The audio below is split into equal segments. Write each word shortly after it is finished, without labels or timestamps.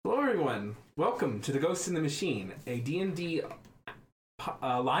everyone. Welcome to the Ghost in the Machine, a D&D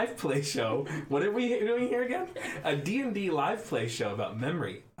live play show. What are we doing here again? A D&D live play show about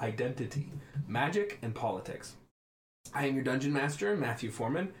memory, identity, magic, and politics. I am your Dungeon Master, Matthew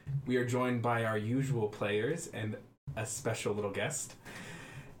Foreman. We are joined by our usual players and a special little guest.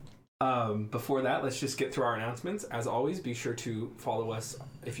 Before that, let's just get through our announcements. As always, be sure to follow us.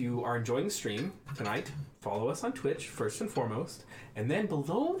 If you are enjoying the stream tonight, follow us on Twitch, first and foremost. And then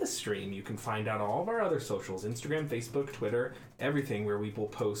below the stream, you can find out all of our other socials, Instagram, Facebook, Twitter, everything where we will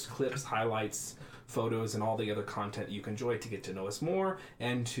post clips, highlights, photos, and all the other content you can enjoy to get to know us more.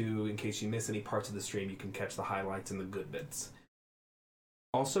 And to, in case you miss any parts of the stream, you can catch the highlights and the good bits.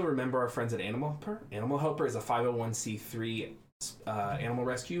 Also, remember our friends at Animal Helper. Animal Helper is a 501c3 animal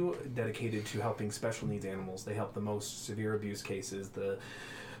rescue dedicated to helping special needs animals. They help the most severe abuse cases, the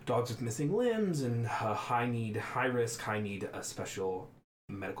dogs with missing limbs, and high risk, high need special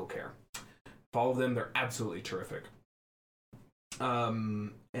medical care. Follow them; they're absolutely terrific.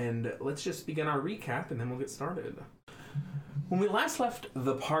 And let's just begin our recap, and then we'll get started. When we last left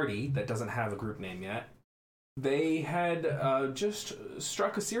the party that doesn't have a group name yet, they had just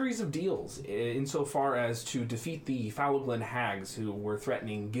struck a series of deals insofar as to defeat the Falloglen hags who were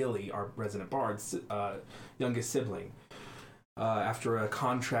threatening Gilly, our resident bard's youngest sibling. After a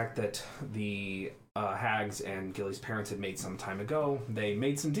contract that the hags and Gilly's parents had made some time ago, they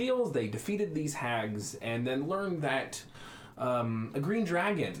made some deals, they defeated these hags, and then learned that a green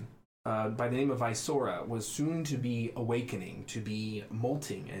dragon by the name of Visora was soon to be awakening, to be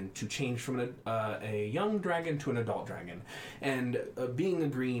molting, and to change from a young dragon to an adult dragon. And being a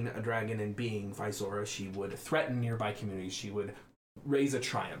dragon and being Visora, she would threaten nearby communities. She would raise a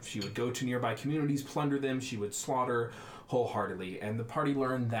triumph. She would go to nearby communities, plunder them. She would slaughter wholeheartedly. And the party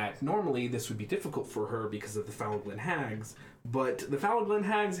learned that normally this would be difficult for her because of the Falloglen hags, but the Falloglen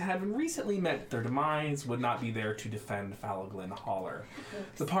hags, having recently met their demise, would not be there to defend Falloglen Holler.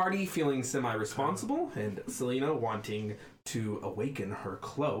 The party, feeling semi-responsible, and Selena wanting to awaken her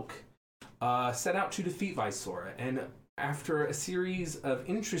cloak, set out to defeat Visora. And after a series of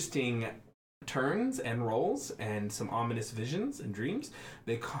interesting turns and rolls and some ominous visions and dreams,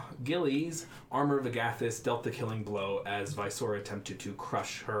 Gilly's Armor of Agathis dealt the killing blow as Visora attempted to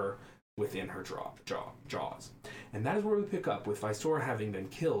crush her within her jaws. And that is where we pick up, with Visora having been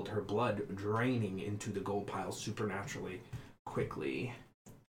killed, her blood draining into the gold pile supernaturally quickly.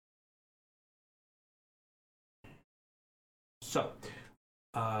 So,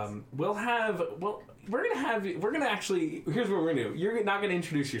 we're gonna actually, here's what we're gonna do. You're not gonna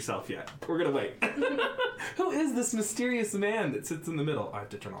introduce yourself yet. We're gonna wait. Who is this mysterious man that sits in the middle? I have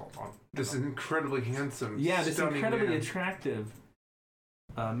to turn all on. This incredibly handsome, this incredibly attractive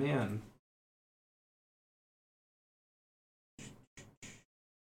man.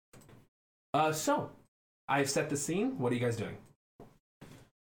 So, I've set the scene. What are you guys doing?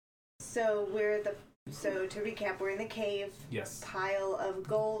 So to recap, we're in the cave. Yes. Pile of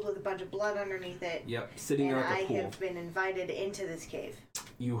gold with a bunch of blood underneath it. Yep, sitting there at the pool. I have been invited into this cave.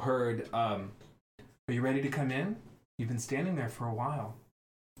 You heard, are you ready to come in? You've been standing there for a while.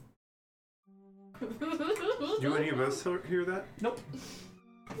 Do any of us hear that? Nope.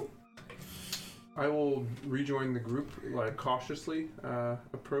 I will rejoin the group, cautiously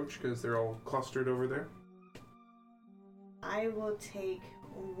approach, because they're all clustered over there. I will take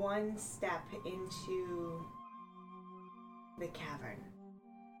one step into the cavern.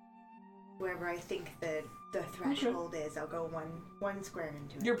 Wherever I think the threshold is, I'll go one square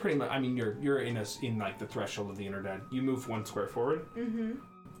into it. You're pretty much, you're in the threshold of the internet. You move one square forward. Mm-hmm.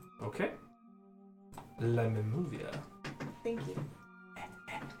 Okay. Let me move ya. Thank you.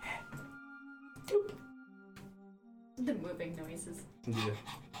 The moving noises. Yeah.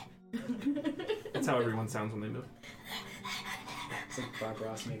 That's how everyone sounds when they move. It's like Bob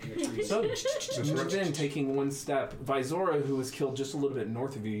Ross making a tree. So, move in, taking one step. Visora, who was killed just a little bit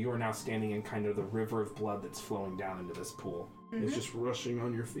north of you, you are now standing in kind of the river of blood that's flowing down into this pool. Mm-hmm. It's just rushing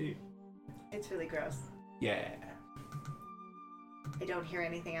on your feet. It's really gross. Yeah. I don't hear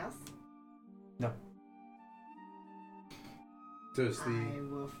anything else. No. I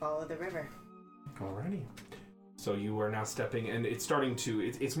will follow the river. Alrighty. So you are now stepping, and it's starting to,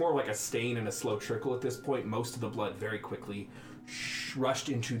 it's more like a stain and a slow trickle at this point. Most of the blood very quickly rushed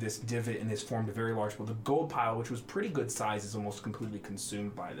into this divot and has formed a very large pool. The gold pile, which was pretty good size, is almost completely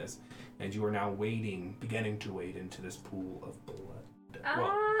consumed by this. And you are now beginning to wade into this pool of blood.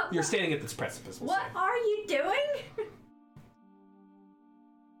 Well, you're standing at this precipice. What are you doing?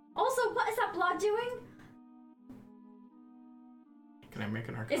 Also, what is that blood doing? Can I make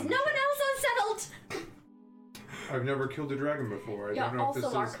an arcana? Is no one else unsettled? I've never killed a dragon before. I Yeah, don't know if this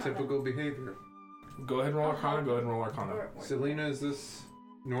also is Arcana. typical behavior. Go ahead and roll Arcana. Go ahead and roll Arcana. Selena, is this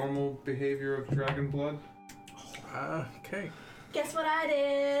normal behavior of dragon blood? Okay. Guess what I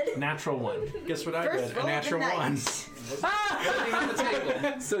did? Natural 1. Guess what I First did? roll A natural of the one.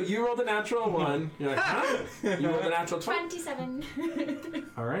 night. So you rolled a natural 1. You're like, huh? You rolled a natural 20. 27.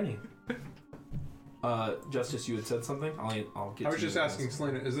 Alrighty. Justice, you had said something? I'll get I to was you just in a asking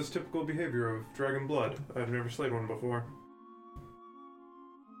Selena, is this typical behavior of dragon blood? I've never slayed one before.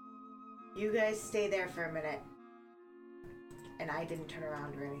 You guys stay there for a minute. And I didn't turn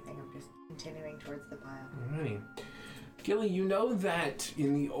around or anything. I'm just continuing towards the pile. Alrighty. Gilly, you know that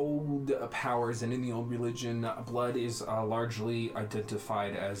in the old powers and in the old religion, blood is largely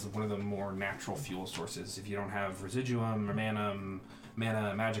identified as one of the more natural fuel sources. If you don't have residuum or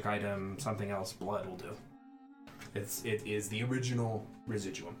mana, magic item, something else, blood will do. It is the original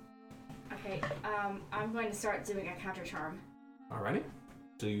residuum. Okay, I'm going to start doing a counter charm. Alrighty.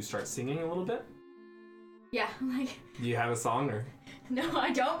 So you start singing a little bit? Yeah, like, Do you have a song or? no, I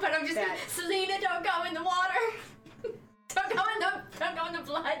don't, but I'm just That- Selena, don't go in the water. Don't go in the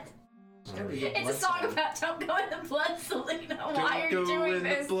blood. It's a song about don't go in the blood, Selena. Why are you doing in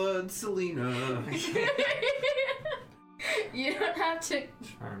this? the blood, Selena. You don't have to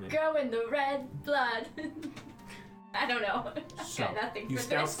Charming. go in the red blood. I don't know. So, Got nothing you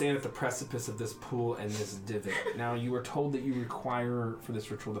for now this. stand at the precipice of this pool and this divot. Now, you were told that you require for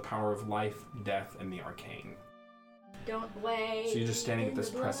this ritual the power of life, death, and the arcane. Don't wait. So you're just standing at in this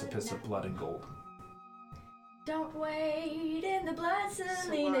the blood precipice now. of blood and gold. Don't wait in the blood,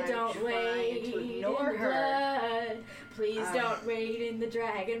 Selena. I'm don't trying wait to in the ignore her. blood. Please don't wait in the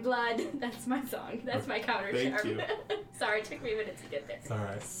dragon blood. That's my song. That's my counter Thank charm. you. Sorry, it took me a minute to get there. It's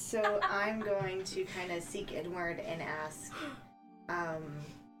alright. So I'm going to kind of seek inward and ask,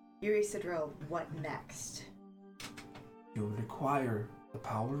 Yuri Sidro, what next? You require the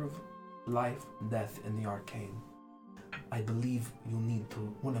power of life, death, and the arcane. I believe you need to.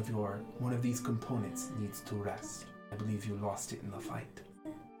 One of these components needs to rest. I believe you lost it in the fight.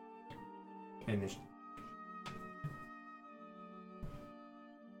 And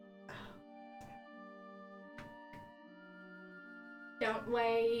Don't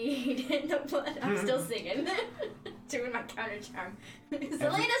wait in the blood. I'm still singing. Doing my counter charm. Selena,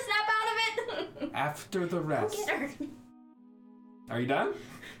 snap out of it! after the rest, Get her. are you done?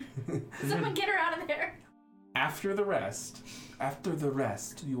 Someone get her out of there. After the rest,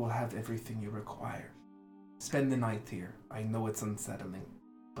 you will have everything you require. Spend the night here. I know it's unsettling,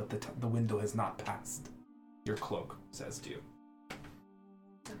 but the window has not passed. Your cloak says to you.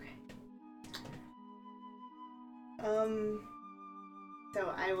 Okay.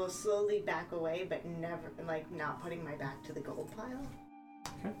 So I will slowly back away, but never, not putting my back to the gold pile.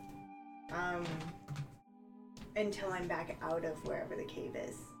 Okay. Until I'm back out of wherever the cave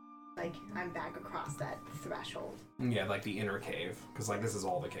is. Like, I'm back across that threshold. Yeah, like the inner cave, because this is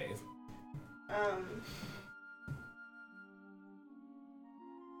all the cave.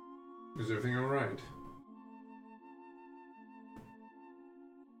 Is everything alright?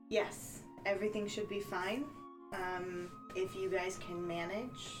 Yes, everything should be fine. If you guys can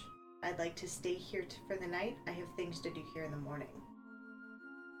manage, I'd like to stay here for the night. I have things to do here in the morning.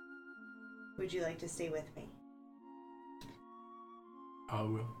 Would you like to stay with me? I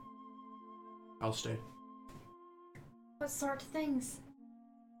will. I'll stay. What sort of things?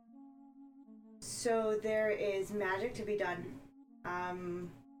 So there is magic to be done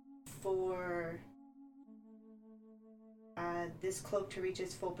for this cloak to reach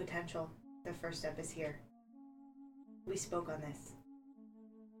its full potential. The first step is here. We spoke on this.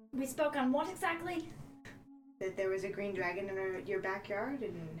 We spoke on what exactly? That there was a green dragon in your backyard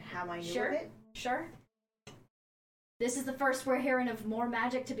and how I knew Sure. of it. Sure. This is the first we're hearing of more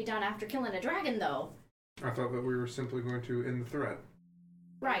magic to be done after killing a dragon, though. I thought that we were simply going to end the threat.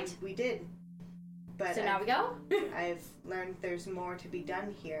 Right. We did. But So now we go? I've learned there's more to be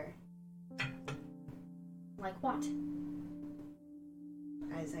done here. Like what?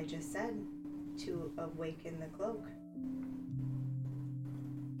 As I just said, to awaken the cloak.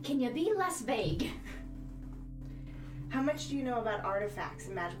 Can you be less vague? How much do you know about artifacts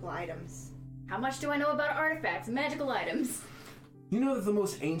and magical items? How much do I know about artifacts and magical items? You know that the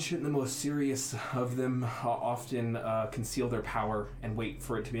most ancient and the most serious of them often conceal their power and wait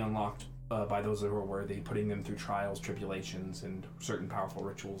for it to be unlocked by those who are worthy, putting them through trials, tribulations, and certain powerful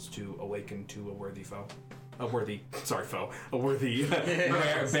rituals to awaken to a worthy foe. A worthy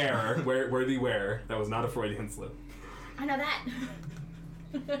bearer. Worthy wearer. That was not a Freudian slip. I know that.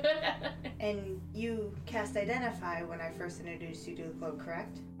 And you cast Identify when I first introduced you to the cloak,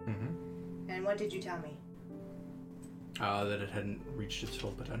 correct? Mm-hmm. And what did you tell me? That it hadn't reached its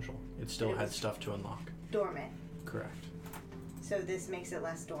full potential. It still It had was- stuff to unlock. Dormant. Correct. So this makes it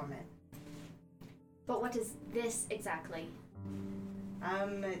less dormant. But what is this exactly?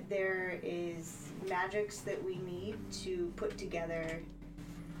 There is magics that we need to put together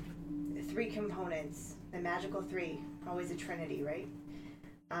 3 components. The magical 3, always a trinity, right?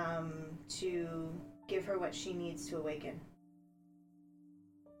 To give her what she needs to awaken.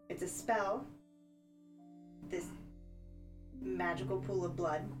 It's a spell, this magical pool of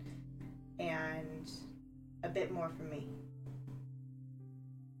blood, and a bit more from me.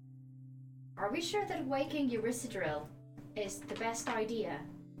 Are we sure that waking Eurysidril is the best idea?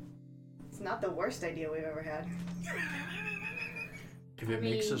 It's not the worst idea we've ever had. If it I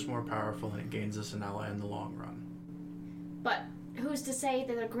makes mean- us more powerful, then it gains us an ally in the long run. But who's to say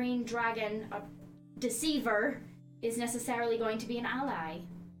that a green dragon, a deceiver, is necessarily going to be an ally?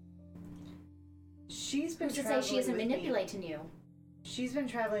 She's been Who's to say traveling she isn't with me. manipulating you? She's been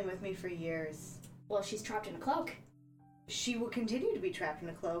traveling with me for years. Well, she's trapped in a cloak. She will continue to be trapped in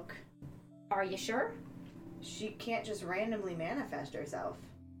a cloak. Are you sure? She can't just randomly manifest herself.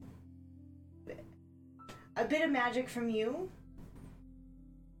 A bit of magic from you,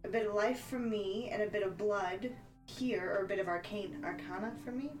 a bit of life from me, and a bit of blood here, or a bit of arcana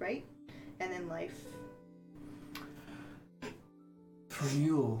from me, right? And then life. For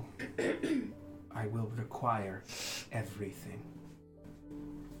you, I will require everything.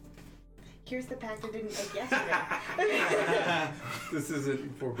 Here's the pact I didn't make yesterday. This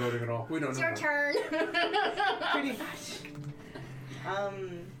isn't foreboding at all. We don't It's know. your turn. Pretty much.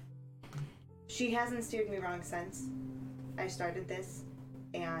 She hasn't steered me wrong since I started this,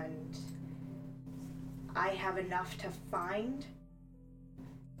 and I have enough to find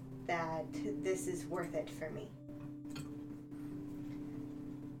that this is worth it for me.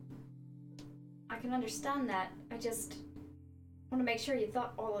 I can understand that. I just want to make sure you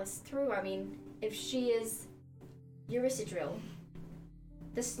thought all this through. I mean, if she is Eurysidril,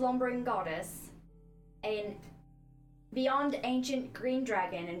 the slumbering goddess, and beyond ancient green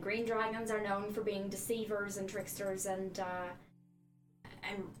dragon, and green dragons are known for being deceivers and tricksters and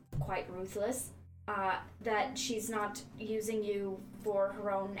quite ruthless, that she's not using you for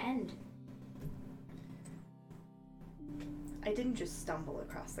her own end. I didn't just stumble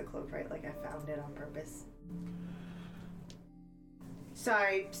across the cloak, right? Like I found it on purpose.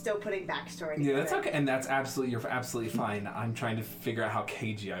 Sorry, still putting backstory. Yeah, that's together. okay, and that's you're absolutely fine. I'm trying to figure out how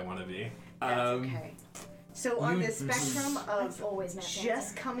cagey I want to be. That's okay. So on the spectrum I've of always met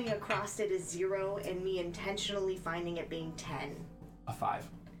just coming across it as 0 and me intentionally finding it being 10. A 5.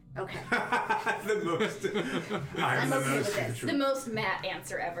 Okay. The most. I'm okay with this. the most Matt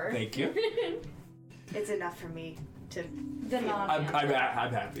answer ever. Thank you. It's enough for me to. The non I'm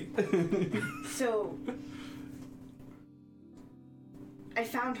happy. So. I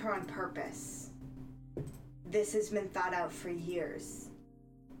found her on purpose. This has been thought out for years.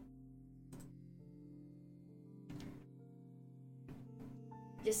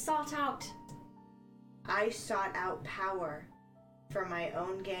 You sought out. I sought out power for my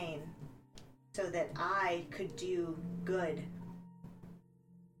own gain so that I could do good.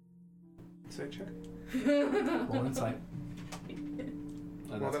 Insight check. Roll insight.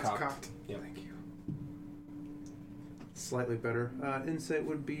 Well, that's cocked. Yep. Thank you. Slightly better. Insight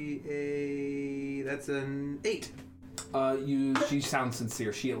would be that's an 8. She sounds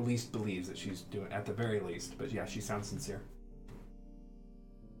sincere. She at least believes that she's doing, at the very least. But yeah, she sounds sincere.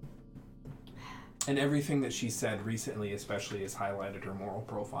 And everything that she said recently, especially, has highlighted her moral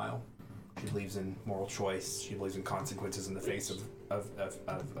profile. She believes in moral choice. She believes in consequences in the face of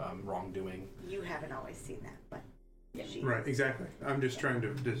wrongdoing. You haven't always seen that, but she. Right, exactly. I'm just trying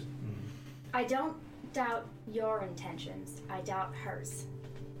to just. I don't doubt your intentions. I doubt hers.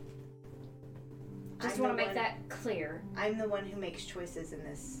 Just I'm want to the make one- that clear. I'm the one who makes choices in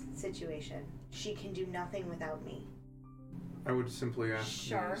this situation. She can do nothing without me. I would simply ask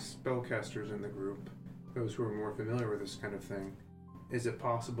Sure. the spellcasters in the group, those who are more familiar with this kind of thing, is it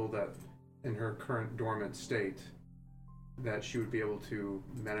possible that in her current dormant state, that she would be able to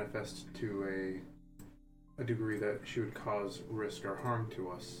manifest to a degree that she would cause risk or harm to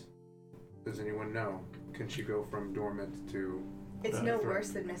us? Does anyone know? Can she go from dormant to... It's That no threat. worse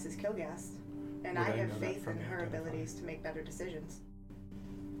than Mrs. Kilgast, and Would I I have know that faith from in the her identifying? abilities to make better decisions.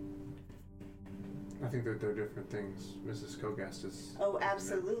 I think that they're different things. Mrs. Kogast is... Oh,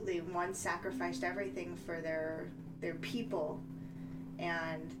 absolutely. One sacrificed everything for their people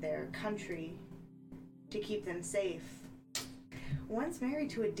and their country to keep them safe. One's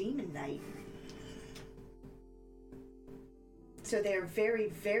married to a demon knight. So they're very,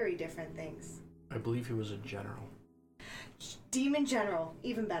 very different things. I believe he was a general. Demon General,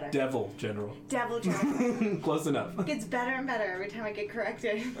 even better. Devil General. Devil General. Close enough. Gets better and better every time I get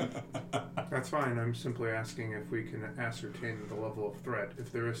corrected. That's fine. I'm simply asking if we can ascertain the level of threat.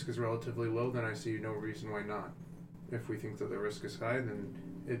 If the risk is relatively low, then I see no reason why not. If we think that the risk is high, then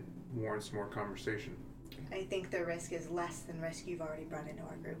it warrants more conversation. I think the risk is less than risk you've already brought into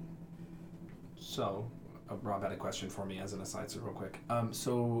our group. So, Rob had a question for me as an aside, so real quick.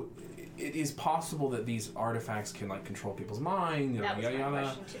 So, it is possible that these artifacts can like control people's mind. That was yada my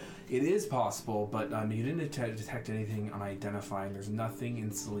yada. question too. It is possible, but you didn't detect anything unidentifying. There's nothing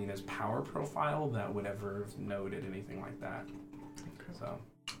in Selena's power profile that would ever have noted anything like that. So,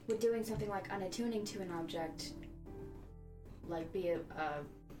 Would doing something like unattuning to an object, like, be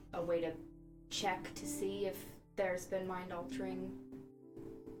a way to check to see if there's been mind altering?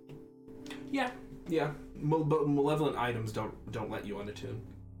 yeah. But malevolent items don't let you unattune.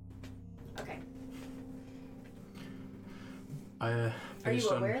 Okay. Uh, Are you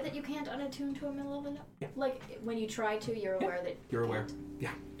aware that you can't unattune to a malevolent? Yeah. Like, when you try to, you're aware that You're aware. can't?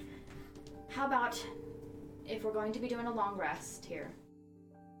 Yeah. How about if we're going to be doing a long rest here?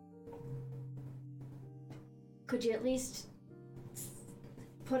 Could you at least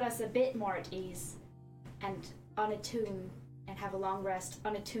put us a bit more at ease and unattune and have a long rest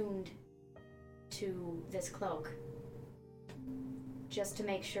unattuned to this cloak? Just to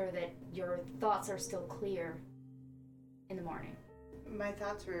make sure that your thoughts are still clear in the morning. My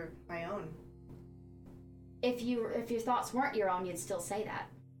thoughts were my own. If your thoughts weren't your own, you'd still say that.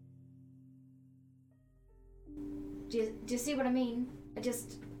 Do you see what I mean? I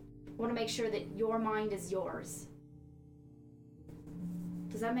just want to make sure that your mind is yours.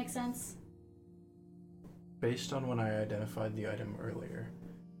 Does that make sense? Based on when I identified the item earlier,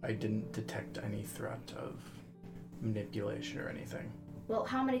 I didn't detect any threat of manipulation or anything. Well,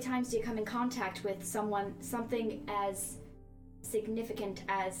 how many times do you come in contact with something as significant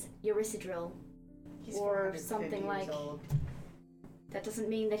as Eurysidril? He's Or 450 something years like- old. That doesn't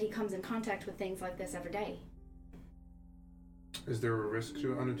mean that he comes in contact with things like this every day. Is there a risk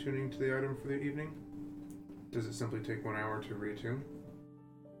to unattuning to the item for the evening? Does it simply take 1 hour to reattune?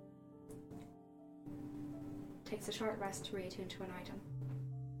 Takes a short rest to reattune to an item.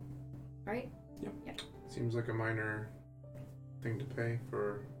 Right? Seems like a minor thing to pay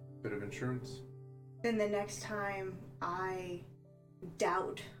for a bit of insurance. Then the next time I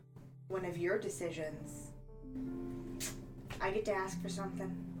doubt one of your decisions, I get to ask for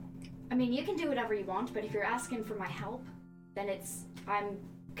something. I mean, you can do whatever you want, but if you're asking for my help, then I'm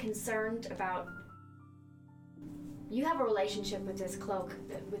concerned about... You have a relationship with this cloak,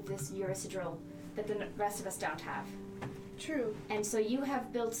 with this Eurysidril, that the rest of us don't have. True. And so you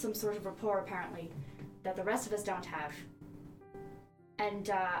have built some sort of rapport, apparently, that the rest of us don't have. And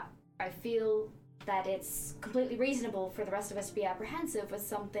I feel that it's completely reasonable for the rest of us to be apprehensive with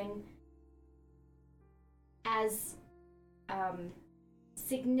something as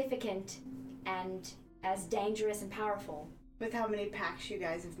significant and as dangerous and powerful. With how many packs you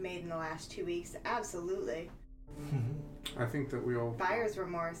guys have made in the last 2 weeks, absolutely. I think that we all... Buyer's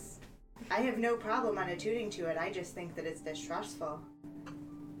remorse. I have no problem unattuning to it. I just think that it's distrustful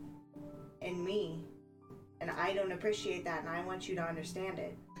in me. And I don't appreciate that, and I want you to understand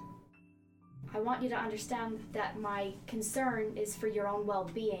it. I want you to understand that my concern is for your own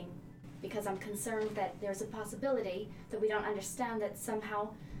well-being, because I'm concerned that there's a possibility that we don't understand that somehow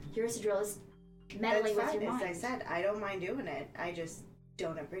Eurysidril is meddling That's with fine. your As mind. I said, I don't mind doing it. I just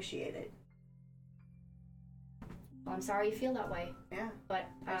don't appreciate it. Well, I'm sorry you feel that way, Yeah. but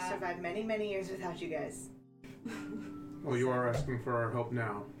I've survived many, many years without you guys. Well, you are asking for our help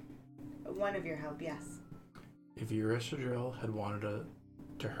now. One of your help, yes. If Eurysidril had wanted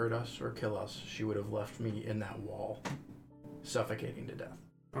to hurt us or kill us, she would have left me in that wall, suffocating to death.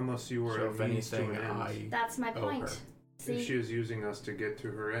 Unless you were So a if means to anything, an end. I that's my owe point. her. See, If she is using us to get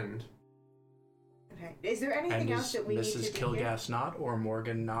to her end, Okay. Is there anything And else is that we need to Mrs. do here? Kilgas not, or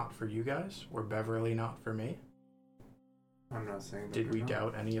Morgan not for you guys, or Beverly not for me? I'm not saying that Did they're we not.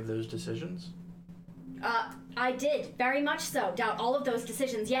 doubt any of those decisions? I did very much so doubt all of those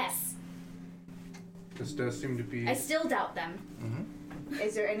decisions. Yes, This does seem to be... I still doubt them. Mm-hmm.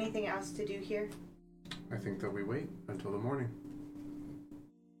 Is there anything else to do here? I think that we wait until the morning.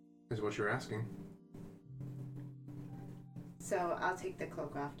 Is what you're asking. So I'll take the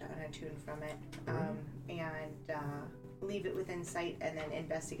cloak off to unattune from it, and leave it within sight, and then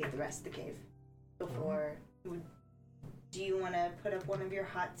investigate the rest of the cave. Before, do you want to put up one of your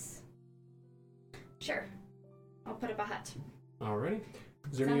huts? Sure, I'll put up a hut. Alrighty.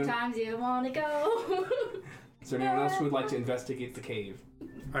 Is there anyone, Sometimes you want to go. Is there anyone else who would like to investigate the cave?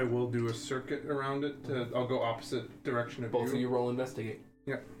 I will do a circuit around it. I'll go opposite direction of Both you. of you roll investigate.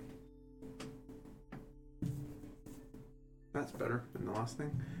 Yep. That's better than the last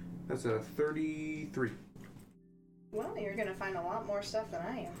thing. That's a 33. Well, you're gonna find a lot more stuff than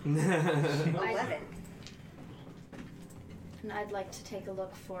I am. 11. And I'd like to take a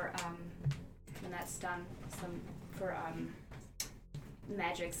look for, when that's done, for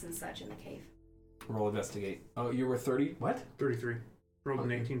magics and such in the cave. Roll investigate. Oh, you were 30? What? 33. Rolled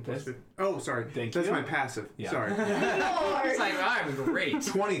an 18 plus That's- 50. Oh, sorry. Thank That's you. my passive. Yeah. Sorry. It's like, I'm great.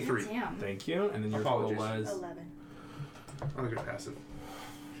 23. Damn. Thank you. And then your Apologies. total was... 11. I'll look at passive.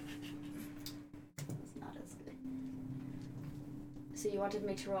 It's not as good. So you wanted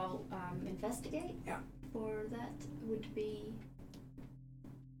me to roll investigate? Yeah. For that would be...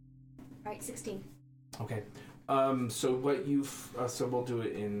 Right, 16. Okay. So what you've... so we'll do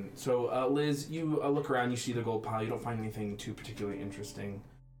it in... So, Liz, you look around, you see the gold pile. You don't find anything too particularly interesting.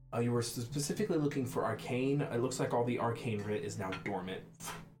 You were specifically looking for arcane. It looks like all the arcane writ is now dormant.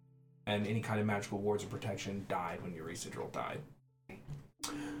 And any kind of magical wards or protection died when Eurysidril died.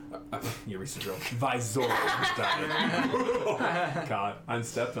 Eurysidril. Visor died. God, I'm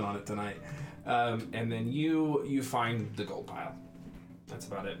stepping on it tonight. And then you find the gold pile. That's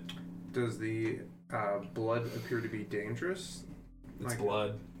about it. Does the blood appear to be dangerous? It's Like-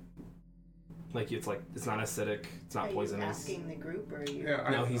 blood. It's not acidic. It's not Are you poisonous. asking the group, or are you? Yeah,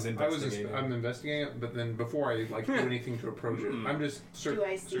 No, he's investigating. I'm investigating it, but then before I do anything to approach it, I'm just Do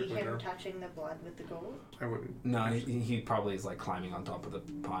I see circling him around. touching the blood with the gold? I wouldn't. No, he probably is climbing on top of the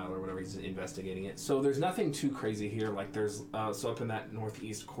pile or whatever. He's investigating it. So there's nothing too crazy here. There's so up in that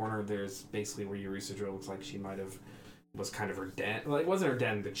northeast corner, there's basically where Eurysidril looks like she might have was kind of her den. Well, it wasn't her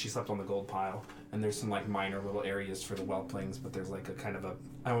den, but she slept on the gold pile. And there's some minor little areas for the whelplings, but there's a kind of a,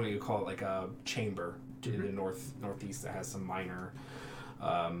 I don't know what you call it, a chamber in the northeast that has some minor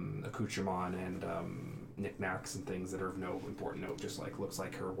accoutrement and knickknacks and things that are of no important note. Just looks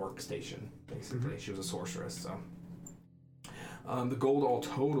like her workstation basically. She was a sorceress. So the gold all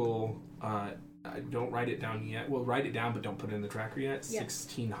total. I don't write it down yet. Well, write it down, but don't put it in the tracker yet. Yeah.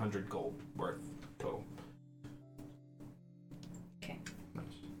 1,600 gold worth total. Okay.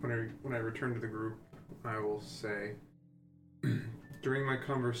 When I return to the group, I will say, during my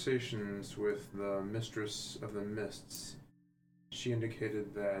conversations with the Mistress of the Mists, she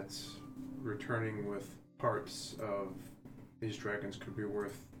indicated that returning with parts of these dragons could be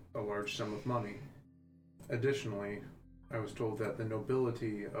worth a large sum of money. Additionally, I was told that the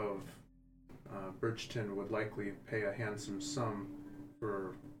nobility of Bridgeton would likely pay a handsome sum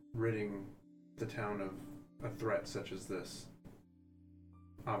for ridding the town of a threat such as this.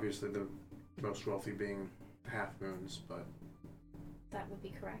 Obviously, the most wealthy being Half Moons, but That would be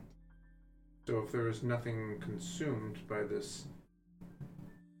correct. so if there is nothing consumed by this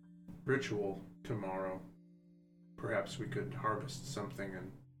ritual tomorrow, perhaps we could harvest something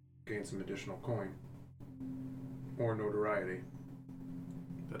and gain some additional coin or notoriety.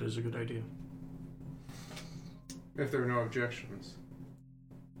 That is a good idea. If there are no objections.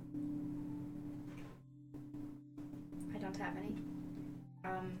 I don't have any.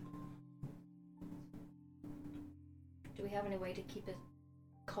 Do we have any way to keep it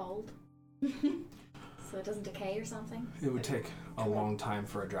cold? So it doesn't decay or something? It would take a long time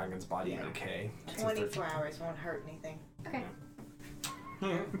for a dragon's body to decay. Since they're 24 hours won't hurt anything. Okay.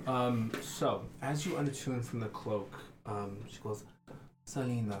 So, as you unattune from the cloak, she goes,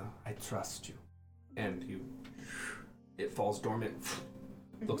 Selena, I trust you. And it falls dormant.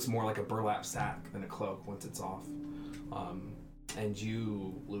 Looks more like a burlap sack than a cloak once it's off. And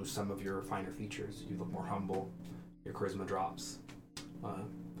you lose some of your finer features. You look more humble. Your charisma drops.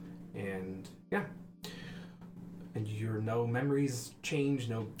 And yeah. And no memories change,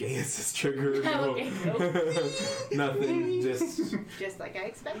 no Gaius is triggered, Okay, nothing, just Just like I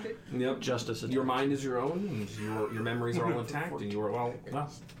expected. yep. Justice. Your mind is your own, and your memories are all intact, and you are well.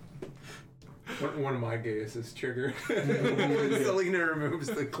 One of my Gaius is triggered. Selena removes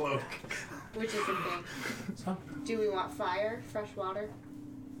the cloak. Which is a thing. So, Do we want fire? Fresh water?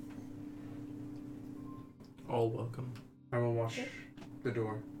 All welcome. I will watch the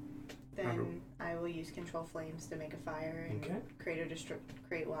door. Then I will use control flames to make a fire and Okay.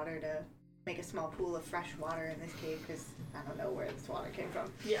 create water to make a small pool of fresh water in this cave because I don't know where this water came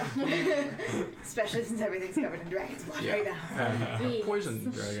from. Yeah. Especially since everything's covered in dragon's blood right now. And poison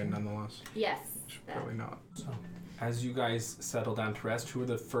dragon, nonetheless. Yes. Probably not. so, as you guys settle down to rest, who are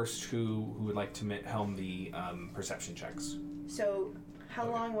the first who would like to helm the perception checks? So, how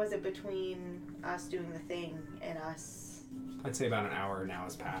Okay. long was it between us doing the thing and us? I'd say about an hour now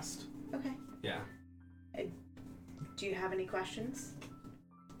has passed. Okay. Yeah. Do you have any questions?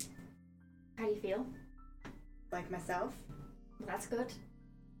 How do you feel? Like myself? Well, that's good.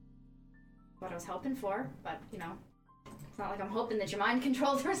 What I was hoping for, but, you know, it's not like I'm hoping that you're mind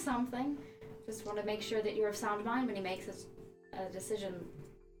controlled or something. Just want to make sure that you're of sound mind when you make a decision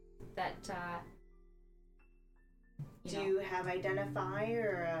that, Do you have Identify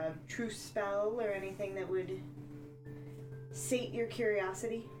or a Truth spell or anything that would sate your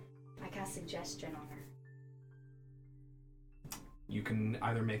curiosity? I cast Suggestion on her. You can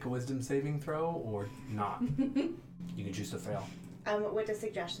either make a wisdom saving throw or not. You can choose to fail. What does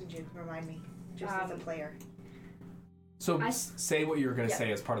Suggestion do? Remind me, just as a player. So say what you're going to say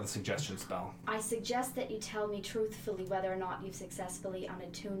as part of the suggestion spell. I suggest that you tell me truthfully whether or not you've successfully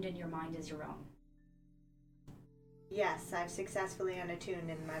unattuned in your mind as your own. Yes, I've successfully unattuned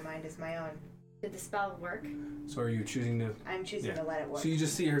and my mind is my own. Did the spell work? So are you choosing to... I'm choosing to let it work. So you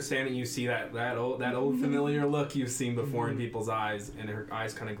just see her standing, you see that old familiar look you've seen before in people's eyes, and her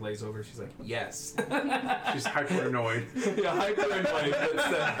eyes kind of glaze over. She's like, yes. She's hyper annoyed. Yeah, hyper annoyed,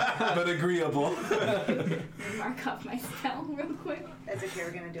 but agreeable. Mark up my spell real quick. That's okay, we're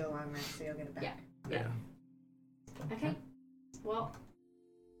going to do a long rest, so you'll get it back. Yeah. Okay. Well,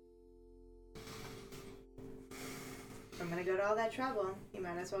 I'm going to go to all that trouble. You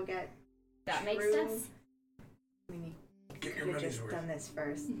might as well get... that makes True. sense. I mean, Get you your could have money's just worth. done this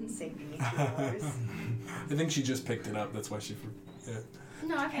first and saved me $2. I think she just picked it up. That's why she... Yeah.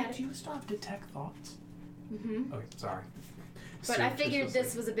 No, I've had it. Do you still have detect thoughts? Mm-hmm. Okay, sorry. But So I figured just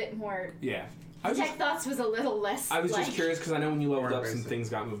this was a bit more... Yeah. Detect Thoughts was a little less, I was just curious because I know when you leveled More up, some basic. things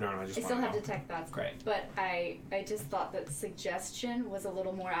got moved around. I just I still wanted have to know. Detect Thoughts. Great. But I just thought that Suggestion was a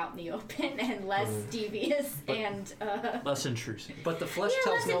little more out in the open and less devious and... Less intrusive. But the flesh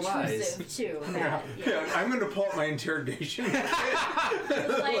yeah, tells no less lies. intrusive, too. That, Yeah, I'm going to pull out my interrogation.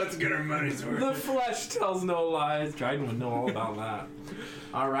 Let's get our money's worth. The flesh tells no lies. Dryden would know all about that.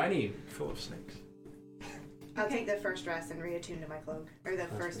 Alrighty. Full of snakes. I'll take the first rest and reattune to my cloak. Or the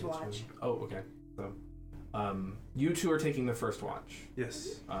first watch. Oh, okay. So, you two are taking the first watch.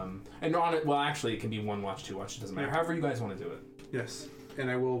 Yes. And on it, well, actually, it can be one watch, two watch. It doesn't matter. However you guys want to do it. Yes.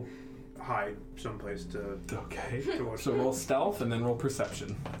 And I will hide someplace to Okay. watch. So roll stealth and then roll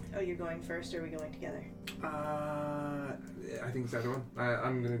perception. Oh, you're going first, or are we going together? I think it's the other one.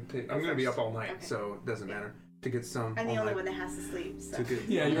 I'm gonna be up all night, Okay. so it doesn't matter. To get some. I'm the all only night. one that has to sleep, so. To get,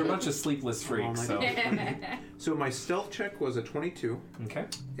 Yeah, you're a bunch of sleepless freaks. So So my stealth check was a 22, okay.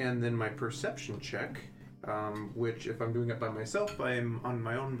 and then my perception check, which if I'm doing it by myself, I'm on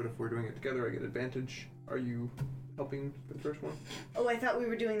my own. But if we're doing it together, I get advantage. Are you helping for the first one? Oh, I thought we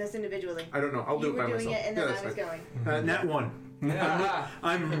were doing this individually. I don't know. I'll do You it by were doing myself. it, and then that's I was fine. going. Nat 1.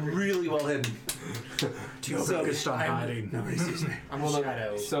 I'm really well hidden. Do you focused on hiding? Nobody sees me. I'm Well,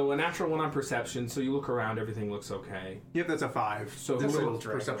 shadow. So a natural one on perception. So you look around, everything looks okay. Yep, that's a 5. So this who little would-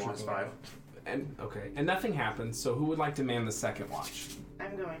 perception is 5. And okay, and nothing happens. So who would like to man the second watch?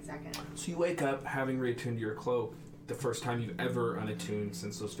 I'm going second. So you wake up having reattuned to your cloak. The first time you've ever unattuned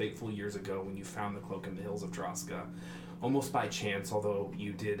since those fateful years ago when you found the cloak in the hills of Droska. Almost by chance, although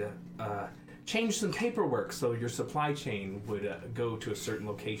you did change some paperwork so your supply chain would go to a certain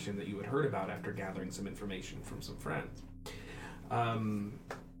location that you had heard about after gathering some information from some friends. And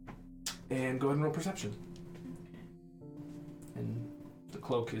go ahead and roll perception. And the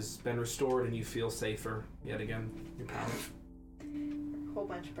cloak has been restored and you feel safer yet again. Your power. Whole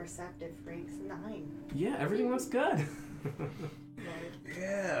bunch of perceptive freaks. 9. Yeah, everything looks good.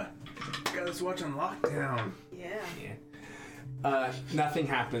 Yeah. Got us watching Lockdown. Yeah. Yeah. Nothing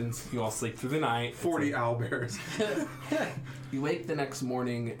happens. You all sleep through the night. 40 owlbears. You wake the next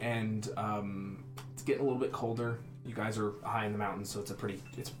morning and it's getting a little bit colder. You guys are high in the mountains, so it's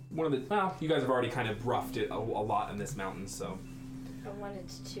one of the, well, you guys have already kind of roughed it a lot in this mountain, so. I wanted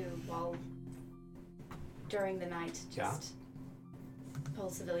to, while during the night, just pull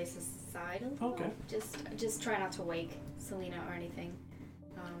Civilius aside a little. Okay. Just try not to wake Selena or anything.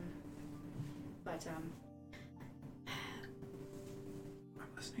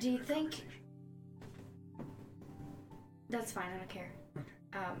 Do you think that's fine? I don't care.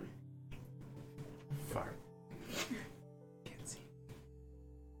 Fire. Can't see.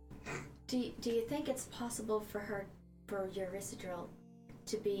 Do you think it's possible for Eurysidril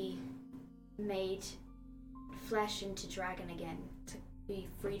to be made flesh into dragon again, to be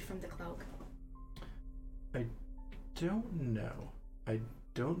freed from the cloak? I don't know. I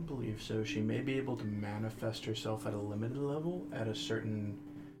don't believe so. She may be able to manifest herself at a limited level, at a certain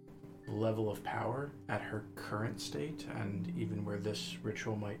level of power at her current state, and even where this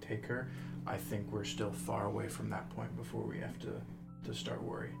ritual might take her, I think we're still far away from that point before we have to start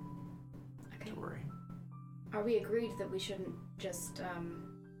worry. Okay. To worry. Are we agreed that we shouldn't just,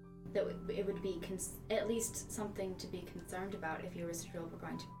 that it would be at least something to be concerned about if Eurysadril were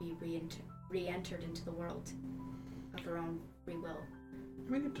going to be re-entered into the world of her own free will? I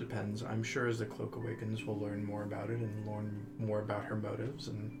mean, it depends. I'm sure as the cloak awakens, we'll learn more about it and learn more about her motives.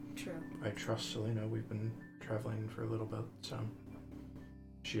 And True. I trust Selena. We've been traveling for a little bit, so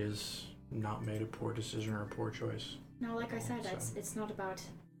she has not made a poor decision or a poor choice. No, like I said, So- it's not about.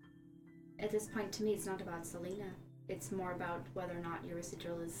 At this point, to me, it's not about Selena. It's more about whether or not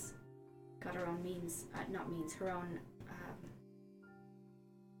Eurysadril has got her own means, her own,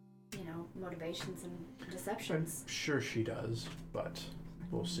 motivations and deceptions. I'm sure she does, but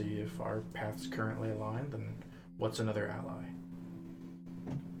we'll see if our paths currently aligned and what's another ally.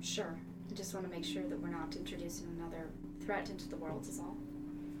 Sure. I just want to make sure that we're not introducing another threat into the world is all.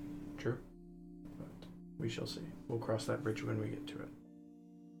 True. But we shall see. We'll cross that bridge when we get to it.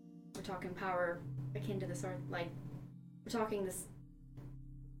 We're talking power akin to the sort, like, we're talking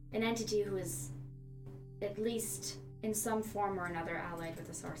an entity who is at least in some form or another allied with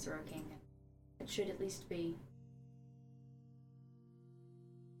the Sorcerer King. It should at least be.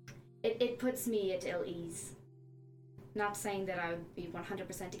 It puts me at ill ease. Not saying that I would be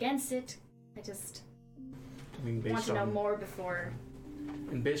 100% against it. I just want to know more before.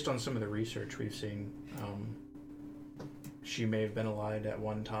 And based on some of the research we've seen, she may have been allied at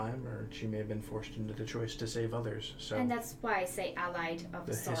one time, or she may have been forced into the choice to save others. So and that's why I say allied of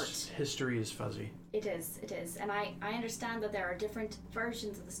a sort. History is fuzzy. It is. And I understand that there are different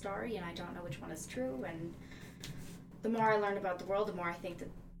versions of the story, and I don't know which one is true, and the more I learn about the world, the more I think that...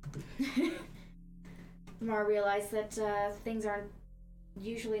 the more I realize that things aren't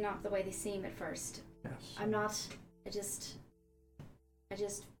usually not the way they seem at first. Yes. I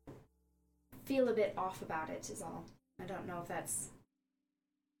just feel a bit off about it is all. I don't know if that's...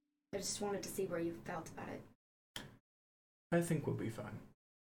 I just wanted to see where you felt about it. I think we'll be fine.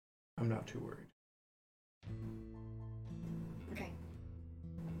 I'm not too worried. Okay.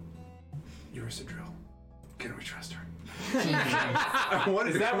 Eurysadril. Can we trust her? Is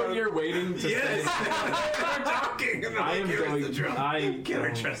that what you're waiting to say? Yes! We're talking! And I am going. Eurysadril. Can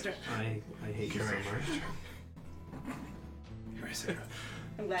I trust her? I hate you so much. Eurysadril.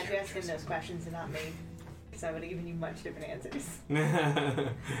 I'm glad you asked him those questions and not me, because I would have given you much different answers.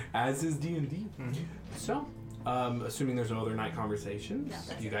 As is D&D. So, assuming there's no other night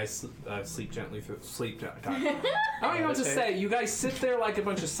conversations, you guys sleep gently through sleep time. I don't even know what to say. You guys sit there like a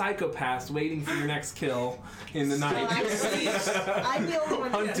bunch of psychopaths waiting for your next kill in the night. I'm the only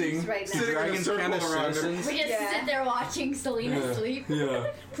one that Hunting. sleeps right now. Sitting in a circle around her. We just sit there watching Selena sleep. Yeah.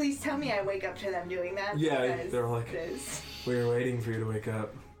 Please tell me I wake up to them doing that. Yeah, because they're like, it is. we were waiting for you to wake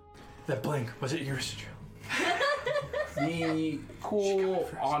up. That blank, was it Eurysadril? The cool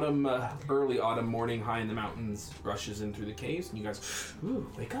autumn, early autumn morning high in the mountains rushes in through the caves, and you guys,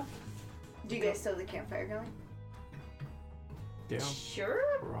 wake up. Do you guys still have the campfire going? Yeah. Sure.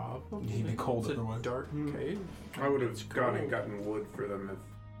 Probably. You'd be cold It's a otherwise. dark cave. I would have gone and gotten wood for them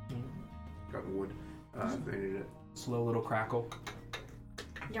if... Gotten wood. If they needed it. Slow little crackle.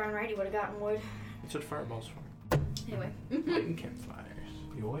 Darn right, he would have gotten wood. That's what fireballs for. Anyway. Lighting campfires.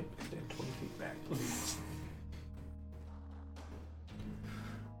 You what? Stand 20 feet back, please.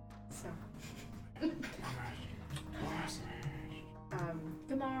 So,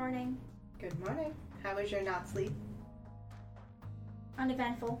 Good morning. good morning. How was your not sleep?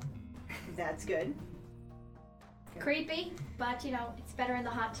 Uneventful. That's good. Creepy, but it's better in the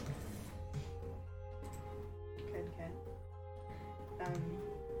hut. Good.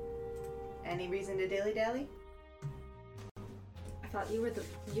 Any reason to dilly-dally? I thought you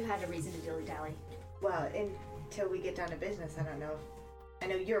had a reason to dilly-dally. Well, until we get down to business, I don't know. I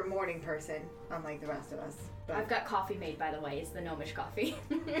know you're a morning person, unlike the rest of us. But I've got coffee made, by the way. It's the gnomish coffee.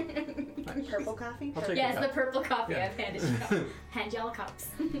 purple coffee? I'll take Yes, a the cup. purple coffee Yeah. I've handed you. Hand y'all cups.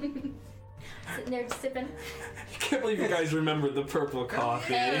 Sitting there just sipping. I can't believe you guys remembered the purple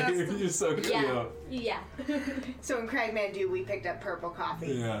coffee. You're so cute. Yeah. So in Cragmandu, we picked up purple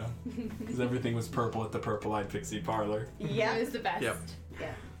coffee. Yeah. Because everything was purple at the Purple Eyed Pixie Parlor. Yep. It was the best. Yep.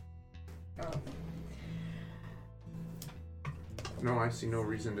 Yeah. Oh. No, I see no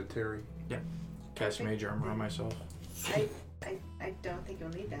reason to tarry. Cast mage armor on myself. I don't think you'll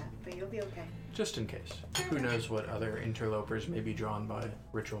need that, but you'll be okay. Just in case. Who knows what other interlopers may be drawn by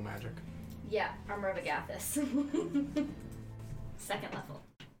ritual magic. Yeah, Armor of Agathis. Second level.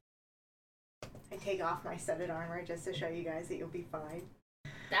 I take off my studded armor just to show you guys that you'll be fine.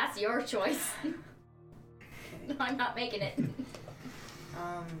 That's your choice. Okay. I'm not making it.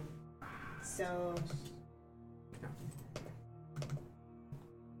 So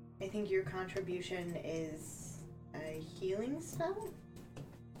I think your contribution is a healing spell?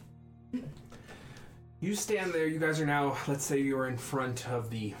 You stand there. You guys are now, let's say you're in front of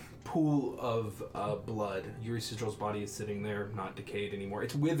the pool of blood. Eurysidrel's body is sitting there, not decayed anymore.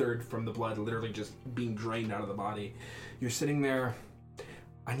 It's withered from the blood, literally just being drained out of the body. You're sitting there.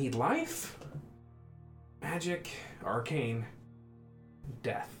 I need life, magic, arcane,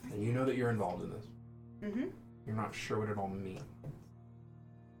 death. And you know that you're involved in this. Mm-hmm. You're not sure what it all means.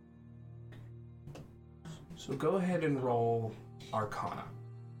 So go ahead and roll Arcana.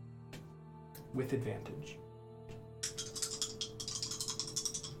 With advantage.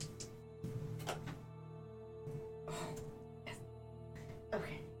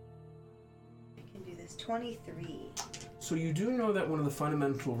 Okay. I can do this. 23. So you do know that one of the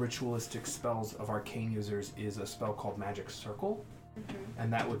fundamental ritualistic spells of arcane users is a spell called Magic Circle,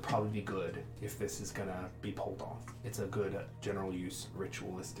 and that would probably be good if this is gonna be pulled off. It's a good general use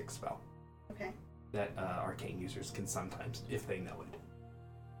ritualistic spell Okay. that arcane users can sometimes, if they know it.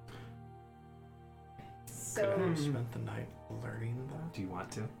 Could I So, have spent the night learning that? Do you want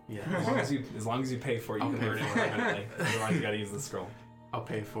to? Yeah. As long as you pay for it, you I'll can pay learn it for it. permanently. Otherwise, you gotta use the scroll. I'll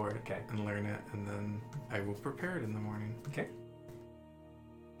pay for it Okay. and learn it, and then I will prepare it in the morning. Okay.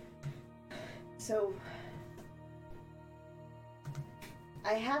 so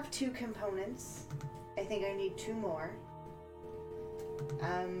I have 2 components. I think I need 2 more.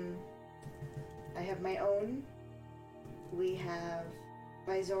 I have my own. We have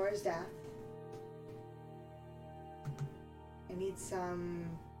Vizora's Death. I need some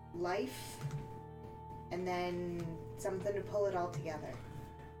life, and then something to pull it all together.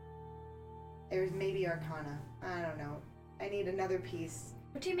 There's maybe Arcana. I don't know. I need another piece.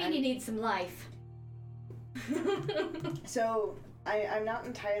 What do you mean you need some life? So, I'm not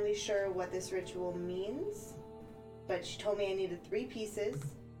entirely sure what this ritual means, but she told me I needed 3 pieces,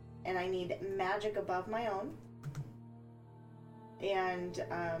 and I need magic above my own. And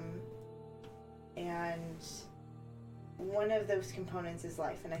one of those components is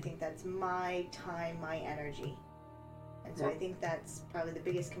life, and I think that's my time, my energy. And so I think that's probably the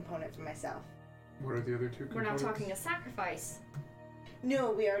biggest component for myself. What are the other 2 components? We're not talking a sacrifice.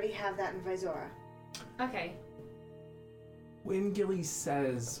 No, we already have that in Vizora. Okay. When Gilly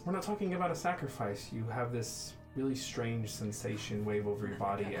says, we're not talking about a sacrifice, you have this really strange sensation wave over your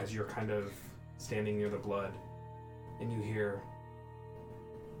body as you're kind of standing near the blood. And you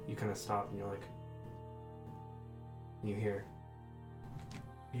kind of stop and you're like, and you hear,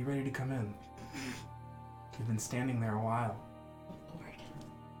 are you ready to come in? You've been standing there a while. Lord.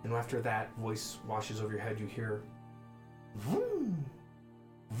 And after that voice washes over your head, you hear, vroom,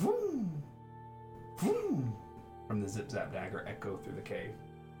 vroom, vroom, from the zip-zap dagger echo through the cave.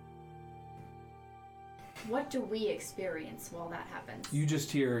 What do we experience while that happens? You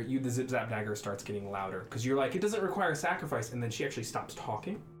just hear, the zip-zap dagger starts getting louder, because you're like, it doesn't require sacrifice, and then she actually stops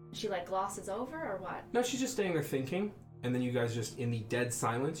talking. She like glosses over or what? No, she's just staying there thinking, and then you guys just, in the dead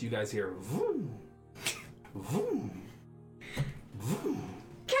silence, you guys hear, vroom, vroom, vroom.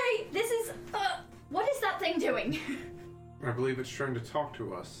 Okay, this is, what is that thing doing? I believe it's trying to talk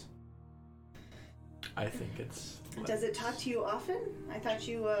to us. I think it's... Does it talk to you often? I thought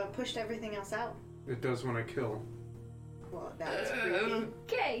you pushed everything else out. It does when I kill. Well, that was creepy.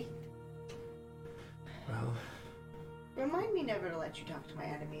 Okay. Well, Remind me never to let you talk to my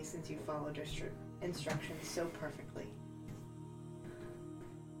enemies since you followed instructions so perfectly.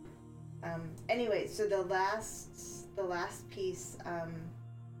 Anyway, so the last piece,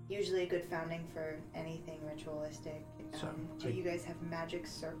 usually a good founding for anything ritualistic. Do you guys have magic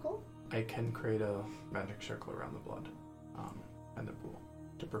circle? I can create a magic circle around the blood and the pool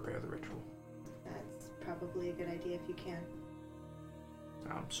to prepare the ritual. That's probably a good idea if you can.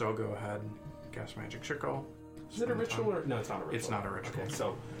 So I'll go ahead, cast magic circle. Is it a ritual or no? It's not a ritual. It's not a ritual. Okay,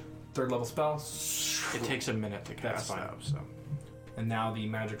 so 3rd level spell. It takes a minute to That's cast fine. out, so And now the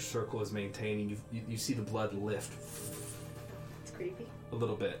magic circle is maintained, and you see the blood lift It's creepy. a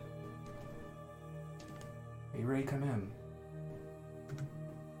little bit. Are you ready to come in?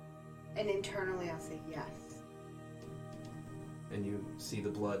 And internally I'll say yes. And you see the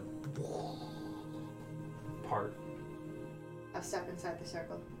blood part. I'll step inside the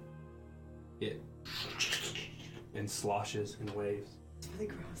circle. It and sloshes and waves. It's really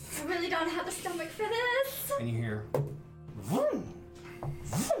gross. I really don't have the stomach for this. And you hear vroom,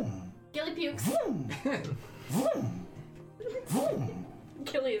 vroom, Gilly pukes. vroom, vroom, vroom.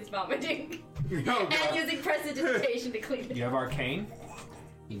 Gilly is vomiting. Oh, And using prestidigitation to clean it. You have arcane.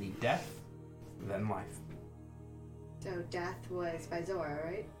 You need death, then life. So death was Vizora,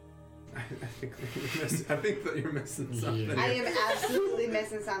 right? I think that you're missing something. Yeah. I am absolutely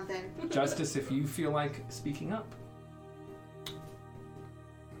missing something. Justice, if you feel like speaking up.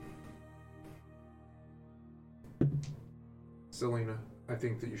 Selena, I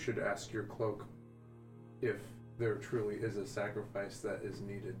think that you should ask your cloak if there truly is a sacrifice that is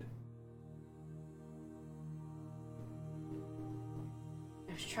needed.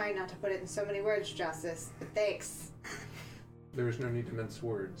 I was trying not to put it in so many words, Justice, but thanks. There is no need to mince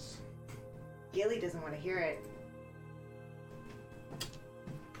words. Gilly doesn't want to hear it.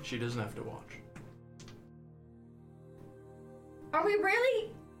 She doesn't have to watch. Are we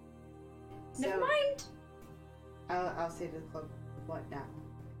really? So, Never mind. I'll say to the cloak, what now?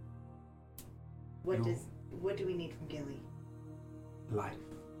 What do we need from Gilly? Life.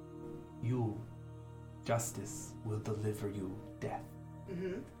 You, Justice, will deliver you death.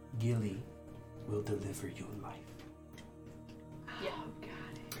 Mm-hmm. Gilly will deliver you life. Yeah. Oh, God.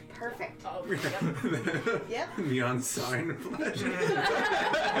 Perfect. Oh, yep. Yep. Neon sign flash.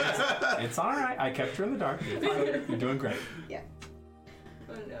 It's all right. I kept her in the dark. You're fine. You're doing great.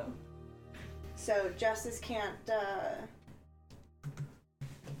 Oh no. So Justice can't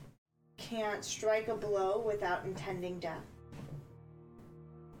strike a blow without intending death.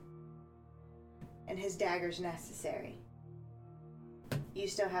 And his dagger's necessary. You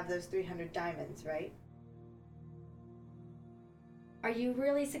still have those 300 diamonds, right? Are you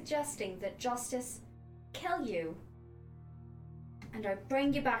really suggesting that Justice kill you and I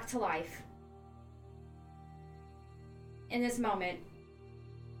bring you back to life in this moment,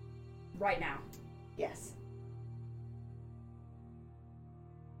 right now? Yes.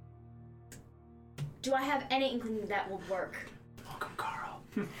 Do I have any inkling that will work? Welcome, Carl.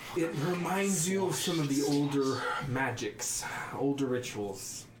 It reminds you of some of the older magics, older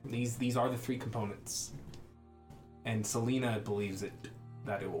rituals. These are the three components. And Selena believes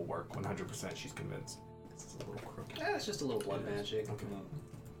that it will work 100%. She's convinced. It's a little crooked. It's just a little blood magic. Okay.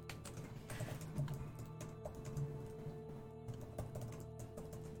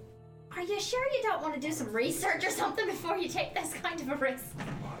 Are you sure you don't want to do some research or something before you take this kind of a risk?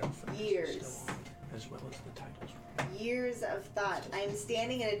 A lot of things Years. still, as well as the titles. Years of thought. I am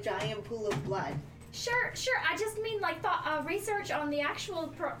standing in a giant pool of blood. Sure. I just mean like research on the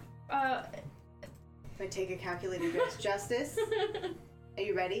actual I'm gonna take a calculated risk. Justice, are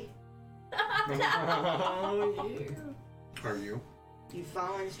you ready? Oh, yeah. Are you? You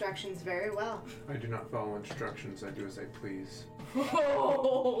follow instructions very well. I do not follow instructions. I do as I please.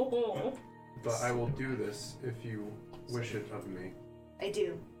 Oh. But I will do this if you wish it of me. I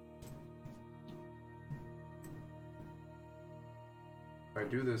do. If I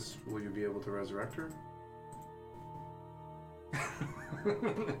do this, will you be able to resurrect her?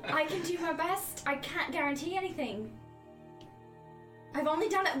 I can do my best. I can't guarantee anything. I've only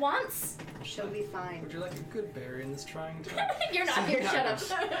done it once. She'll be fine. Would you like a good berry in this trying time? You're not here. Shut up.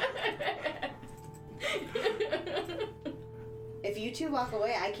 If you two walk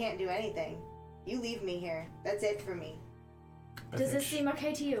away, I can't do anything. You leave me here. That's it for me. Does this seem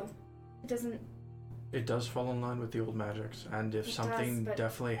okay to you? It doesn't. It does fall in line with the old magics, and if It something does, but-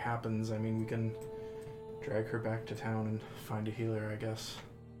 definitely happens, I mean, we can drag her back to town and find a healer, I guess.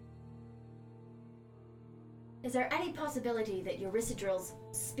 Is there any possibility that Eurysidril's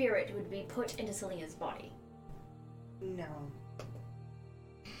spirit would be put into Selena's body? No.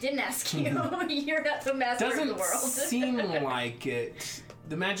 Didn't ask you. You're not the master of the Doesn't world. seem like it.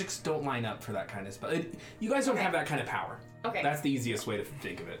 The magics don't line up for that kind of spell. You guys don't have that kind of power. Okay. That's the easiest way to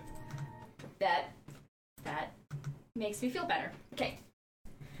think of it. That makes me feel better. Okay.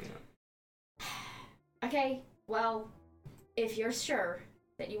 Okay, well, if you're sure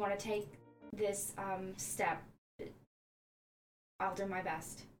that you want to take this step, I'll do my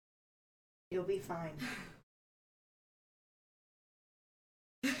best. You'll be fine.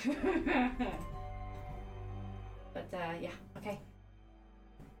 But yeah, okay.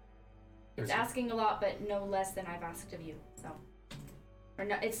 Is It's it- asking a lot, but no less than I've asked of you. So, or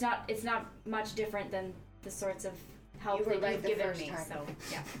no, it's not much different than the sorts of help You were that right you've the given first me. time. So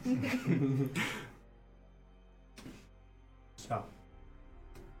yeah. So,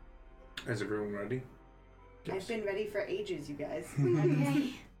 Is everyone ready? I've been ready for ages, you guys.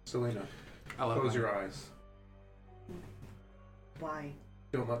 Okay. Selena, I'll close your eyes. Why?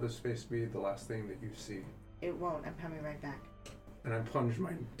 Don't let this face be the last thing that you see. It won't. I'm coming right back. And I plunge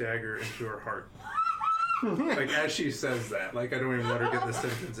my dagger into her heart. Like, as she says that, like, I don't even let her get the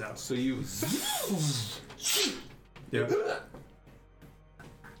sentence out. so you. Yep.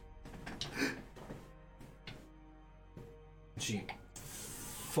 She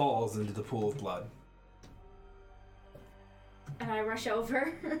falls into the pool of blood. and I rush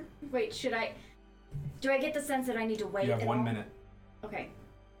over. Wait, do I get the sense that I need to wait? You have at 1 all? minute. Okay.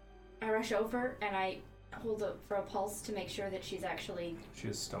 I rush over and I hold up for a pulse to make sure that she's actually. She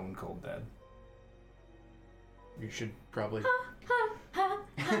is stone cold dead. You should probably. Ha ha ha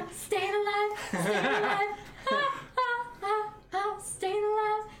ha! Staying alive, staying alive. Ha ha ha ha! Staying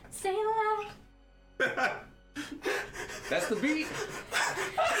alive, staying alive. That's the beat.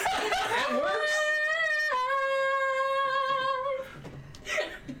 That works.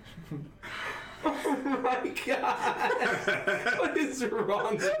 Oh my god! What is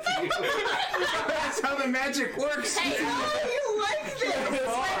wrong with you? That's how the magic works. Hey, you like this? When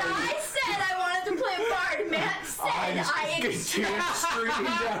I said I wanted to play a bard, Matt said I Streaming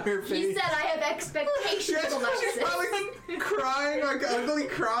down her He face. said I have expectations, She's Alexis. probably crying, like ugly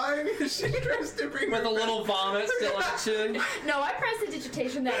crying. She tries to bring With her a back. little vomit still on her chin. No, I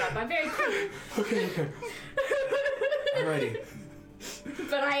prestidigitation that up. I'm very clean. Okay. Alrighty.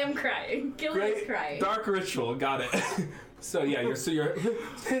 But I am crying. Gilly is crying. Dark ritual, got it. So yeah, you're staying alive.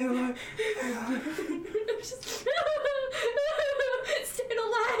 Staying alive.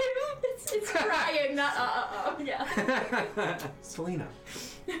 It's crying, not yeah. Selena.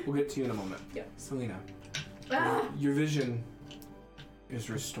 We'll get to you in a moment. Yeah. Selena. Ah. Your vision is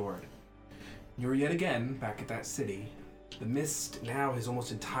restored. You're yet again back at that city. The mist now has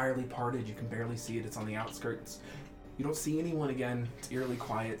almost entirely parted. You can barely see it. It's on the outskirts. You don't see anyone again. It's eerily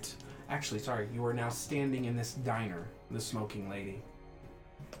quiet. Actually, sorry, you are now standing in this diner, the Smoking Lady.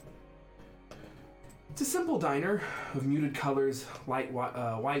 It's a simple diner of muted colors, light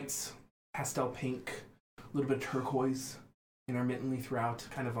whites, pastel pink, a little bit of turquoise intermittently throughout,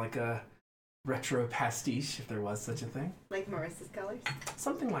 kind of like a retro pastiche, if there was such a thing. Like Marissa's colors.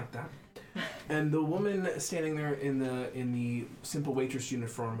 Something like that. And the woman standing there in the simple waitress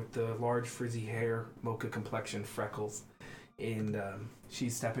uniform with the large frizzy hair, mocha complexion, freckles, and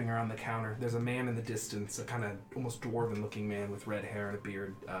she's stepping around the counter. There's a man in the distance, a kind of almost dwarven-looking man with red hair and a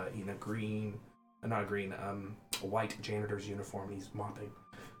beard, in a white janitor's uniform. And he's mopping.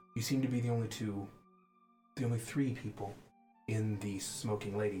 You seem to be the only three people in the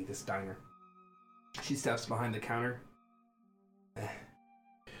Smoking Lady, this diner. She steps behind the counter.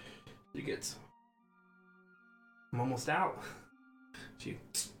 She gets. I'm almost out. She.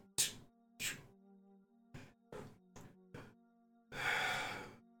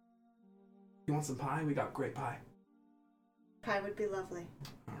 You want some pie? We got great pie. Pie would be lovely.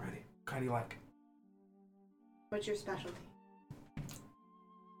 Alrighty. What kind do you like? What's your specialty?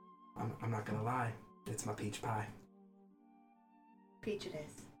 I'm not gonna lie. It's my peach pie. Peach it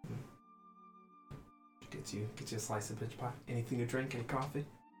is. Get you a slice of peach pie. Anything to drink? Any coffee?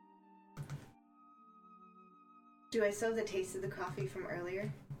 Do I still have the taste of the coffee from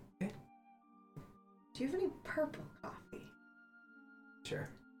earlier? Yeah. Do you have any purple coffee? Sure.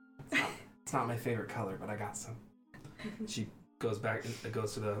 It's not my favorite color, but I got some. She goes back and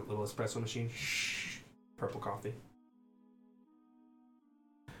goes to the little espresso machine. Shh. Purple coffee.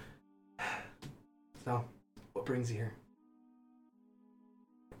 So, what brings you here?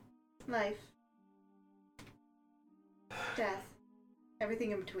 Life. Death.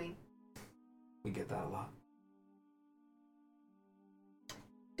 Everything in between. We get that a lot.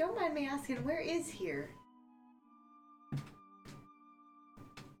 Don't mind me asking, where is here?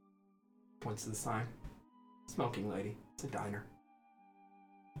 Points to the sign. Smoking Lady. It's a diner.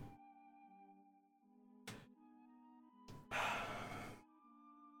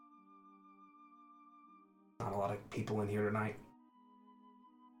 Not a lot of people in here tonight.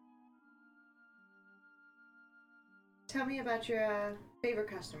 Tell me about your favorite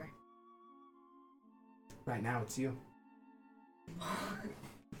customer. Right now, it's you.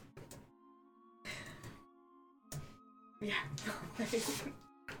 Yeah.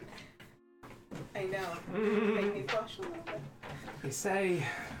 I know. Make me blush a little bit. They say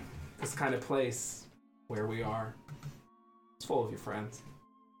this kind of place, where we are, it's full of your friends.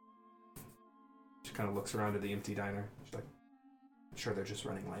 She kind of looks around at the empty diner. She's like, I'm sure they're just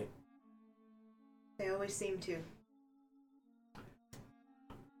running late. They always seem to.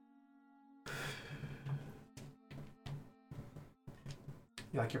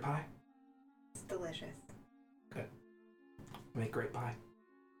 You like your pie? It's delicious. Make great pie.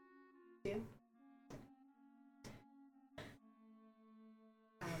 Do?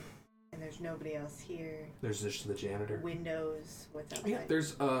 And there's nobody else here. There's just the janitor. Windows. What's outside? Yeah,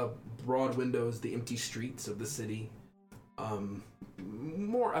 there's broad windows, the empty streets of the city.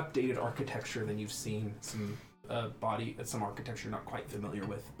 More updated architecture than you've seen. Some architecture not quite familiar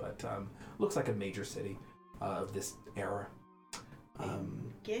with, but looks like a major city of this era.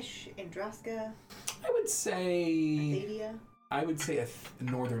 Gish, Andraska, I would say Arcadia. I would say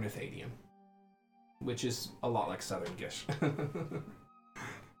northern Athadian, which is a lot like southern Gish. Fair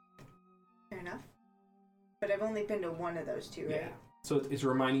enough. But I've only been to one of those two, right? Yeah. So it's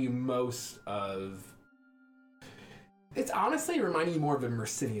reminding you most of... It's honestly reminding you more of a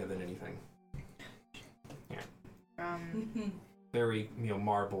Mercinia than anything. Very,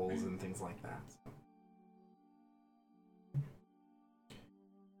 marbles and things like that. So.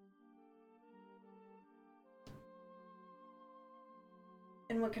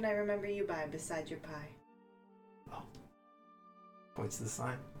 And what can I remember you by besides your pie? Oh. Points to the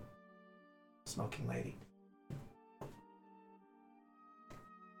sign. Smoking lady.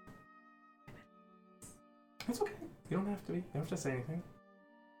 It's okay. You don't have to be. You don't have to say anything.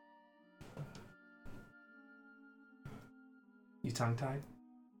 You tongue-tied?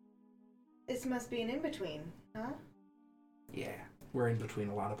 This must be an in-between, huh? Yeah. We're in between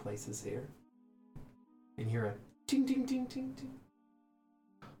a lot of places here. And hear a ting, ting, ting, ting, ting.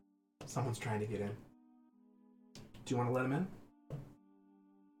 Someone's trying to get in. Do you want to let him in?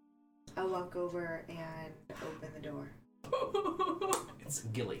 I'll walk over and open the door. It's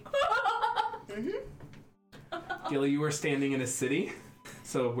Gilly. Mm-hmm. Gilly, you are standing in a city.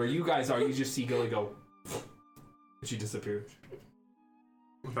 So where you guys are, you just see Gilly go. And she disappears.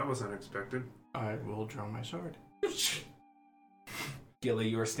 Well, that was unexpected. I will draw my sword. Gilly,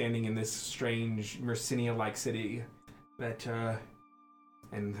 you are standing in this strange Mercinia-like city that,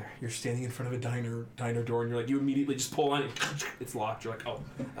 and you're standing in front of a diner door, and you immediately just pull on it. It's locked. You're like,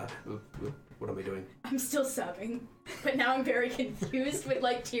 what am I doing? I'm still sobbing, but now I'm very confused with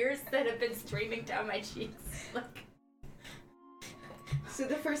tears that have been streaming down my cheeks. So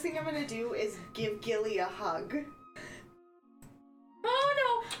the first thing I'm gonna do is give Gilly a hug. Oh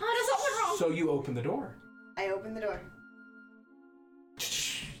no! How does that went wrong? So you open the door. I open the door.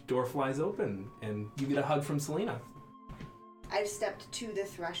 Door flies open, and you get a hug from Selena. I've stepped to the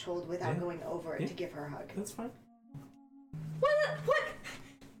threshold without going over it to give her a hug. That's fine. What?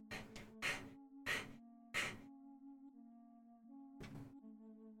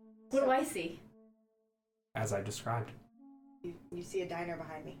 What do I see? As I described. You see a diner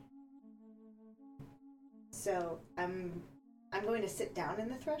behind me. So I'm going to sit down in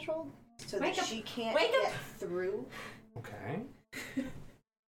the threshold so that she can't get through. Okay.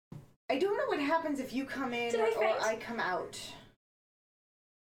 I don't know what happens if you come in or I come out.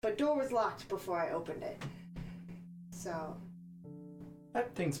 But door was locked before I opened it. So...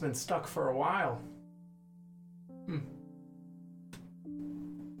 That thing's been stuck for a while.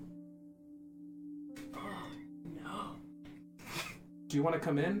 Oh, no. Do you want to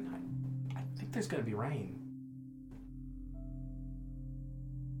come in? I think there's going to be rain.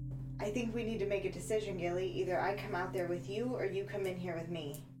 I think we need to make a decision, Gilly. Either I come out there with you or you come in here with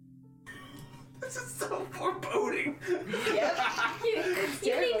me. This is so foreboding. Yep. It's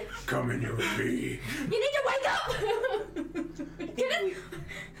terrible. Come in here with me. You need to wake up!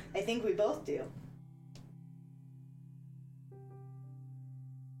 I think we both do.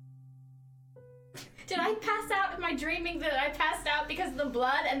 Did I pass out? Am I dreaming that I passed out because of the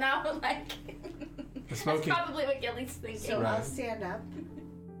blood and now The smoking. That's probably what Gilly's thinking. So I'll stand up.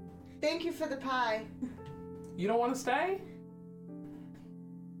 Thank you for the pie. You don't want to stay?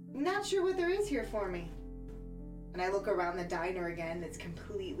 Not sure what there is here for me. And I look around the diner again. It's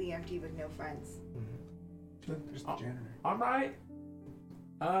completely empty with no friends. There's the janitor. All right.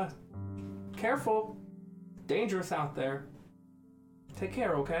 Careful. Dangerous out there. Take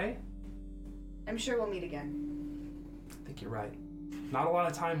care, okay? I'm sure we'll meet again. I think you're right. Not a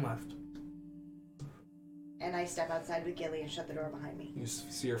lot of time left. And I step outside with Gilly and shut the door behind me. You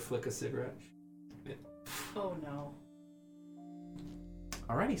see her flick a cigarette. Oh no.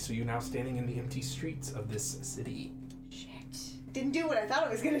 Alrighty, so you're now standing in the empty streets of this city. Shit. Didn't do what I thought I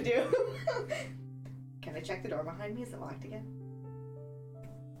was gonna do. Can I check the door behind me? Is it locked again?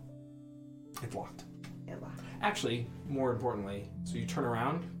 It's locked. It locked. Actually, more importantly, so you turn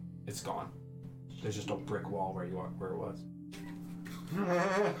around, it's gone. There's just a brick wall where it was.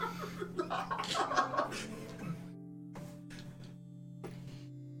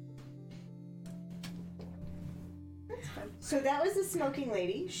 So that was the smoking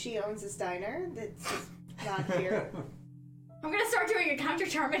lady. She owns this diner that's not here. I'm gonna start doing a counter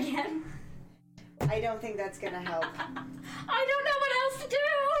charm again. I don't think that's gonna help. I don't know what else to do.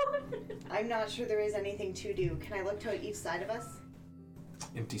 I'm not sure there is anything to do. Can I look to each side of us?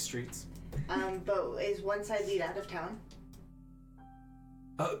 Empty streets. But is one side lead out of town?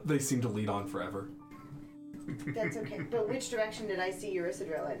 They seem to lead on forever. That's okay. But which direction did I see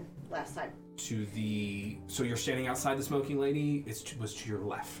Eurysadril in last time? So you're standing outside the smoking lady. Was to your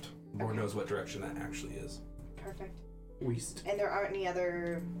left. Lord knows what direction that actually is. Perfect. West. And there aren't any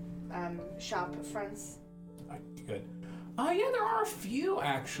other shop fronts? Good. Yeah, there are a few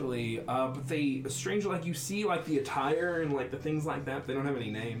actually, but they strangely, like, you see like the attire and like the things like that. They don't have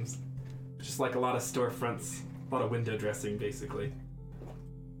any names. Just like a lot of storefronts, a lot of window dressing, basically.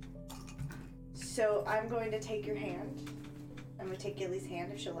 So I'm going to take your hand. I'm going to take Gilly's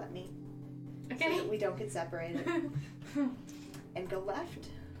hand if she'll let me. Okay. So that we don't get separated. And go left.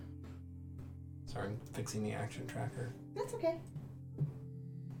 Sorry, I'm fixing the action tracker. That's okay.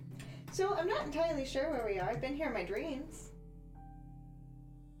 So I'm not entirely sure where we are. I've been here in my dreams.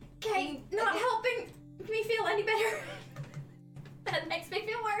 Okay, not helping me feel any better. That makes me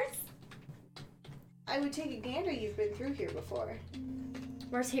feel worse. I would take a gander. You've been through here before.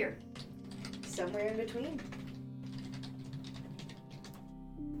 Where's here? Somewhere in between.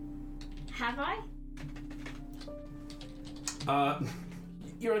 Have I?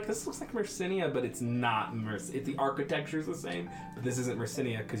 You're like, this looks like Mercinia, but it's not the architecture's the same, but this isn't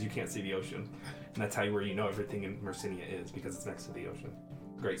Mercinia because you can't see the ocean. And that's where you know everything in Mercinia is, because it's next to the ocean.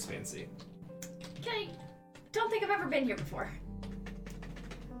 Great Span Sea. Okay, don't think I've ever been here before.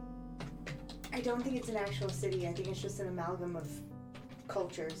 I don't think it's an actual city. I think it's just an amalgam of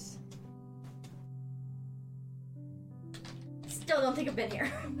cultures. Still don't think I've been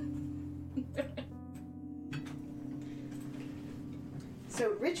here.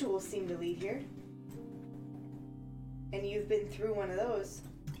 So rituals seem to lead here. And you've been through one of those.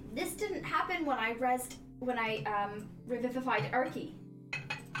 This didn't happen when I revivified Urki.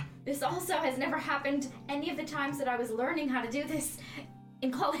 This also has never happened any of the times that I was learning how to do this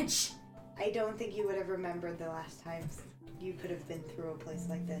in college. I don't think you would have remembered the last times you could have been through a place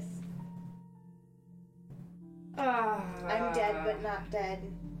like this. I'm dead but not dead.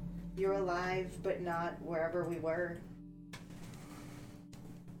 You're alive but not wherever we were.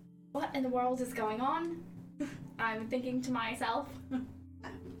 What in the world is going on? I'm thinking to myself.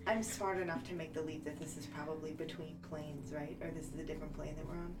 I'm smart enough to make the leap that this is probably between planes, right? Or this is a different plane that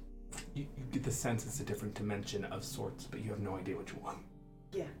we're on. You get the sense it's a different dimension of sorts, but you have no idea which one.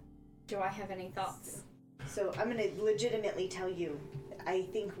 Yeah. Do I have any thoughts? So I'm going to legitimately tell you, I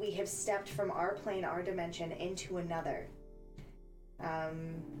think we have stepped from our plane, our dimension, into another.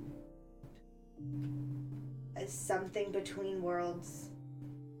 Something between worlds,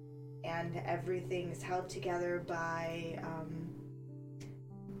 and everything's held together by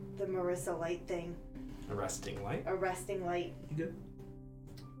the Marissa Light thing. Arresting light. Arresting light. You good?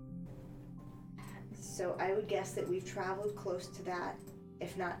 So I would guess that we've traveled close to that,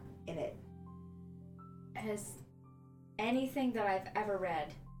 if not in it. Has anything that I've ever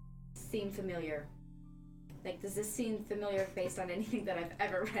read seemed familiar? Like, does this seem familiar based on anything that I've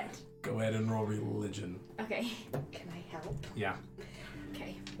ever read? Go ahead and roll religion. Okay. Can I help? Yeah.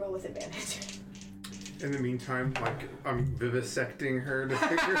 Okay. Roll with advantage. In the meantime, like, I'm vivisecting her to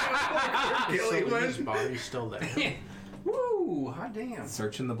figure out where Gilly So his went. body's still there. Woo! Hot damn.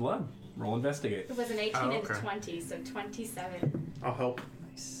 Search in the blood. Roll investigate. It was an 18 Oh, and okay. 20, so 27. I'll help.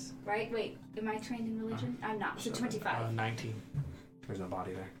 Nice. Right? Wait, am I trained in religion? I'm not. So 25. 19. There's no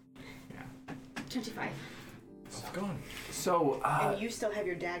body there. 25. It's gone. So, And you still have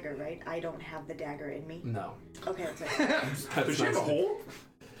your dagger, right? I don't have the dagger in me. no. Okay, that's right. Does she have a hole?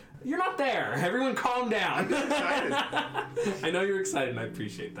 You're not there. Everyone calm down. Excited. I know you're excited, and I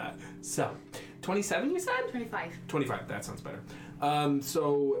appreciate that. So, 27 you said? 25. 25, that sounds better.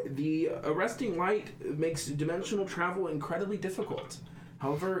 So, the arresting light makes dimensional travel incredibly difficult.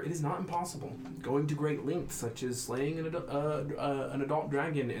 However, it is not impossible. Going to great lengths, such as slaying an adult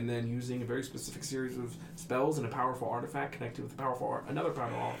dragon and then using a very specific series of spells and a powerful artifact connected with another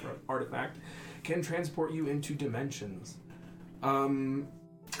powerful artifact, can transport you into dimensions. It would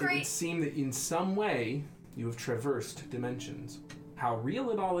Great. seem that in some way you have traversed dimensions. How real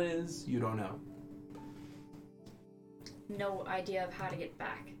it all is, you don't know. No idea of how to get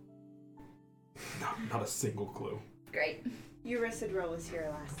back. Not a single clue. Great. Eurisidro was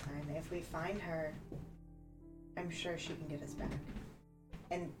here last time. If we find her, I'm sure she can get us back.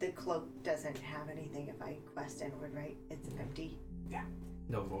 And the cloak doesn't have anything if I quest inward, right? It's empty.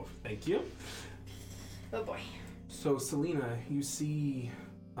 No wolf. Thank you. Oh boy. So, Selena, you see...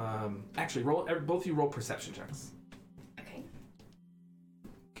 actually, both of you roll perception checks. Okay.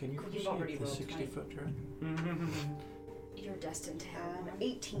 Can you You've see already the rolled 60-foot dragon? You're destined to have one.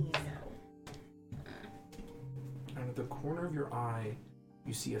 18. And at the corner of your eye,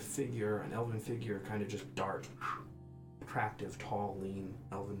 you see a figure, an elven figure, kind of just dart. Attractive, tall, lean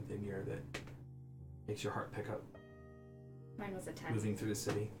elven figure that makes your heart pick up. Mine was a 10. Moving through the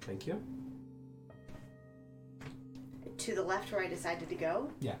city. Thank you. To the left where I decided to go?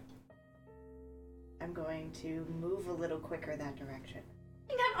 Yeah. I'm going to move a little quicker that direction.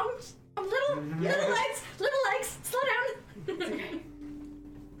 Hang on, I'm little legs, slow down. It's okay.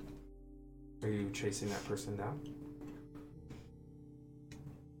 Are you chasing that person down?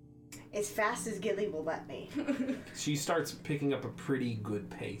 As fast as Gilly will let me. She starts picking up a pretty good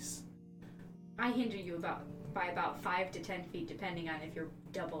pace. I hinder you by about 5 to 10 feet, depending on if you're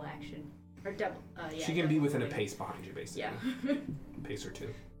double action or double. Yeah. She can be double within a moving. pace behind you, basically. Yeah. A pace or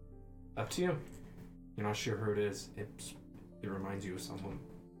two. Up to you. You're not sure who it is. It reminds you of someone.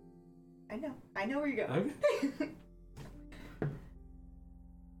 I know where you're going. Okay.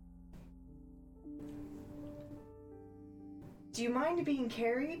 Do you mind being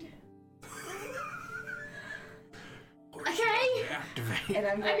carried? Okay. Activate. And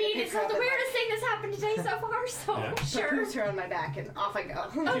I'm going I mean, to pick it's her not up the and, weirdest thing that's happened today so far, so Yeah. sure. sure. Puts her on my back and off I go.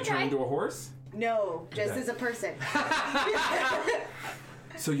 Do you turn Okay. into a horse? No, just Okay. as a person.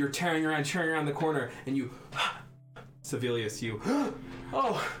 So you're tearing around the corner, and you, Sevilius, you,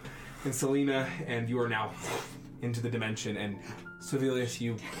 oh, and Selena, and you are now into the dimension, and Sevilius,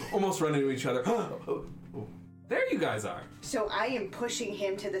 you almost run into each other. Oh, there you guys are. So I am pushing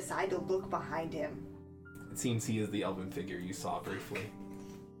him to the side to look behind him. It seems he is the elven figure you saw briefly.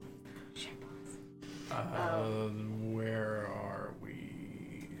 Where are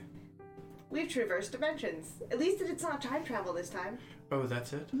we? We've traversed dimensions. At least it's not time travel this time. Oh,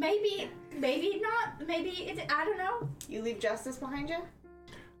 that's it? Maybe not. Maybe I don't know. You leave justice behind you?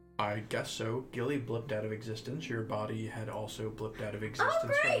 I guess so. Gilly blipped out of existence. Your body had also blipped out of existence from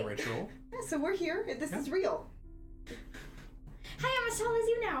great. the ritual. Yeah, so we're here. This is real. Hi, I'm as tall as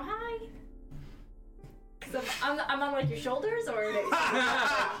you now. Hi. Cause I'm on like your shoulders, or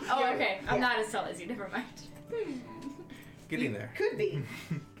oh, okay. I'm not as tall as you. Never mind. Getting there. Could be.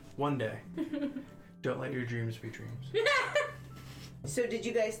 One day. Don't let your dreams be dreams. So did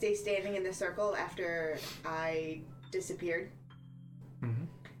you guys stay standing in the circle after I disappeared? Mm-hmm.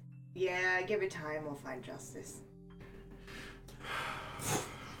 Yeah, give it time. We'll find justice.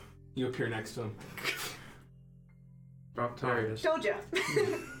 You appear next to him. About There he time. is. Told ya.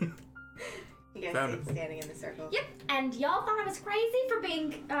 You guys Found stayed him. standing in the circle. Yep. And y'all thought I was crazy for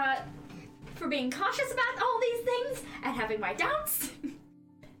being cautious about all these things and having my doubts.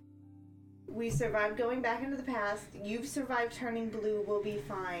 We survived going back into the past. You've survived turning blue. We'll be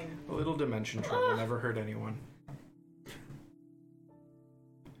fine. A little dimension travel never hurt anyone.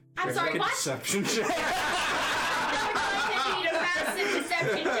 I'm sorry. Make a What? deception check. I'm going to need a massive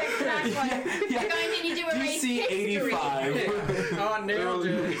deception check for that one. Yeah. I'm going to need to erase DC history. 85. Oh, nailed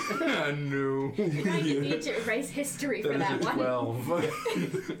it. No. I'm going to need to erase history for that one.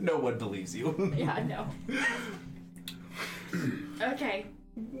 12. No one believes you. Yeah, no. Okay.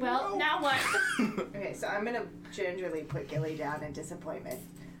 Well, now what? Okay, so I'm gonna gingerly put Gilly down in disappointment.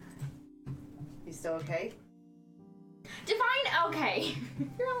 You still okay? Define okay.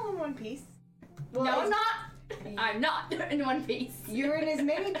 You're all in one piece. Well, No, I'm not. I'm not in one piece. You're in as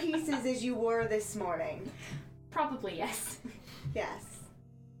many pieces as you were this morning. Probably yes. Yes.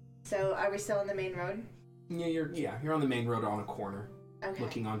 So are we still on the main road? Yeah, you're on the main road on a corner, Okay.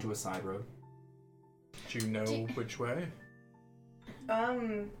 looking onto a side road. Do you know which way?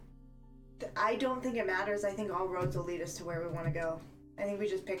 I don't think it matters. I think all roads will lead us to where we want to go. I think we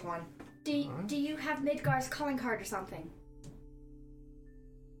just pick one. Do you have Midgar's calling card or something?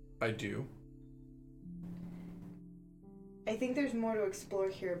 I do. I think there's more to explore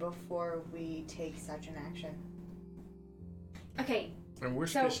here before we take such an action. Okay, And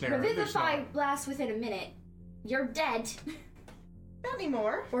worst so case scenario, there's Revivify not. lasts within a minute. You're dead. Not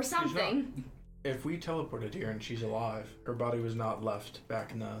anymore. Or something. If we teleported here and she's alive, her body was not left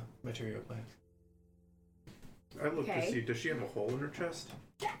back in the material plane. I looked Okay. to see, does she have a hole in her chest?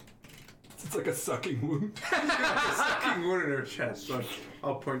 It's like a sucking wound. A sucking wound in her chest, so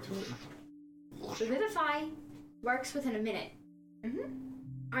I'll point to it. Revivify works within a minute. Mm-hmm.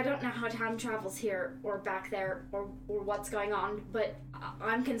 I don't know how time travels here or back there or what's going on, but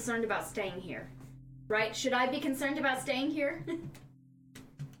I'm concerned about staying here. Right? Should I be concerned about staying here?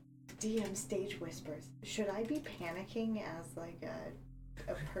 DM stage whispers. Should I be panicking as like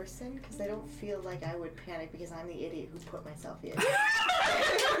a person? Because I don't feel like I would panic because I'm the idiot who put myself in.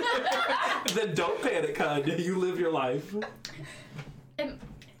 Then don't panic, hon. You live your life. Am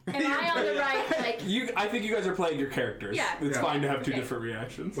I on the right, like... I think you guys are playing your characters. Yeah. It's Yeah. fine to have two Okay. different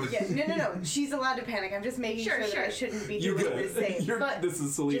reactions. Yeah, no. She's allowed to panic. I'm just making Sure, sure, that I sure. shouldn't be You doing good. the same. But This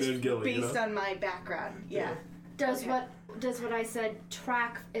is Selena just and Gilly. based on my background, yeah. Does Okay. what I said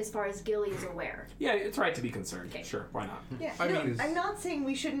track as far as Gilly is aware? Yeah, it's right to be concerned. Okay. Sure, why not? Yeah, I no, mean- I'm not saying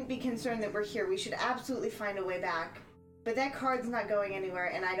we shouldn't be concerned that we're here. We should absolutely find a way back. But that card's not going anywhere,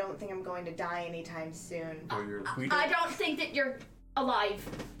 and I don't think I'm going to die anytime soon. Oh, you're. I don't think that you're alive.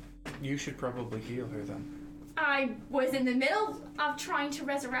 You should probably heal her then. I was in the middle of trying to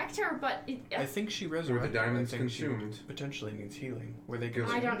resurrect her, but I think she resurrected. diamonds I think she consumed? potentially needs healing. Were they I good?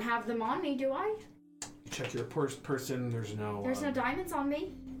 I don't have them on me, do I? You check your person. There's no. There's no diamonds on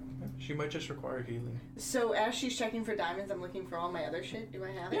me. She might just require healing. So as she's checking for diamonds, I'm looking for all my other shit. Do I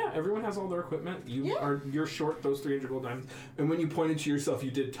have it? Yeah, everyone has all their equipment. Yeah. You're short those 300 gold diamonds. And when you pointed to yourself,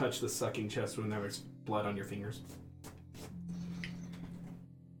 you did touch the sucking chest when there was blood on your fingers.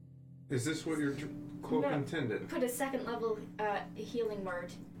 Is this what your cloak No. intended? Put a second level healing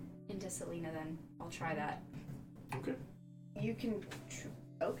word into Selena then. I'll try that. Okay. You can.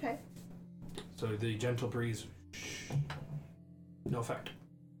 Okay. So the gentle breeze. No effect.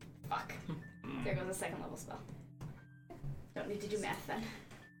 Fuck. There goes a second level spell. Don't need to do math then.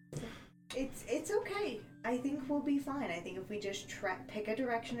 It's okay. I think we'll be fine. I think if we just pick a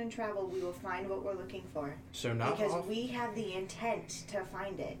direction and travel, we will find what we're looking for. So not Because off- we have the intent to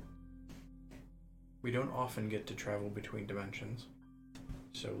find it. we don't often get to travel between dimensions.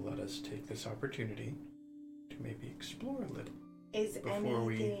 So let us take this opportunity to maybe explore a little Is before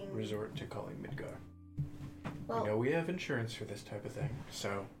we anything? resort to calling Midgar. Well, We know we have insurance for this type of thing,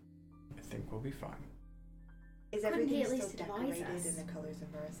 so I think we'll be fine. is Couldn't he everything at still least advise decorated us? in the colors of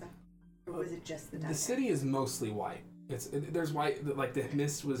Marissa, or was it just the The diamond? city is mostly white. There's white, like the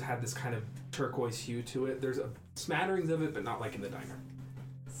mist had this kind of turquoise hue to it. There's smatterings of it, but not like in the diner.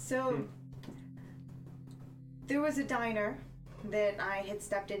 So there was a diner that I had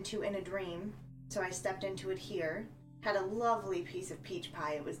stepped into in a dream. So I stepped into it here. Had a lovely piece of peach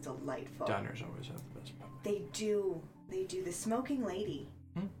pie. It was delightful. Diners always have the best pie. They do. They do. The Smoking Lady.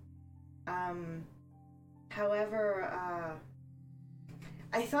 However,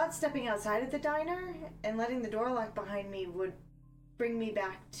 I thought stepping outside of the diner and letting the door lock behind me would bring me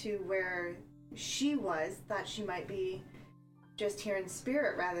back to where she was. Thought she might be just here in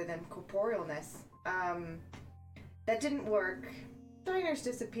spirit rather than corporealness. That didn't work. Diners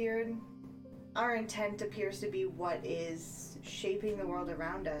disappeared. Our intent appears to be what is shaping the world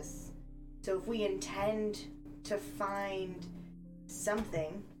around us. So if we intend to find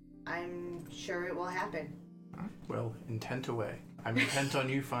something, I'm sure it will happen. Well, intent away. I'm intent on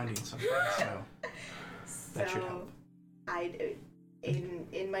you finding something, so that should help.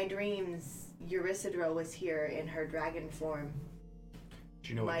 In my dreams, Eurysidra was here in her dragon form. Do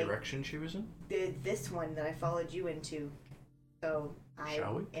you know what direction she was in? This one that I followed you into. So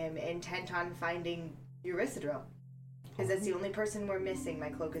Shall we? am intent on finding Eurysidra. Because that's the only person we're missing. My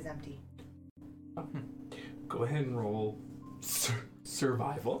cloak is empty. Go ahead and roll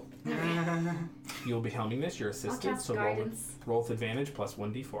survival. You'll be helming this. You're I'll assisted, cast so guidance. roll with advantage plus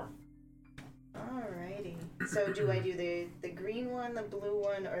 1d4. Alrighty. So do I do the green one, the blue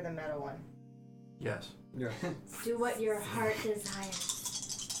one, or the metal one? Yes. Yes. Do what your heart desires.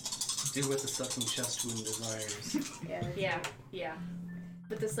 Do what the sucking chest wound desires. Yeah. Yeah.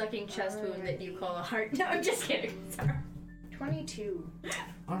 With the sucking chest wound that you call a heart. No, I'm just kidding. Sorry. 22.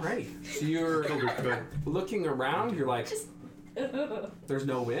 Alrighty. So you're looking around. You're like, Just. there's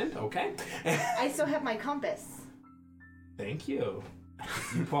no wind. Okay. I still have my compass. Thank you.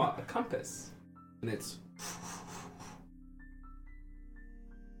 You bought a compass, and it's.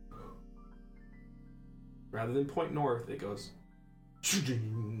 Rather than point north, it goes.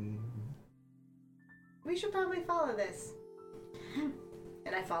 We should probably follow this.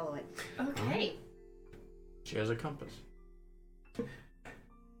 And I follow it. Okay. She has a compass.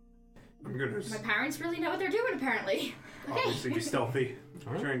 I'm gonna My parents really know what they're doing, apparently. obviously be stealthy.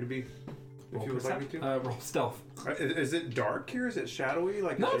 All right. Trying to be. If you would like me to. Roll stealth. Is it dark here? Is it shadowy?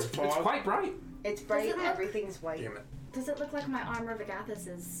 Like No, is it's there fog? quite bright. It's bright, it look- everything's white. Damn it. Does it look like my armor of Agathis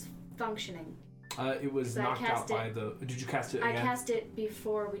is functioning? It was So I knocked out cast by it- the. Did you cast it I again? cast it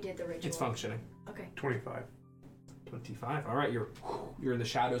before we did the ritual. It's functioning. Okay. 25. 25. All right, you're in the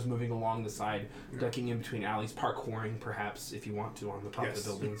shadows, moving along the side, ducking in between alleys, parkouring perhaps if you want to on the top of the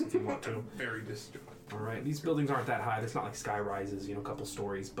buildings if you want to. Very distant. All right, these buildings aren't that high. It's not like sky rises, a couple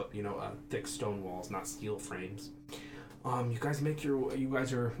stories, but thick stone walls, not steel frames. You guys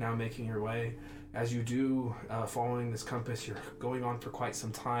are now making your way. As you do, following this compass, you're going on for quite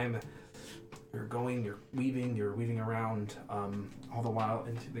some time. You're weaving around all the while,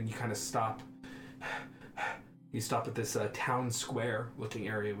 and then you kind of stop. You stop at this town square looking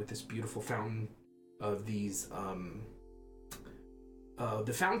area with this beautiful fountain of these.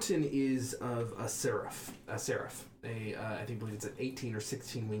 The fountain is of a seraph. I believe it's an 18 or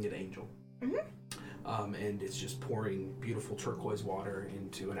 16 winged angel. Mm-hmm. And it's just pouring beautiful turquoise water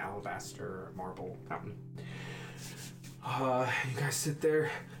into an alabaster marble fountain. You guys sit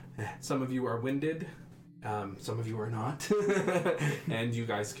there. Some of you are winded. Some of you are not. And you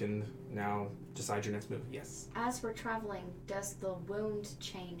guys can now decide your next move. Yes. As we're traveling, does the wound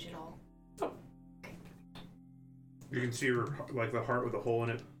change at all? You can see her, like the heart with a hole in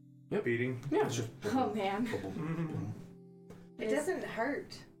it, beating. Yeah, it's just. Oh man. It doesn't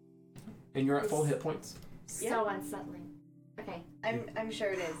hurt. And you're at full hit points. So unsettling. Okay. I'm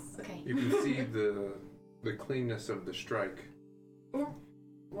sure it is. Okay. You can see the cleanness of the strike.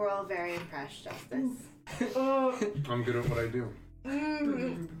 We're all very impressed, Justice. I'm good at what I do.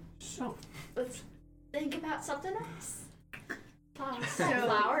 So. Let's think about something else. Flowers. So-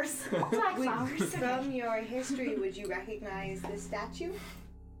 Flowers. Black flowers. From your history, would you recognize this statue?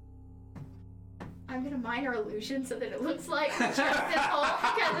 I'm gonna minor illusion so that it looks like the chest is full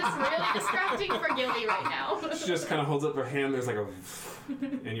because it's really distracting for Gilly right now. She just kind of holds up her hand. There's like a,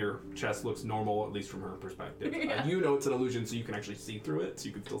 and your chest looks normal, at least from her perspective. Yeah. You know it's an illusion, so you can actually see through it, so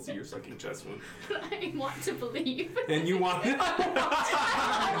you can still see your sucking chest wound. I want to believe. And you want it.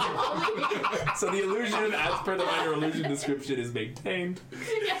 So the illusion, as per the minor illusion description, is maintained.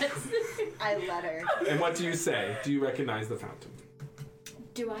 Yes. I let her. And what do you say? Do you recognize the fountain?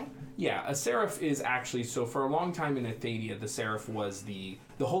 Do I? Yeah, a seraph is actually, so for a long time in Athenia, the seraph was the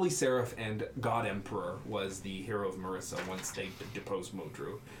holy seraph, and God Emperor was the hero of Marissa once they deposed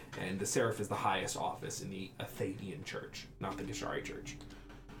Modru. And the seraph is the highest office in the Athenian church, not the Gishari church.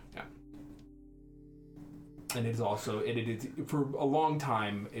 Yeah. And it is also, for a long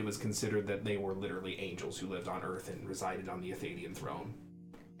time, it was considered that they were literally angels who lived on Earth and resided on the Athenian throne.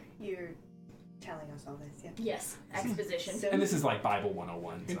 You're telling us all this, yeah? Yes. Exposition. So, And this is like Bible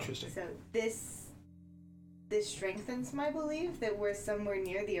 101. So. Interesting. so this strengthens my belief that we're somewhere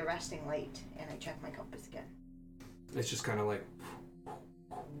near the arresting light, and I check my compass again. It's just kind of like,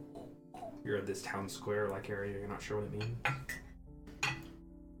 you're at this town square-like area, you're not sure what it means.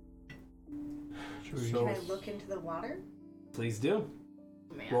 Can I look into the water? Please do.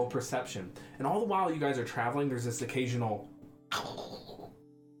 Man. Roll perception. And all the while you guys are traveling, there's this occasional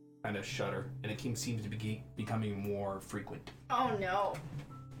kind of shudder, and it seems to be becoming more frequent. Oh no.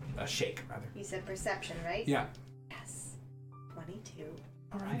 A shake, rather. You said perception, right? Yeah. Yes. 22.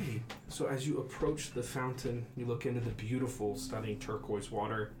 Alrighty. So as you approach the fountain, you look into the beautiful, stunning turquoise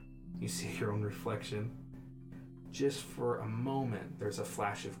water. You see your own reflection. Just for a moment, there's a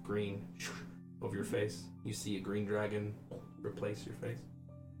flash of green over your face. You see a green dragon replace your face.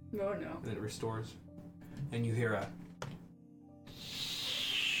 Oh no. And then it restores. And you hear a...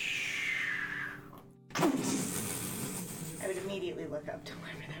 I would immediately look up to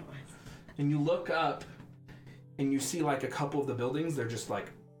wherever that was. And you look up, and you see like a couple of the buildings, they're just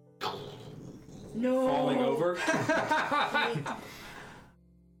like... No. falling over.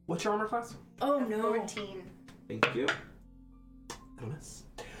 What's your armor class? Oh no. 14. Thank you. Bonus.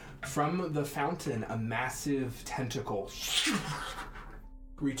 From the fountain, a massive tentacle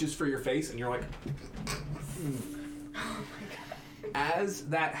reaches for your face, and you're like... As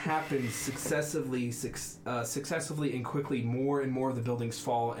that happens successively and quickly, more and more of the buildings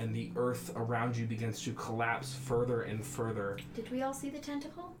fall, and the earth around you begins to collapse further and further. Did we all see the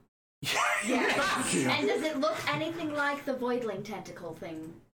tentacle? Yeah. And does it look anything like the Voidling tentacle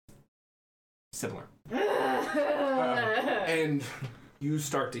thing? Similar. And you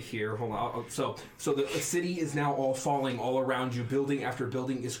start to hear, hold on, so the city is now all falling all around you. Building after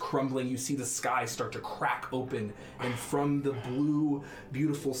building is crumbling. You see the sky start to crack open, and from the blue,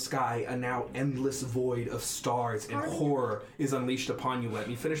 beautiful sky, a now endless void of stars and horror is unleashed upon you. Let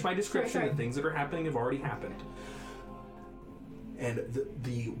me finish my description. Sorry. The things that are happening have already happened. And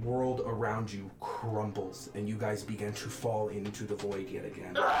the world around you crumbles, and you guys begin to fall into the void yet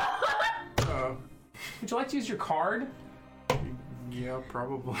again. Would you like to use your card? Yeah,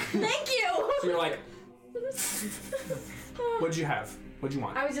 probably. Thank you! So you're like, what'd you have? What'd you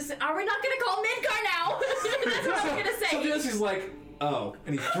want? I was just, are we not gonna call Midgar now? That's what I was gonna So say. Josie's like, oh,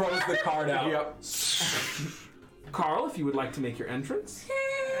 and he throws the card out. Yep. Carl, if you would like to make your entrance.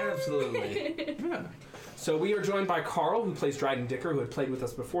 Absolutely. Yeah. So we are joined by Carl, who plays Dryden Dicker, who had played with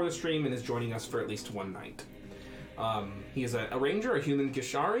us before the stream and is joining us for at least one night. He is a ranger, a human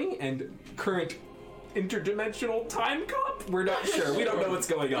Gishari, and current interdimensional time cop? We're not sure. We don't know what's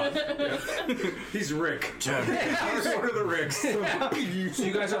going on. He's Rick. He's one of the Ricks. So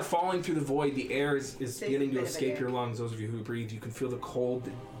you guys are falling through the void. The air is beginning to bit of escape air. your lungs. Those of you who breathe, you can feel the cold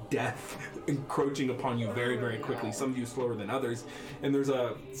death encroaching upon you very, very quickly. Some of you slower than others. And there's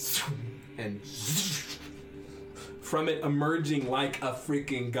a... and from it emerging like a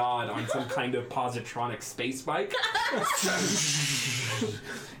freaking god on some kind of positronic space bike.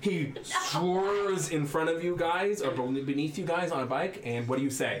 He swerves in front of you guys, or beneath you guys on a bike, and what do you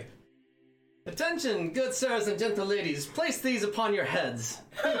say? Attention, good sirs and gentle ladies, place these upon your heads.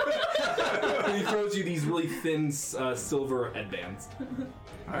 And he throws you these really thin silver headbands.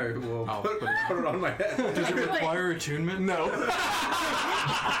 I will I'll put it on my head. Does it require attunement? No.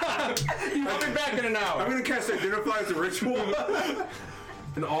 I'll be back in an hour. I'm gonna cast Identify as a ritual.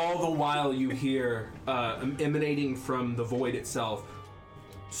 And all the while you hear, emanating from the void itself,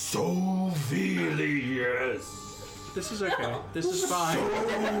 Sovelius. This is okay. This is fine.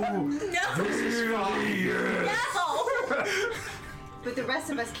 No! But the rest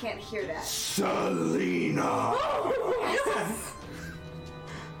of us can't hear that. Selena.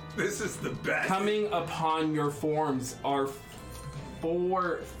 This is the best. Coming upon your forms are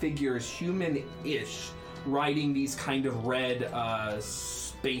 4 figures, human-ish, riding these kind of red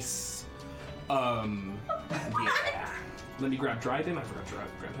space. Yeah. Let me grab Dryden. I forgot to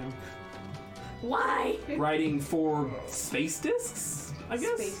grab him. Why? Riding 4 space discs, I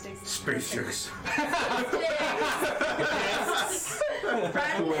guess. Space chicks.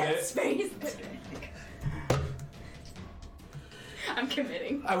 Space. I'm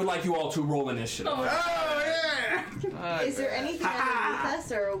committing. I would like you all to roll initiative. Oh yeah! Is there anything underneath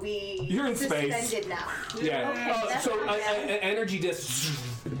us, or are we You're in space. suspended now? Yeah. Okay, that's So fine. energy discs,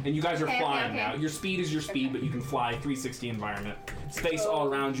 and you guys are Okay, flying okay. now. Your speed is your speed, but you can fly 360 environment. Space all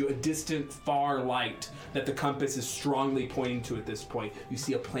around you, a distant, far light that the compass is strongly pointing to at this point. You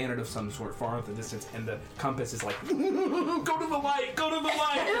see a planet of some sort far off in the distance, and the compass is like, go to the light, go to the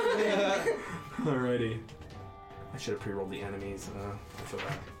light. Alrighty. I should have pre-rolled the enemies. I feel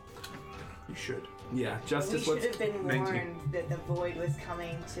bad. You should. Yeah, We Justice. should What's? have been 19. warned that the void was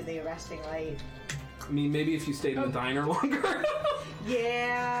coming to the arresting light. I mean, maybe if you stayed in the diner longer.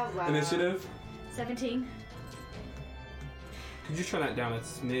 Yeah, well. Initiative. 17. Could you turn that down a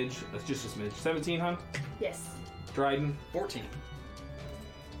smidge? That's just a smidge. 17, huh? Yes. Dryden. 14.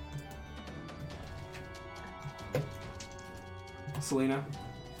 Selena.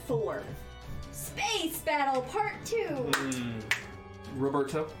 4. Space Battle Part 2.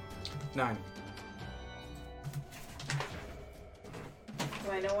 Roberto. 9.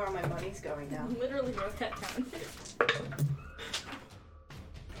 Do I know where my money's going now? Literally wrote that down.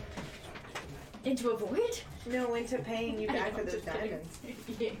 Into a void? No, into paying you back for those Just kidding. diamonds.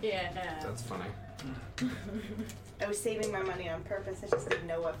 Yeah. That's funny. I was saving my money on purpose. I just didn't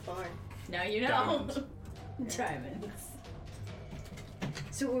know what for. Now you know. Diamonds. Diamonds.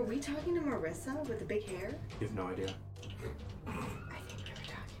 So were we talking to Marissa with the big hair? You have no idea. I think we were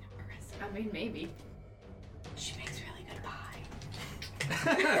talking to Marissa. I mean, maybe. She makes really good pie.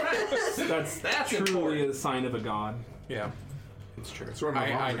 That's truly a sign of a god. Yeah, it's true. That's where my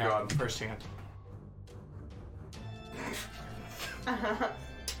mom's I a know god. firsthand.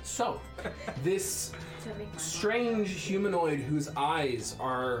 So, this strange humanoid whose eyes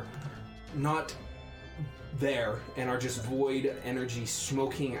are not there and are just void energy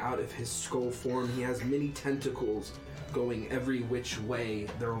smoking out of his skull form. He has many tentacles going every which way.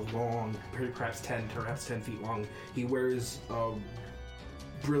 They're long, perhaps 10 feet long. He wears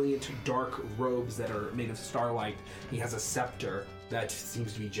brilliant dark robes that are made of starlight. He has a scepter that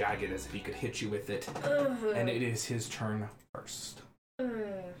seems to be jagged as if he could hit you with it. And it is his turn first.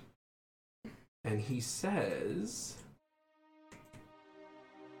 And he says...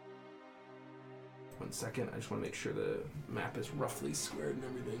 One second, I just want to make sure the map is roughly squared and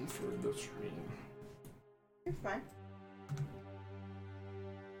everything for the stream. You're fine.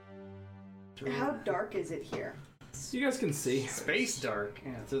 How dark is it here? You guys can see. Space dark.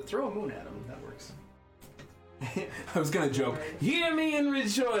 Yeah, so throw a moon at him. That works. I was gonna joke, hear me and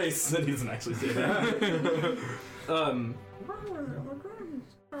rejoice! That he doesn't actually say that.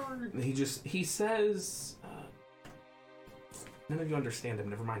 He says... none of you understand him,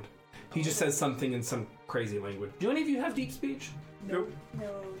 never mind. He just says something in some crazy language. Do any of you have deep speech? Nope.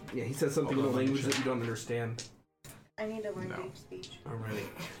 No. Yeah, he says something in a language that you don't understand. I need to learn No. deep speech. Alrighty.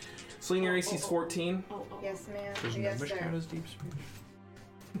 Selena, your AC's 14. Yes, ma'am. Does Yes, Gnomish sir. count as deep speech?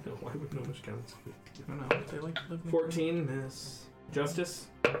 No, why would Gnomish count? I don't know. They like to live in 14, miss. Justice?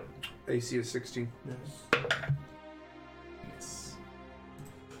 AC is 16. Miss. Miss.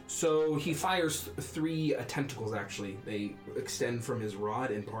 So he fires 3 tentacles, actually. They extend from his rod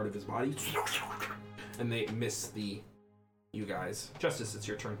and part of his body. And they miss you guys. Justice, it's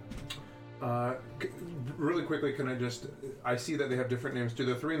your turn. Really quickly, can I just? I see that they have different names. Do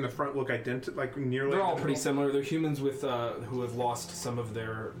the three in the front look identical? Like nearly? They're all identical? pretty similar. They're humans with who have lost some of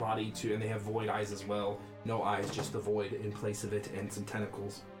their body to, and they have void eyes as well. No eyes, just the void in place of it, and some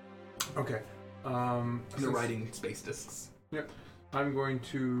tentacles. Okay. And they're riding space discs. Yep. I'm going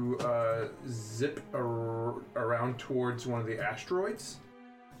to zip around towards one of the asteroids.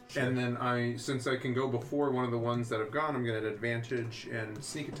 Sure. And then since I can go before one of the ones that have gone, I'm going to have advantage and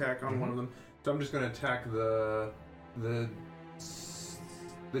sneak attack on one of them. So I'm just going to attack the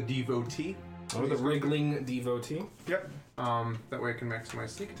devotee. Oh, the wriggling devotee. Yep. That way I can maximize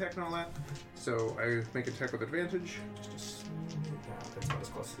sneak attack and all that. So I make attack with advantage. That's about as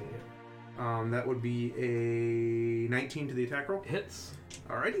close to it. That would be a 19 to the attack roll. Hits.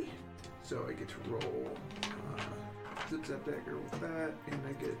 Alrighty. So I get to roll zip zap dagger with that, and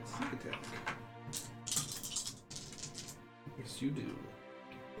I get sneak attack. Yes, you do.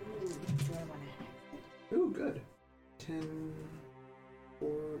 Ooh, do I want to? Ooh, good. 10,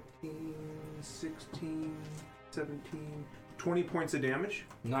 14, 16, 17, 20 points of damage.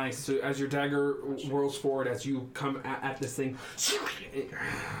 Nice. So as your dagger whirls forward, as you come at this thing,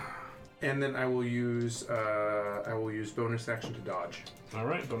 And then I will use bonus action to dodge. all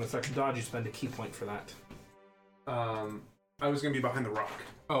right. Bonus action dodge. You spend a key point for that. I was gonna be behind the rock.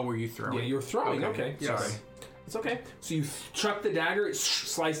 Oh, were you throwing? Yeah, you're throwing. Okay. Yes. Sorry. It's okay. So you chuck the dagger, it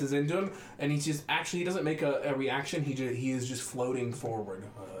slices into him, and he's just he doesn't make a reaction. He is just floating forward.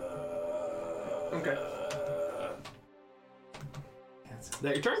 Okay. Is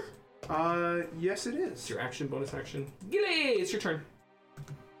that your turn? Yes, it is. It's your action, bonus action. Gilly, it's your turn.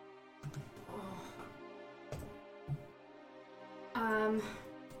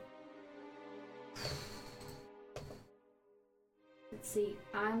 Let's see.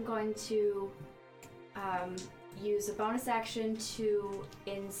 I'm going to use a bonus action to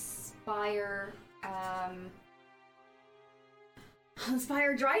inspire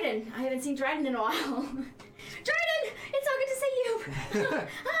Dryden. I haven't seen Dryden in a while. Dryden, it's so good to see you.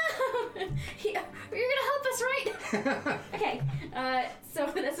 You're gonna help us, right? Okay. So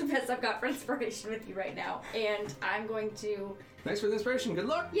that's the best I've got for inspiration with you right now, and I'm going to. Thanks for the inspiration. Good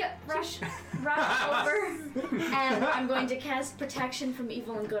luck. Yep, rush over, and I'm going to cast Protection from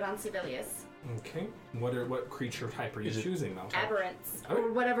Evil and Good on Civilius. Okay. What creature type are you choosing though? Aberrants, Okay.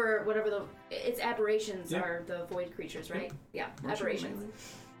 or whatever it's aberrations are the void creatures, right? Yeah, aberrations.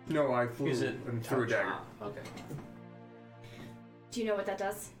 No, I flew Is it and threw a dagger. Okay. Do you know what that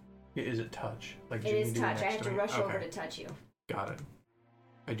does? Is it touch? Like It is Ginny do touch. I next have to me? rush Okay. over to touch you. Got it.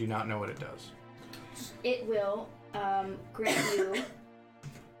 I do not know what it does. It will grant you.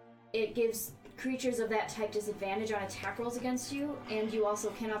 It gives creatures of that type disadvantage on attack rolls against you, and you also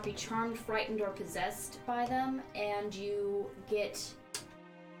cannot be charmed, frightened, or possessed by them, and you get...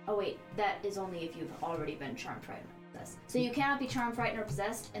 Oh wait, that is only if you've already been charmed, frightened, or possessed. So you cannot be charmed, frightened, or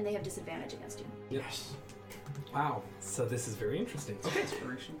possessed, and they have disadvantage against you. Yes. Wow. So this is very interesting. Okay.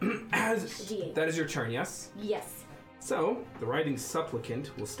 Inspiration. That is your turn, yes? Yes. So, the riding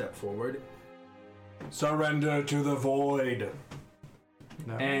supplicant will step forward. Surrender to the void.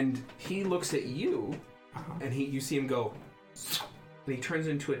 No. And he looks at you, and you see him go, and he turns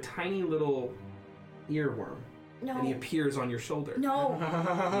into a tiny little earworm, No. and he appears on your shoulder. No.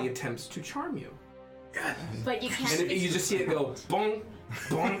 And he attempts to charm you. But you can't. And you just see it go, bonk,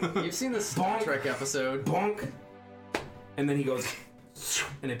 bonk, You've seen this Star Bonk. Trek episode. bonk, and then he goes,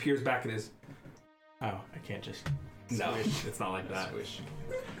 and appears back in his... Oh, I can't just. No, it's not like that. Swish.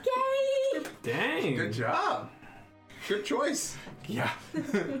 Yay! Dang. Good job. Good choice. Yeah.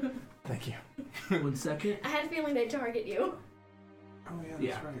 Thank you. 1 second. I had a feeling they'd target you, Oh yeah, that's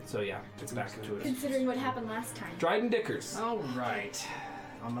Yeah, right. so yeah, it's back to it. considering what happened last time. Dryden Dickers. All right.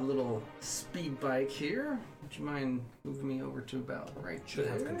 On my little speed bike here, would you mind moving me over to about right Should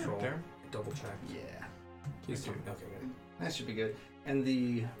have there? control. There. Double check. Yeah, Please do. Okay, good. that should be good. And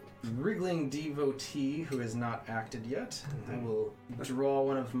the wriggling devotee who has not acted yet, I will draw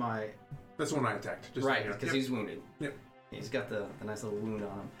one of my That's the one I attacked. Just right so you know. because Yep. he's wounded. Yep. He's got the nice little wound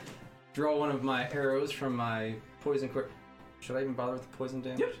on him. Draw one of my arrows from my poison quick. Should I even bother with the poison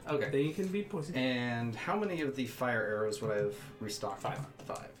damage? Yep. Okay. They can be poisoned. And how many of the fire arrows would I have restocked? 5.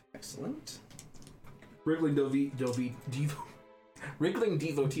 5. Excellent. Wriggling Wriggling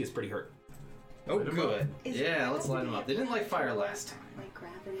devotee is pretty hurt. Oh, Light 'em good. Is Yeah, let's gravity light him up. They didn't like fire last time. Like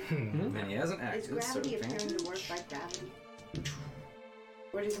gravity. Hmm? And he hasn't Is acted, so gravity appearing to advantage. work like gravity?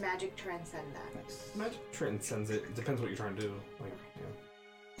 Or does magic transcend that? Nice. Magic transcends it. It depends what you're trying to do. Like,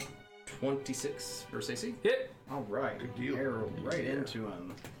 yeah. 26 versus AC. Hit. All right. Good deal. Arrow right into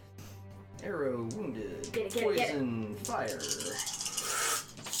him. Arrow wounded. Get it, get it, get it. Poison fire.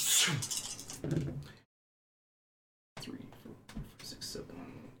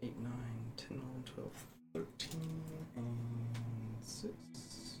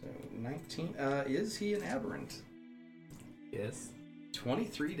 is he an aberrant? Yes.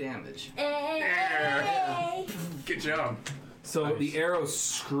 23 damage. Hey! Good job. So Nice. the arrow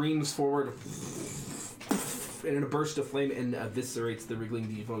screams forward, and in a burst of flame, and eviscerates the wriggling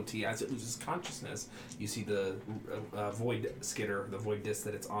devotee. As it loses consciousness, you see the void skitter, the void disc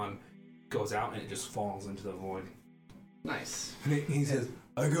that it's on, goes out, and it just falls into the void. Nice. He says,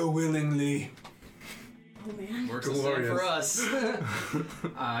 "I go willingly." Oh man. Works the same for us.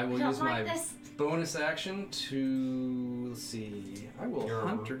 I will Don't use like my this. bonus action to, let's see, I will Your-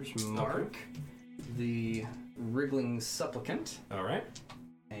 Hunter's Mark the wriggling supplicant, All right,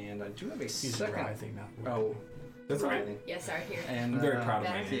 and I do have a He's second. writhing now. Oh, that's right. writhing. Yeah, sorry, here. And I'm very proud of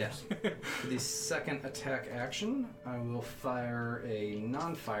my back. name. Yeah. The second attack action, I will fire a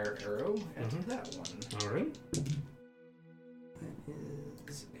non-fire arrow at Mhm. that one. All right. That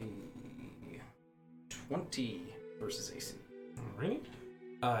is a 20 versus AC. All right.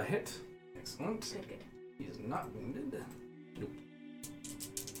 Hit. Excellent. Good, good. He is not wounded. Nope.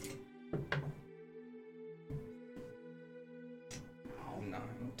 Oh, 9,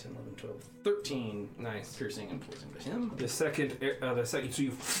 10, 11, 12, 13 Nice. piercing and poison to him. The second, so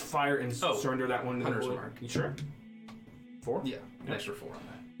you fire and Oh. surrender that one. To the Hunter's void. Mark. You sure? 4. Yeah, an extra 4 on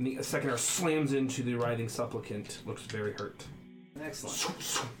that. And the second arrow slams into the writhing supplicant. Looks very hurt.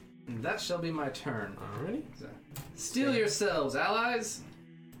 Excellent. And that shall be my turn. Alrighty. So, steel yourselves, allies!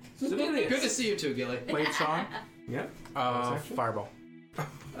 Civilians. Good to see you too, Gilly. Blade song. Yeah. Fireball.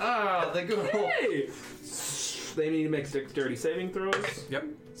 Ah, the good old... Hey! They need to make dexterity saving throws. Yep.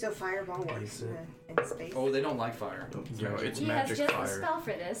 So fireball works in space. Oh, they don't like fire. Yo, it's He has magic just a fire. spell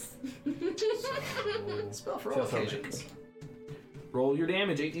for this. Spell for all Feel so occasions. Roll your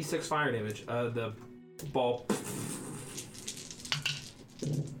damage, 8d6 fire damage. The ball.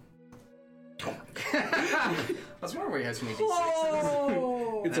 That's one where he has so many d6s.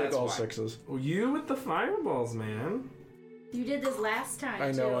 Oh! It's That's like all why. 6s. You with the fireballs, man. You did this last time,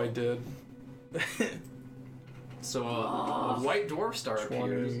 I know too. I did. So a white dwarf star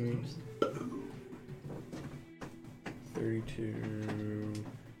appears. 32.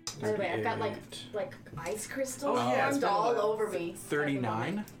 By the way, I've got 38, like ice crystals Oh, yeah, it's formed been a all while. over me.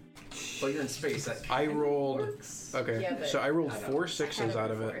 39. Well, you're in space. That I rolled. works. Okay, Yeah, but so I rolled I know. 4 I 6s had it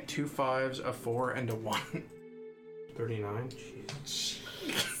out of before. it, 2 5s, a 4, and a 1. 39.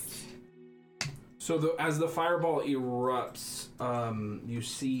 So as the fireball erupts, you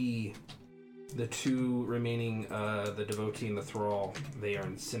see the two remaining, the devotee and the thrall. They are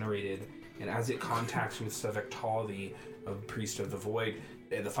incinerated, and as it contacts with Sevektal, the priest of the void,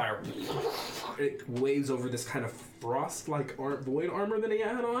 the fire it waves over this kind of frost-like void armor that he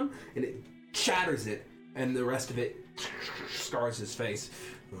had on, and it shatters it, and the rest of it scars his face.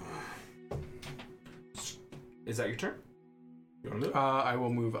 Is that your turn? You want to move? I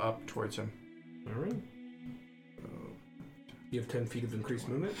will move up towards him. All right. You have 10 feet of increased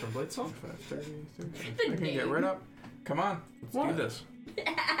movement from Blade Song. 25, 30, 30. I can get right up. Come on, let's What? do this.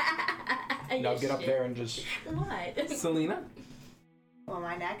 You Now get up shit. there and just. What? Selena? Well, am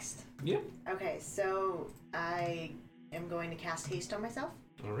I next? Yeah. Okay, so I am going to cast haste on myself.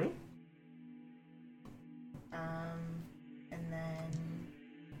 All right. And then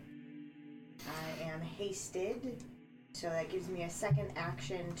I am hasted, so that gives me a second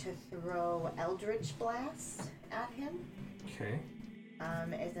action to throw Eldritch Blast at him Okay.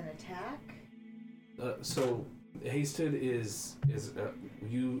 as an attack. So hasted is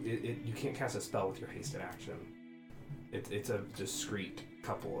you can't cast a spell with your hasted action. It's a discrete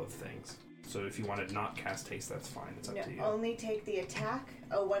couple of things. So if you want to not cast haste, that's fine. It's up No, to you. only take the attack.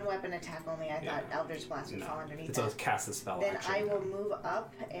 Oh, one weapon attack only. I Yeah. thought Eldritch Blast would No, fall underneath it's a that. cast the spell Then action. I will move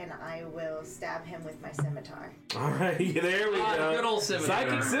up and I will stab him with my scimitar. All right, there we go. Good old scimitar.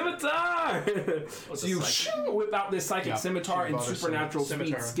 Psychic scimitar. What's So a you psychic? whip out this psychic Yeah, scimitar she and bought a supernatural speed,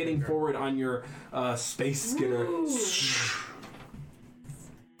 scimitar. skidding Okay. forward on your space skitter,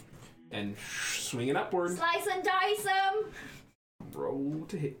 and swinging upward. Slice and dice them. Roll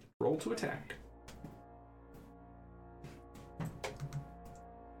to hit. Roll to attack.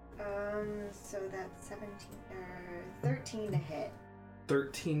 So that's 13 to hit.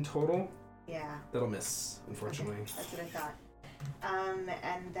 13 total. Yeah. That'll miss, unfortunately. Okay, that's what I thought.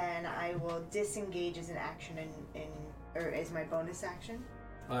 And then I will disengage as an action or as my bonus action.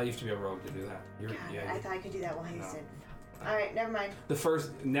 You have to be a rogue to do that. God, I thought I could do that while he No. said. All right, never mind.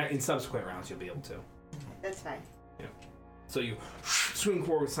 The in subsequent rounds you'll be able to. That's fine. So you swing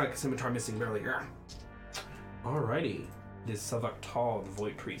forward with Psychic Scimitar, missing barely. Alrighty. It is Sevektal, the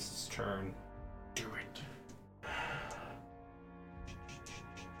Void Priest's turn. Do it.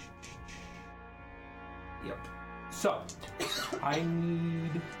 Yep. So, I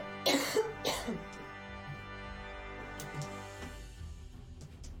need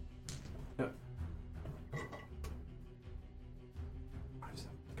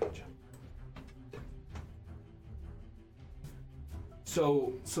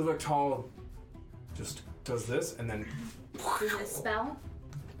So Silvertall just does this and then Is it a spell?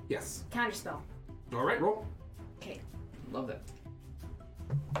 yes. Counter spell. All right, roll. Okay. Love that.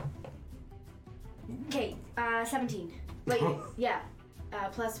 Okay, 17. Wait, yeah.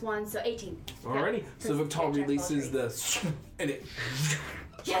 Plus 1, so 18. Alrighty. So Yeah, Victal check releases all the and it.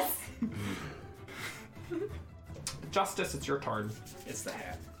 Yes! Justice, it's your turn. It's the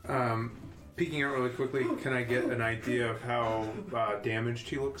hat. Peeking out really quickly, can I get an idea of how damaged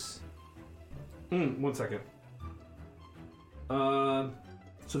he looks? 1 second. So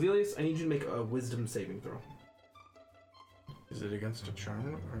Velius, I need you to make a wisdom saving throw. Is it against a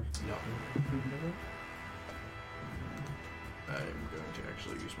charm or No. I'm going to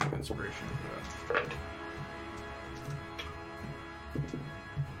actually use my inspiration for that.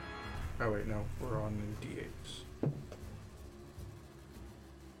 Oh wait, no, we're on D8s.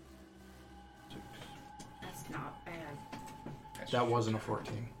 6. That's not bad. That wasn't a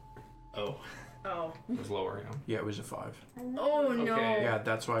 14. Oh. Oh. It was lower, you know. Yeah, it was a 5. Oh no. Okay. Yeah,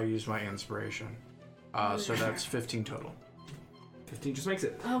 that's why I used my inspiration. So that's 15 total. 15 just makes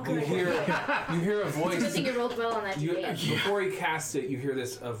it. Oh, You good. hear a Good voice. thing you rolled well on that D8. Before he casts it, you hear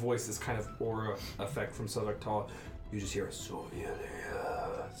this voice, this kind of aura effect from Silvertall. You just hear Sovelius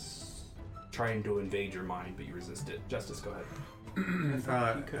trying to invade your mind, but you resist it. Justice, go ahead.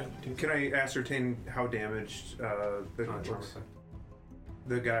 Can I ascertain how damaged the looks?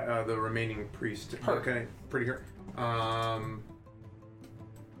 The guy, the remaining priest. Hurt. Okay, pretty hurt. I'm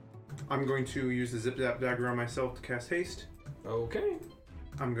going to use the zip zap dagger on myself to cast haste. Okay.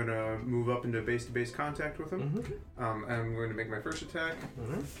 I'm gonna move up into base-to-base contact with him. Mm-hmm. I'm going to make my first attack.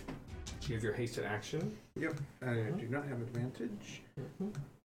 Mm-hmm. You have your hasted action. Yep, I do not have advantage.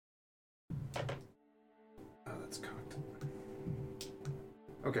 That's cocked.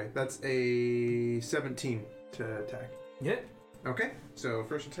 Okay, that's a 17 to attack. Yeah. Okay, so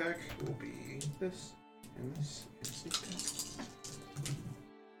first attack will be this and this. And this.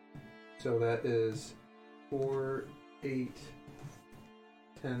 So that is 4, 8,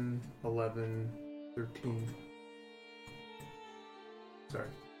 10, 11, 13. Sorry,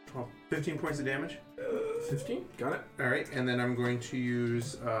 12, 15 points of damage. 15. Got it. All right, and then I'm going to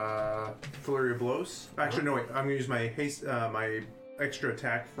use flurry of blows. Actually, no, wait. I'm gonna use my haste, my extra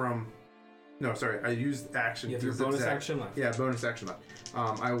attack from. No, sorry. I used action. You have to your bonus zigzag. action left. Yeah, bonus action left.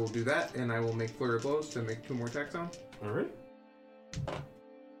 I will do that, and I will make flurry of blows to make 2 more attacks on. All right.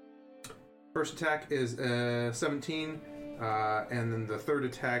 First attack is 17, and then the third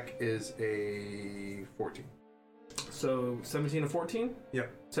attack is a 14. So 17 and 14.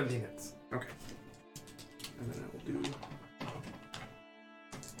 Yep. 17 hits. Okay. And then I will do.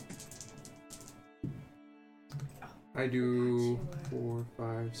 I do 4,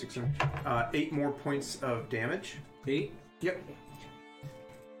 5, 6, 7, 8 more points of damage. 8. Yep.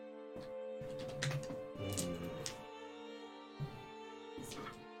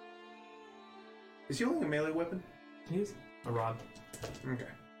 Is he only a melee weapon? He's a rod. Okay.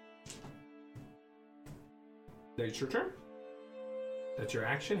 That's your turn. That's your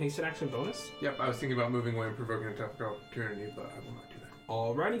action. Hasted action bonus. Yep, I was thinking about moving away and provoking an attack of opportunity, but I will not do that.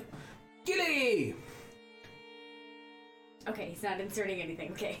 Alrighty. Gilly! Okay, he's not inserting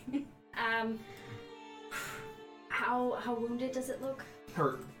anything. Okay. How wounded does it look?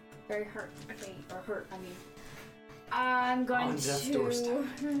 Hurt. Very hurt. Okay, or hurt. I mean, I'm going On death's to. doorstep.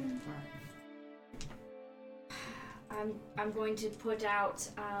 I'm going to put out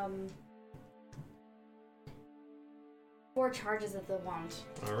 4 charges of the wand.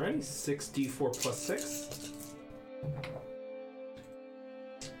 Alrighty. 6d4 plus 6.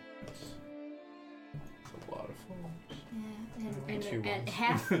 That's a lot of foams. And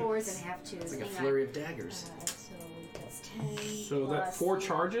half 4s and half 2s. It's like a Hang on. flurry of daggers. So that's 10. So that plus 4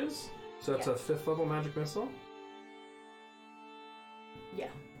 charges. So that's Yeah. a 5th level magic missile.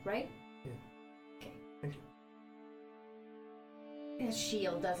 Yeah, right? Yeah. Okay. Thank you. He has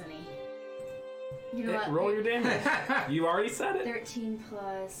shield, doesn't he? You know Hey, what? roll your damage. You already said it. 13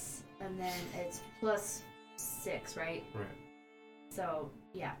 plus, and then it's plus 6, right? Right. So,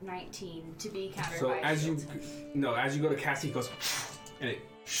 yeah, 19 to be countered So by a as shield. as you go to cast, he goes, and it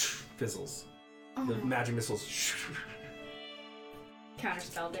fizzles. The magic missiles.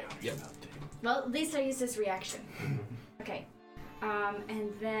 Counterspelled it. Yep. Well, at least I used this reaction. Okay.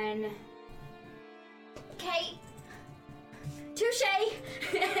 And then... Okay. Touche!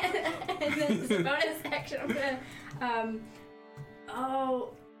 And then as a bonus action, I'm gonna... I'm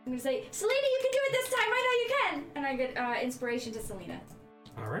gonna say, Selena, you can do it this time! I know you can! And I get inspiration to Selena.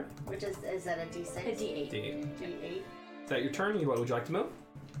 Alright. Which is that a D6? A D8. D8. D8. Is that your turn? Would you like to move?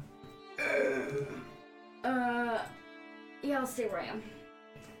 Yeah, I'll stay where I am.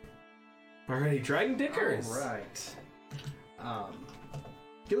 Alrighty, Dragon Dickers. All right.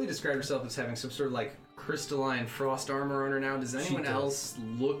 Gilly described herself as having some sort of like crystalline frost armor on her now. Does anyone else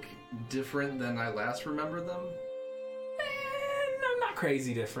look different than I last remember them? No, not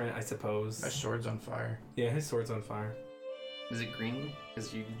crazy different, I suppose. My sword's on fire. Yeah, his sword's on fire. Is it green?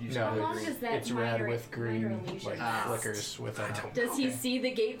 Because you No, How long green. does that It's red minor- with green minor illusion like last? flickers with a. Does he see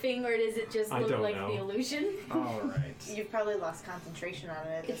the gaping, or does it just I look don't like know. the illusion? All right. You've probably lost concentration on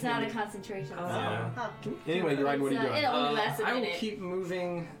it. It's not a concentration. Yeah. Huh. Anyway, Dragon, what are you doing? It only lasts a I will minute. keep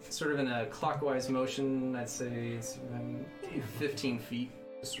moving sort of in a clockwise motion. I'd say it's 15 feet.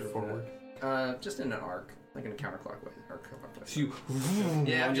 Sort of Forward. Just in an arc, like in a counterclockwise arc. So you, Yeah, on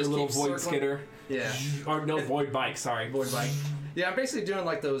your just little keep void circling. skitter. Yeah. Or no, void bike. Sorry, Void bike. Yeah, I'm basically doing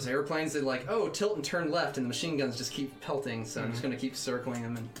like those airplanes that like, oh, tilt and turn left, and the machine guns just keep pelting, so I'm just going to keep circling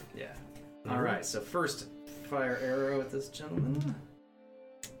them, and yeah. Alright, so first fire arrow at this gentleman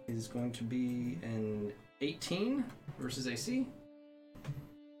is going to be an 18 versus AC.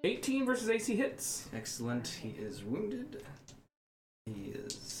 18 versus AC hits. Excellent, he is wounded. He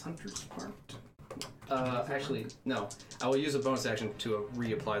is Hunter's Mark. Actually, no. I will use a bonus action to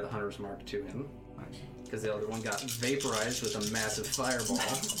reapply the Hunter's Mark to him. Because the other one got vaporized with a massive fireball.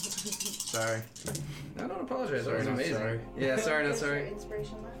 Sorry. No, don't apologize. Sorry, That was not amazing. sorry. Yeah, sorry, not What's your sorry.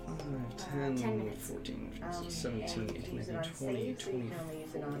 inspiration left? 10, 10 minutes. 14, Yeah, 17, you can 18, use it 19, on 20, saves, so you can only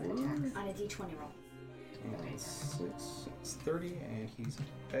use it on 24, attacks. On a d20 roll. 26, 30, and he's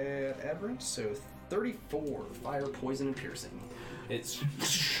bad aberrant, so 34 fire, poison, and piercing. It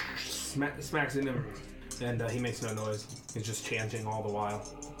smacks into him, and he makes no noise. He's just chanting all the while.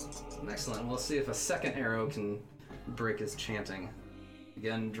 Excellent. We'll see if a second arrow can break his chanting.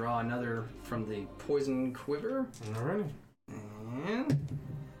 Again, draw another from the poison quiver. Alrighty. And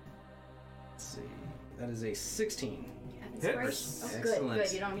let's see. That is a 16. Hit. Oh, good, Excellent.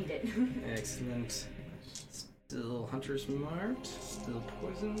 good. You don't need it. Excellent. Still Hunter's Marked. Still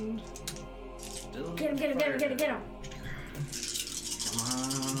poisoned. Still Get him, get him, get him, get him, get him. Come on.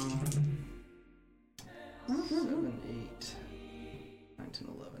 7, 8, 9, 10,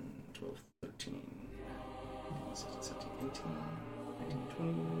 11, 12, 13, 16, 17, 18, 19,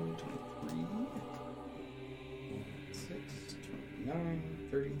 20, 23, 26, 29,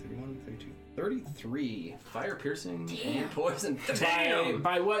 30, 31, 32, 33. Fire piercing and poison. Damn!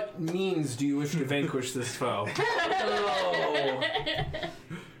 By what means do you wish to vanquish this foe? Oh.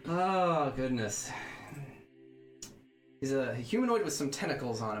 Oh, goodness. He's a humanoid with some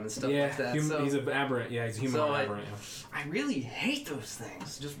tentacles on him and stuff like that. So he's an aberrant. Yeah, he's a human aberrant. I really hate those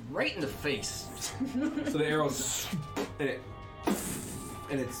things. Just right in the face. So the arrows, and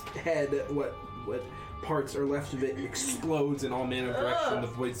its head, what parts are left of it, explodes in all manner of direction. The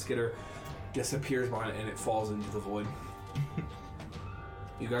void skitter disappears behind it, and it falls into the void.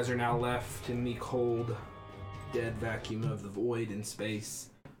 You guys are now left in the cold, dead vacuum of the void in space.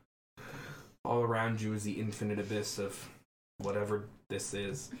 All around you is the infinite abyss of whatever this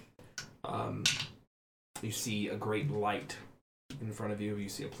is. You see a great light in front of you. You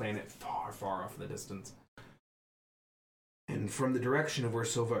see a planet far, far off in the distance. And from the direction of where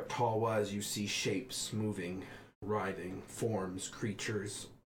Silvertal was, you see shapes moving, writhing, forms, creatures,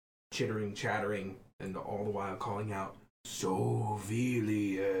 chittering, chattering, and all the while calling out,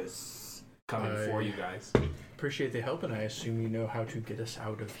 Sovelius, coming for you guys. Appreciate the help, and I assume you know how to get us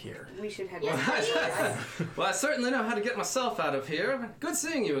out of here. We should head Yes, back. Well, I certainly know how to get myself out of here. Good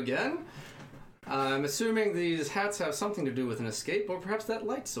seeing you again. I'm assuming these hats have something to do with an escape, or perhaps that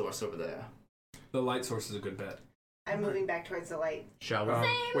light source over there. The light source is a good bet. I'm moving back towards the light. Shall we?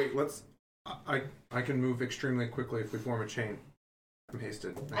 Wait, let's. I can move extremely quickly if we form a chain. I'm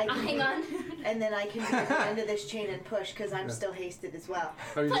hasted. I can Hang on. And then I can be at the end of this chain and push because I'm still hasted as well.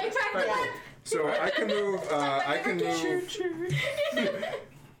 I mean, Play practice. so I can move. I can move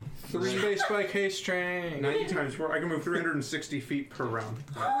 3 base spike haste train. 90 times 4. I can move 360 feet per round.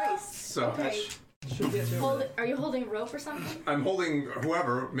 Nice. So Okay. Should get you. Are you holding a rope or something? I'm holding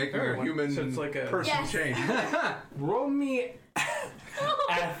whoever, making a Everyone. human So it's like a- person Yes. chain. Roll me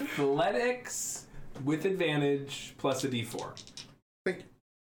athletics with advantage plus a d4. Thank you.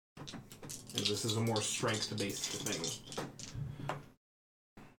 And this is a more strength-based thing.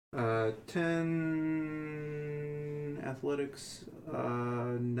 10 athletics,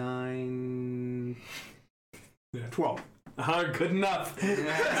 9, 12. Good enough. So you're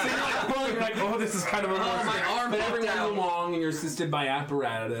like pulling, like, oh, this is kind of a more my arm but popped everyone's out. along, and you're assisted by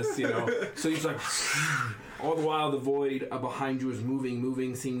apparatus, you know. So he's like, All the while, the void behind you is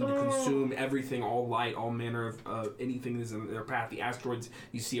moving, seeming to consume everything, all light, all manner of anything that's in their path. The asteroids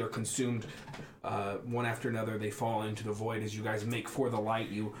you see are consumed one after another. They fall into the void as you guys make for the light.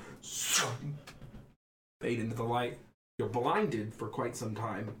 You fade into the light. You're blinded for quite some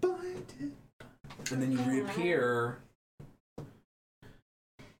time. Blinded. And then you reappear.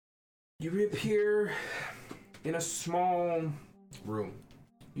 You reappear in a small room.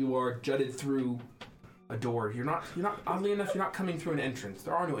 You are jutted through a door. You're not oddly enough, you're not coming through an entrance.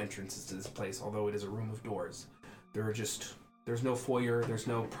 There are no entrances to this place, although it is a room of doors. There's no foyer, there's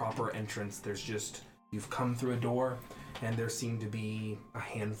no proper entrance. There's just, you've come through a door, and there seem to be a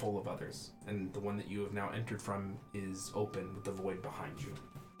handful of others. And the one that you have now entered from is open with the void behind you.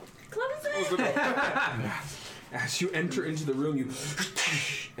 Close it! As you enter into the room, you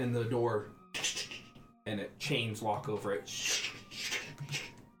and the door, and it chains lock over it.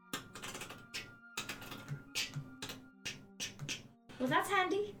 Well, that's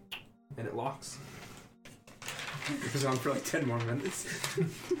handy. And it locks. It goes on for like 10 more minutes.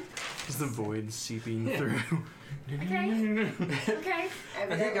 Is the void seeping through? Okay. Okay.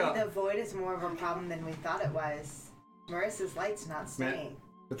 Evidently, the void is more of a problem than we thought it was. Marissa's light's not staying.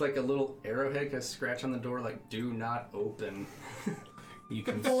 With like a little arrowhead, a scratch on the door, like "Do not open." You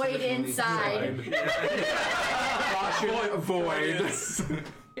can Void certainly inside. Void.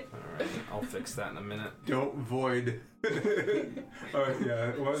 Alright, I'll fix that in a minute. Don't void. Oh,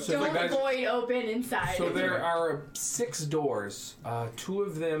 yeah. What? So Don't guys- void open inside. So there are 6 doors. Two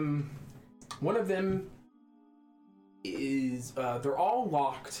of them, one of them is, they're all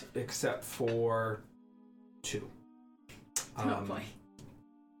locked except for 2. Oh boy.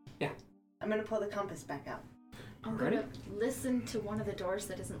 I'm gonna pull the compass back out. I'm gonna listen to one of the doors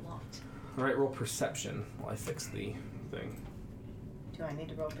that isn't locked. Alright, roll perception while I fix the thing. Do I need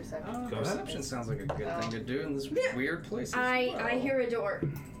to roll perception? Go ahead. Perception sounds like a good thing to do in this weird place. I hear a door.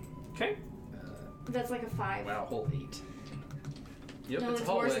 Okay. That's like a 5. Wow, whole 8. Yep, No, it's a it's worse.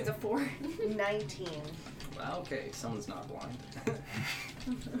 hallway. It's a 4. 19. Wow, okay, someone's not blind.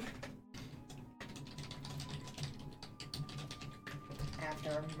 After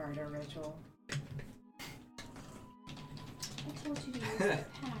a murder ritual. I told you to use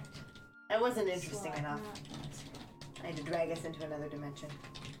that pact. That wasn't interesting Sword, enough. not I had to drag us into another dimension.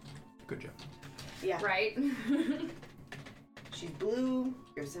 Good job. Yeah. Right. She's blue,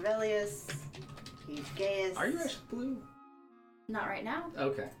 you're Sevelius, he's Gaius. Are you actually blue? Not right now.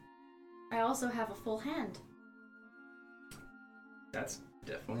 Okay, I also have a full hand that's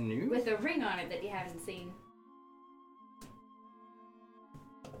definitely new. with a ring on it that you haven't seen.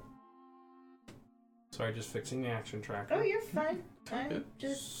 Sorry, just fixing the action tracker. Oh, you're fine. I'm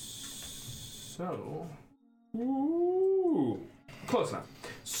just... So, ooh, close enough.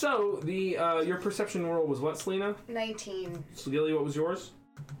 So the your perception roll was what, Selena? 19. So Gilly, what was yours?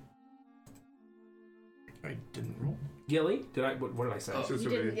 I didn't roll. Gilly, did I? What did I say? Oh. So You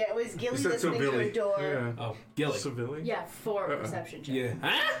Billy. didn't- Yeah, it was Gilly You said listening to Billy. a door. Yeah. Oh, Gilly. Civilian? Yeah, 4 perception checks. Yeah.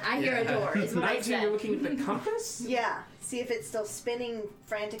 Huh? I hear a door. Is what I 19. said. You're looking at the compass. Yeah, see if it's still spinning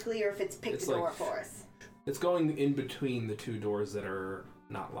frantically or if it's picked It's the door like- for us. It's going in between the 2 doors that are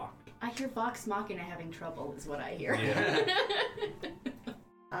not locked. I hear Vox Machina having trouble. Is what I hear. Yeah.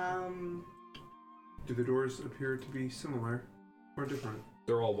 Do the doors appear to be similar or different?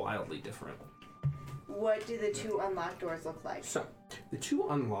 They're all wildly different. What do the 2 unlocked doors look like? So, the 2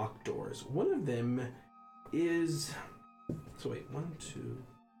 unlocked doors. One of them is. So wait, 1, 2,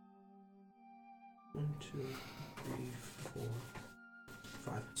 3, 4,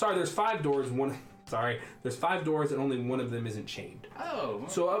 5. Sorry, there's 5 doors. There's 5 doors, and only one of them isn't chained. Oh,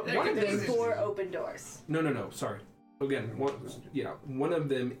 So one of them. There's 4 open doors. No. Sorry. Again, one of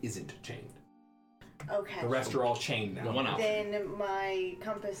them isn't chained. Okay. The rest are all chained now. the one out. Then my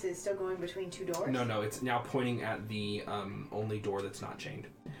compass is still going between 2 doors? No, it's now pointing at the only door that's not chained.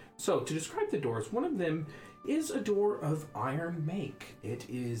 So, to describe the doors, one of them is a door of iron make. It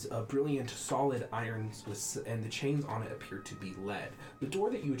is a brilliant, solid iron, and the chains on it appear to be lead. The door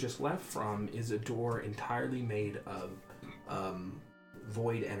that you just left from is a door entirely made of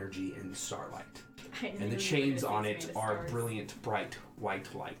void energy and starlight. And the chains on it are brilliant, bright,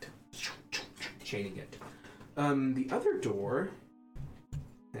 white light. Chaining it. The other door...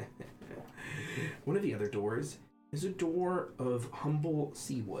 one of the other doors is a door of humble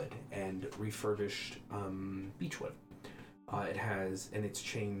seawood and refurbished beechwood. It has, and its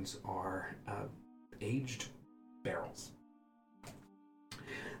chains are aged barrels.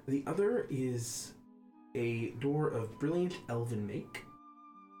 The other is a door of brilliant elven make,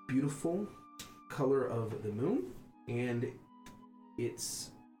 beautiful color of the moon, and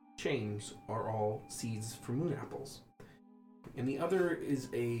its chains are all seeds for moon apples. And the other is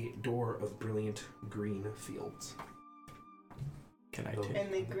a door of brilliant green fields. Can I Oh. take?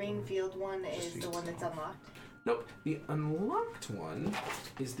 And the green field one is the one that's unlocked. Nope, the unlocked one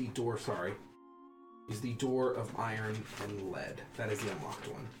is the door, is the door of iron and lead. That is the unlocked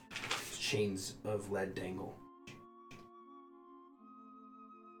one. Chains of lead dangle.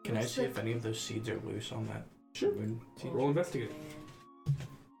 Can I see if any of those seeds are loose on that? Sure. moon seed? Roll investigate.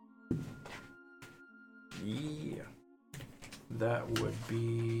 Yeah. That would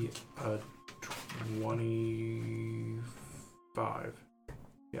be a 25.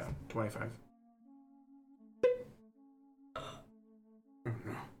 Yeah, 25.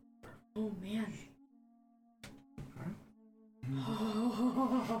 Oh man.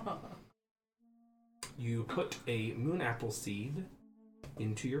 You put a moon apple seed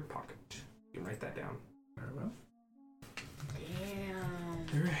into your pocket. You can write that down. Very well.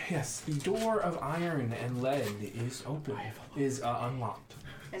 Damn. Yes, the door of iron and lead is open. Is unlocked.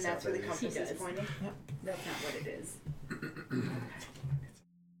 And that's where the compass He is does. pointing. That's not what it is.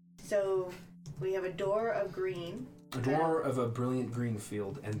 So we have a door of green. A door of a brilliant green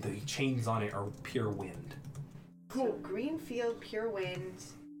field, and the chains on it are pure wind. So green field, pure wind,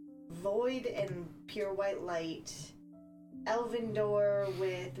 void and pure white light, elven door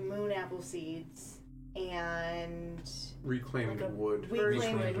with moon apple seeds, and Reclaimed Like a wood.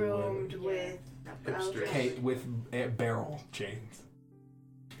 reclaimed roomed Yeah. with Hipster. Okay, with barrel chains.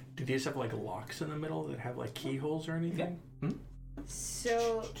 Do these have like locks in the middle that have like keyholes or anything?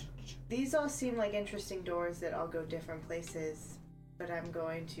 So these all seem like interesting doors that all go different places, but I'm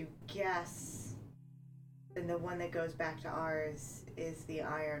going to guess then the one that goes back to ours is the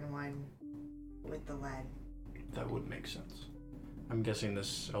iron one with the lead. That would make sense. I'm guessing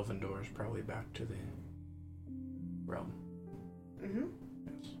this elven door is probably back to the realm. Mm-hmm.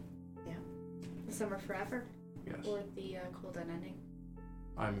 Yes. The summer forever Yes. or the cold unending.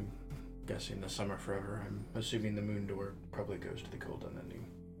 I'm guessing the summer forever. I'm assuming the moon door probably goes to the cold unending.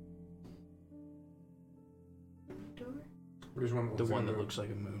 Door? There's one The one that looks like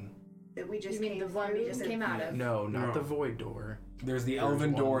a moon. That we just You mean came the one we through? just came out of? No, not No. the void door. There's the There's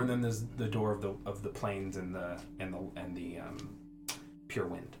elven door, one. and then there's the door of the plains and the pure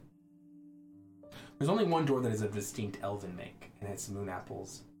wind. There's only one door that is a distinct elven make, and it's moon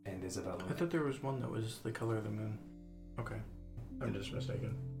apples and Isabella. I thought there was one that was the color of the moon. Okay. I'm just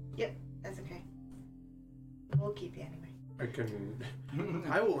mistaken. That's okay. We'll keep you anyway. I can.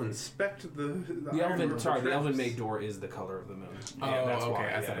 I will inspect the The iron elven, door sorry, for the elven traps. made door is the color of the moon. Oh, that's okay. why,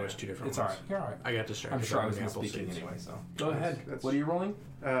 I thought yeah, it was two different It's ones. alright. You're alright. I got distracted. I'm sure I by was the apple speaking seeds. anyway. So go ahead. That's- What are you rolling?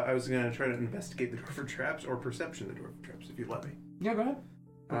 I was gonna try to investigate the door for traps or perception the door for traps, if you'd let me. Yeah, go ahead.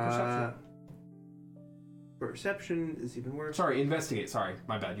 Roll perception. Perception is even worse. Sorry, investigate. Sorry,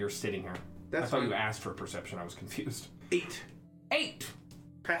 my bad. You're sitting here. That's I thought fine. you asked for perception. I was confused. 8. 8.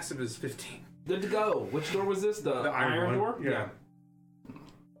 Passive is 15. Good to go. Which door was this? The iron one. door? Yeah.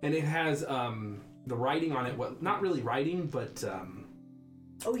 And it has the writing on it. Well, not really writing, but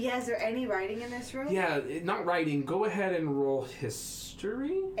Oh yeah, is there any writing in this room? not writing. Go ahead and roll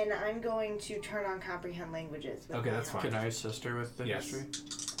history. And I'm going to turn on comprehend languages. with Okay, my that's help. fine. Can I assist her with the Yes. history?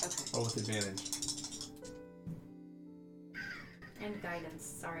 Okay. Roll with advantage. And guidance.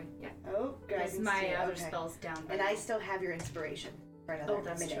 Sorry. Yeah. Oh, Because guidance. my yeah, other okay. spell's down. And I still have your inspiration for another Oh,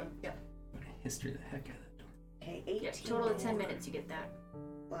 that's minute. true. Yep. History the heck out of that door. Okay, 18. Yeah. Total of 10 minutes. You get that.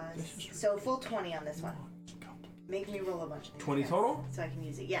 Plus, so full 20 on this one. Make me roll a bunch of these. 20 guys, total? So I can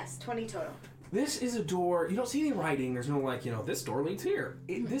use it. Yes, 20 total. This is a door. You don't see any writing. There's no this door leads here.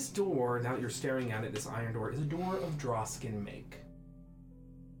 This door, now that you're staring at it, this iron door, is a door of Droskin make.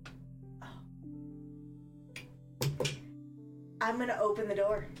 I'm gonna open the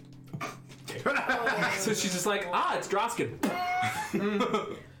door. So she's just like, it's Droskin.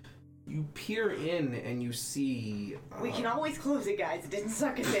 You peer in and you see. We can always close it, guys. It didn't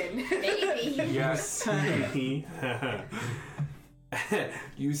suck us in. Maybe. Yes.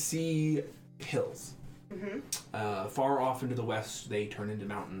 You see hills. Mm-hmm. Far off into the west, they turn into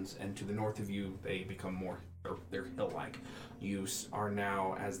mountains, and to the north of you, they become more. They're hill-like. You are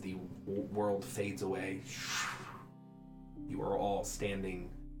now, as the world fades away, you are all standing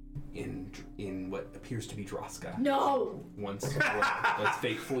in what appears to be Droska. No. Once, that's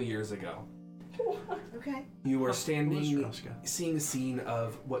fateful years ago. Okay. You are standing, Droska? seeing a scene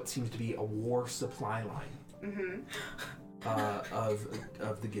of what seems to be a war supply line. Mm-hmm.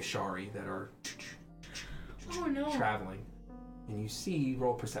 Of the Gishari that are Oh no. traveling, and you see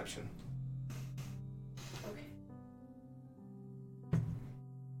roll perception. Okay.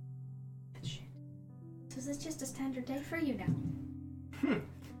 So is this just a standard day for you now?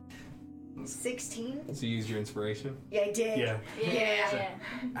 16? So you used your inspiration? Yeah, I did. Yeah.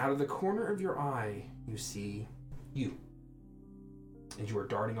 Out of the corner of your eye, you see you. And you are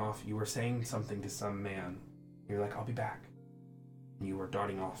darting off. You were saying something to some man. You're like, I'll be back. And you were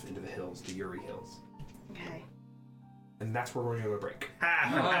darting off into the hills, the Uri Hills. Okay. And that's where we're going to go to break.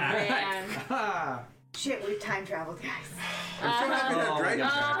 Man. Shit, we've time traveled, guys. I'm so happy that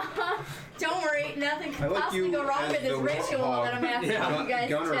dragon Don't worry, nothing I could like possibly you go wrong as with this the ritual warthog. that I'm asking you guys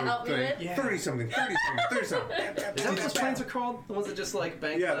Gunner to help me thing. with. 30 something. Is that what those planes are called? The ones that just like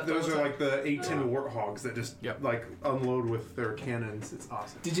bank Yeah, left those all the are time? like the 810 warthogs that just like unload with their cannons. It's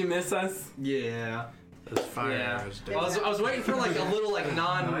awesome. Did you miss us? Yeah. Those fire Yeah. arrows. I was waiting for like a little like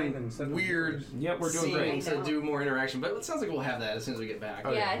 9 and 7 weird Yep, we're doing great. scene to do more interaction, but it sounds like we'll have that as soon as we get back.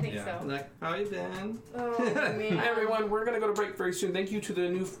 Oh, Yeah, I think yeah. so. Like, how you been? Oh, man. Hi everyone, we're going to go to break very soon. Thank you to the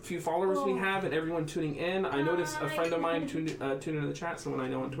new few followers we have and everyone tuning in. I noticed a friend of mine tuned into the chat, someone I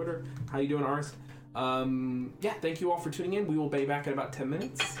know on Twitter. How you doing, Ars? Yeah, thank you all for tuning in. We will be back in about 10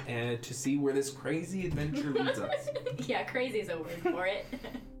 minutes to see where this crazy adventure leads us. Yeah, crazy is a word for it.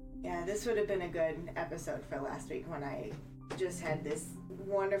 Yeah, this would have been a good episode for last week when I just had this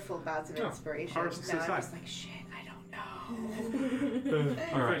wonderful bouts of inspiration. Ours Now says I'm hi. just like, shit, I don't know.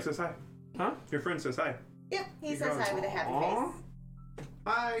 All Your right. friend says hi. Huh? Your friend says hi. Yep, he You says guys- hi with a happy Aw. face.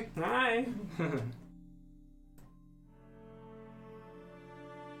 Hi. Hi.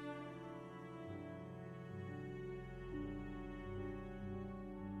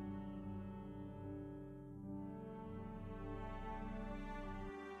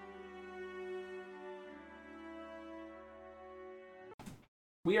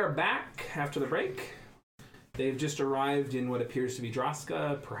 We are back after the break. They've just arrived in what appears to be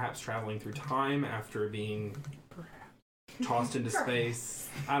Droska, perhaps traveling through time after being tossed into space.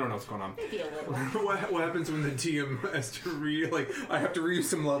 I don't know what's going on. Maybe a little. What happens when the DM has to I have to reuse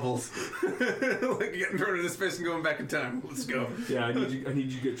some levels. Like getting thrown into space and going back in time. Let's go. Yeah, I need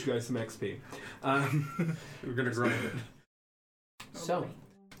you to get you guys some XP. We're gonna grind it. So,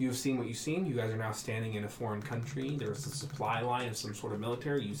 you have seen what you've seen. You guys are now standing in a foreign country. There's a supply line of some sort of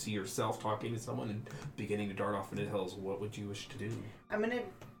military. You see yourself talking to someone and beginning to dart off into the hills. What would you wish to do? I'm gonna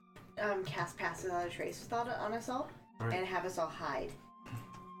cast Pass Without a Trace on us all, Alright. and have us all hide.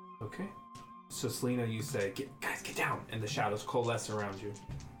 Okay. So, Selena, you say, guys, get down! And the shadows coalesce around you.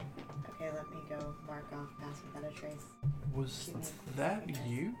 Okay, let me go mark off Pass Without a Trace. Was that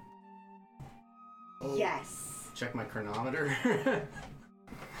you? Yes. Check my chronometer.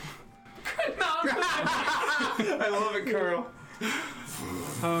 I love it, Carl.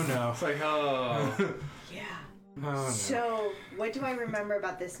 Oh no. It's like, oh. Yeah. Oh no. So, what do I remember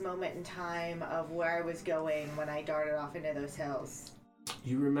about this moment in time of where I was going when I darted off into those hills?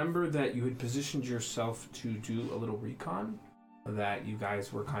 You remember that you had positioned yourself to do a little recon, that you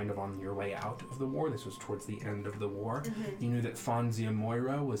guys were kind of on your way out of the war. This was towards the end of the war. You knew that Fonzia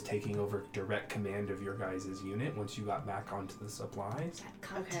Moira was taking over direct command of your guys' unit once you got back onto the supplies.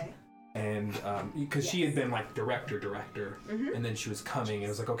 Okay. And because she had been like director, and then she was coming, and it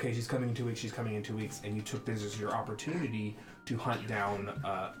was like, okay, she's coming in 2 weeks, she's coming in 2 weeks, and you took this as your opportunity to hunt down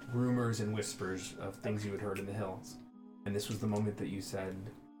rumors and whispers of things you had heard in the hills. And this was the moment that you said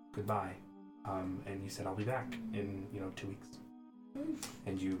goodbye, and you said, I'll be back in 2 weeks.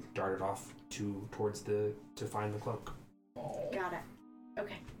 And you darted off towards to find the cloak. Got it.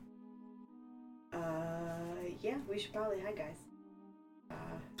 Okay. Yeah, we should probably hide, guys.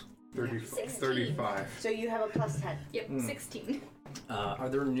 35. So you have a plus 10. Yep, 16. Are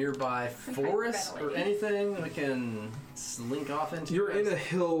there nearby forests or anything we can slink off into? You're in a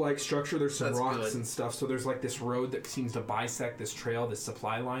hill-like structure. There's some That's rocks good. and stuff. So there's like this road that seems to bisect this trail, this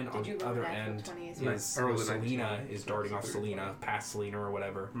supply line. On you the roll other natural end 20 as well? is I rolled where a Selena 19, is darting off. 35. Selena, past Selena or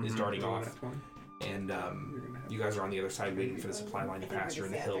whatever, is darting Rolling off. at 20. And you guys are on the other side waiting for the supply line to I think pass. we're You're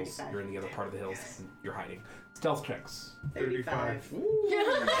in the just at hills. 35. You're in the other part of the hills. And you're hiding. Stealth checks. 35.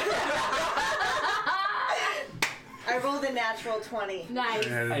 I rolled a natural 20. Nice. I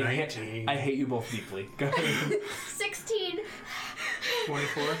had a I 19. hate you both deeply. Go ahead. 16.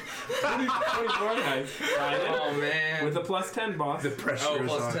 24. 24, guys. Oh man. With a plus 10, boss. The pressure Oh, is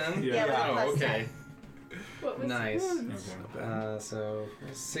plus on. 10? Yeah. Yeah, with a Oh, plus okay. What was Nice. Okay. So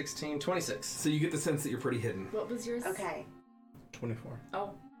 16, 26. So you get the sense that you're pretty hidden. What was yours? Okay. 24.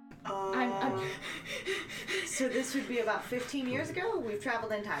 Oh. I'm so this would be about 15 years ago? We've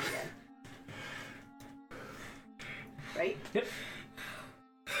traveled in time again. Right? Yep.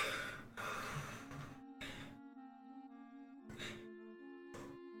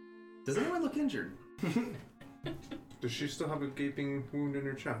 Does anyone look injured? Does she still have a gaping wound in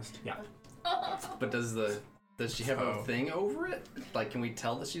her chest? Yeah. But does the Does she have a thing over it? Like, can we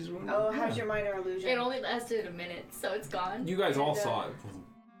tell that she's wounded? Oh, how's your minor illusion? It only lasted a minute, so it's gone. You guys all saw it.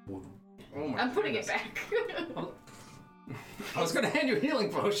 Oh my I'm putting it goodness. back. I was gonna hand you a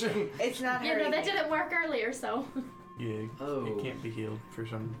healing potion. It's not Yeah, hurting. no, that me. didn't work earlier, so. Yeah, Oh. it can't be healed for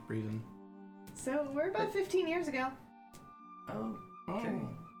some reason. So we're about 15 years ago. Oh, okay.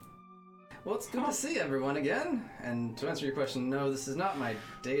 Well, it's good to see everyone again. And to answer your question, no, this is not my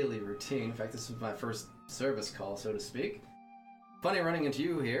daily routine. In fact, this is my first service call, so to speak. Funny running into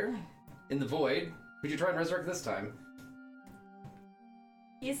you here, in the void. Who'd you try and resurrect this time?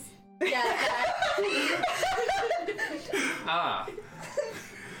 He's. Yeah. Ah.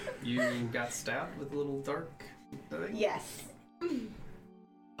 You got stabbed with a little dark thing? Yes.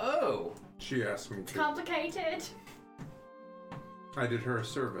 Oh. She asked me to. Complicated. I did her a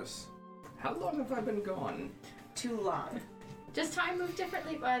service. How long have I been gone? Too long. Does time move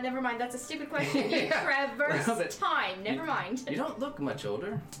differently? Never mind, that's a stupid question. You Yeah. traverse Well, but- time. Never mind. You don't look much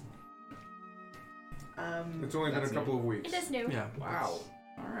older. It's only been a That's couple of weeks. It is new. Yeah. Wow.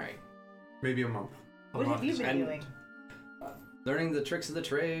 Alright. Maybe a month. What have you been And- doing? Learning the tricks of the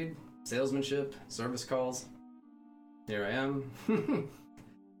trade, salesmanship, service calls. Here I am.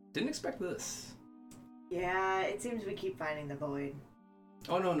 Didn't expect this. Yeah, it seems we keep finding the void.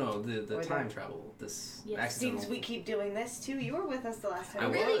 Oh no, the Or time the- travel. This Yes. accidental. Seems we keep doing this too. You were with us the last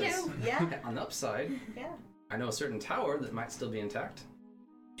time. I really was. do. Yeah, On the upside, yeah. I know a certain tower that might still be intact.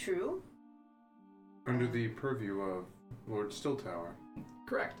 True. Under the purview of Lord Stilltower.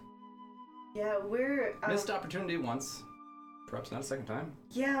 Correct. Yeah, we're Missed opportunity once. Perhaps not a second time.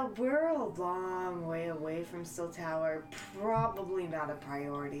 yeah, we're a long way away from Still Tower. Probably not a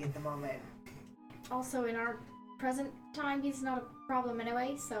priority at the moment. Also, in our present time, he's not a problem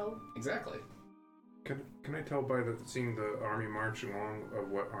anyway, so. Exactly. Can I tell by seeing the army march along of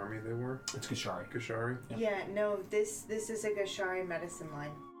what army they were? It's Kashari. Kashari? Yeah, no, this is a Gashari medicine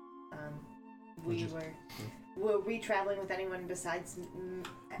line. Were we traveling with anyone besides?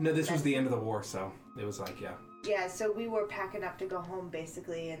 No, this was the end of the war, so it was like, yeah. Yeah, so we were packing up to go home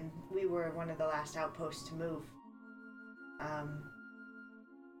basically, and we were one of the last outposts to move.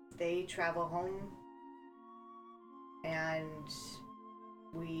 They travel home, and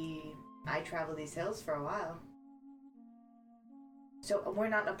I travel these hills for a while. So we're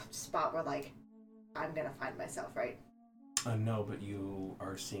not in a spot where like I'm gonna find myself, right? No, but you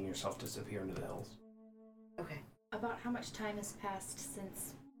are seeing yourself disappear into the hills. Okay. About how much time has passed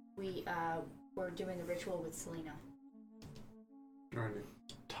since we were doing the ritual with Selena? Alrighty.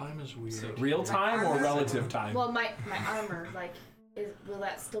 Time is weird. So- Real time or relative time? Well, my armor, like, will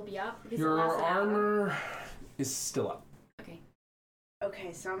that still be up? Because it Your lasts an hour. armor is still up. Okay.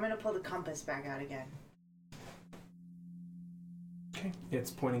 Okay, so I'm gonna pull the compass back out again. Okay.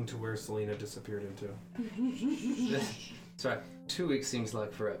 It's pointing to where Selena disappeared into. Sorry, 2 weeks seems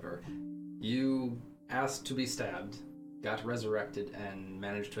like forever. You asked to be stabbed, got resurrected, and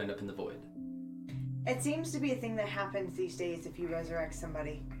managed to end up in the void. It seems to be a thing that happens these days if you resurrect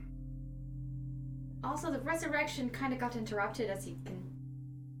somebody. Also, the resurrection kind of got interrupted, as you can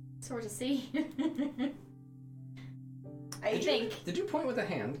sort of see. I think. Did you point with a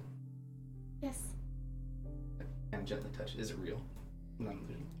hand? Yes. And gently touch. Is it real? Not an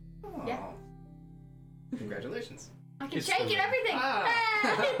illusion. Yeah. Aw. Congratulations. I can It's shake true. and everything. Ah.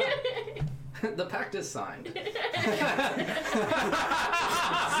 The pact is signed.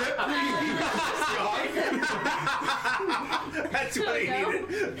 That's what he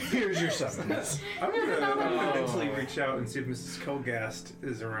needed. Here's your summons. I'm gonna Oh. mentally reach out and see if Mrs. Colgast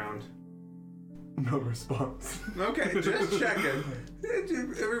is around. No response. Okay, just checking.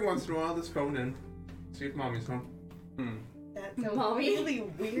 Every once in a while, just phone in. See if mommy's home. That's a Mommy. really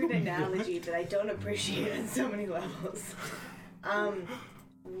weird analogy that I don't appreciate on so many levels.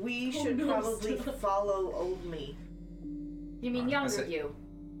 We should no, probably stop. follow old me, You mean I younger see. you?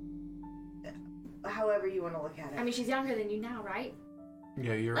 however you want to look at it. I mean, she's younger than you now, right?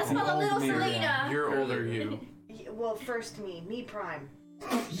 Yeah, you're Let's old. follow little me, Selena. You're older, you. Well, first me prime.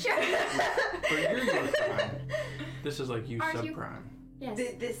 Sure. But you're your prime. This is like you Aren't you- subprime. Yes.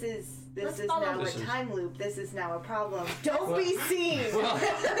 This Let's is follow now this. a time loop. This is now a problem. Don't be seen.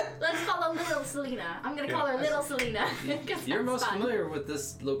 Let's follow little Selena. I'm gonna call her little Selena. 'Cause You're that's most fun. familiar with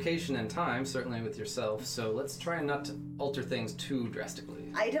this location and time, certainly with yourself, so let's try not to alter things too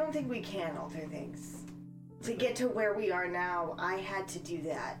drastically. I don't think we can alter things. To get to where we are now, I had to do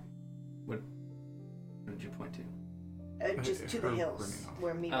that. What did you point to? Just to the Her hills running off.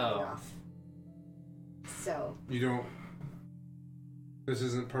 where me Oh. running off. So You don't. This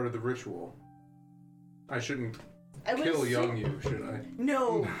isn't part of the ritual. I shouldn't I would kill assume- young you, should I?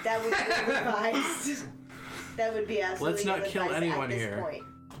 No, that was ill advised. That would be absolutely Let's not ill kill advised anyone at this here. point.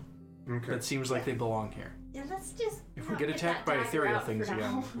 Okay. That seems like they belong here. Yeah, let's just. If we not get attacked by that dagger ethereal out things for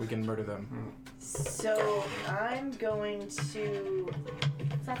again, now. we can murder them. So I'm going to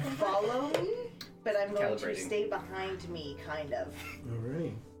Is that thing follow me, but I'm going to Calibrating. stay behind me, kind of.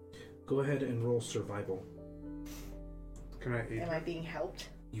 Alright. Go ahead and roll survival. Can I aid? Am I being helped?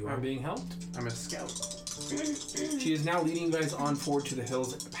 You are being helped. I'm a scout. She is now leading you guys on forward to the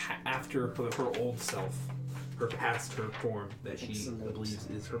hills after her old self, her past, her form that she Excellent. believes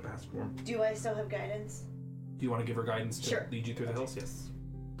is her past form. Do I still have guidance? Do you want to give her guidance to Sure. lead you through the hills? Yes.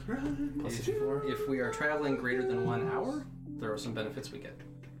 If we are traveling greater than 1 hour, there are some benefits we get.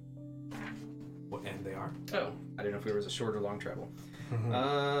 What end they are? Oh, I didn't know if it was a short or long travel.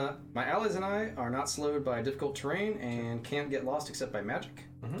 My allies and I are not slowed by difficult terrain and can't get lost except by magic.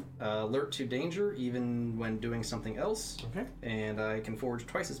 Alert to danger even when doing something else. Okay. And I can forage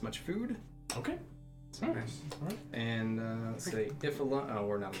twice as much food. Okay. Nice. And let's see, if alone. Oh,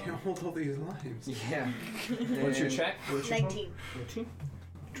 we're not Can't alone. hold all these lives. Yeah. What's your And- check? What's your 19. 19?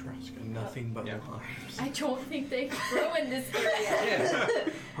 Traska, nothing but Yeah. lives. I don't think they grow in this area.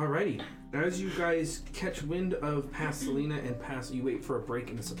 Yeah. Alrighty. As you guys catch wind of past Selena and past, you wait for a break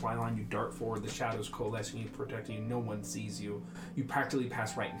in the supply line. You dart forward. The shadows coalescing you, protecting you. No one sees you. You practically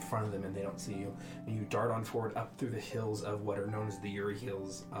pass right in front of them, and they don't see you. And you dart on forward up through the hills of what are known as the Uri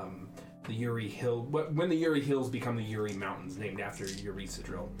Hills. The Uri Hill. When the Uri Hills become the Uri Mountains, named after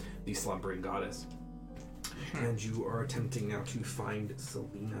Eurysadril, the slumbering goddess. And you are attempting now to find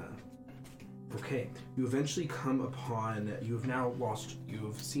Selena. Okay, you eventually come upon. You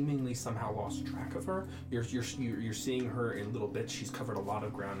have seemingly somehow lost track of her. You're seeing her in little bits. She's covered a lot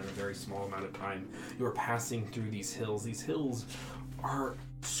of ground in a very small amount of time. You are passing through these hills. These hills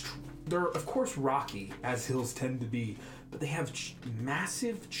they're of course rocky, as hills tend to be, but they have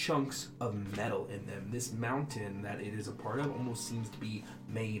massive chunks of metal in them. This mountain that it is a part of almost seems to be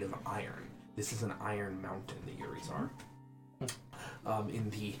made of iron. This is an iron mountain, the Uris are.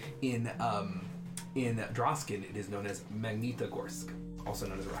 In Droskin, it is known as Magnitogorsk, also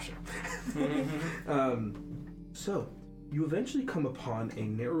known as Russia. So you eventually come upon a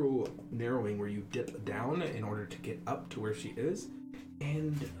narrowing where you dip down in order to get up to where she is,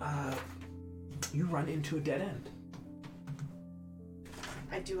 and you run into a dead end.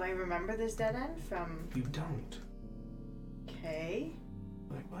 Do I remember this dead end from... You don't. Okay.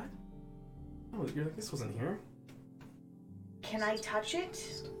 Like, what? Oh, you're like, this wasn't here. Can I touch it?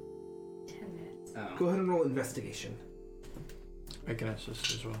 10 minutes. Oh. Go ahead and roll investigation. I can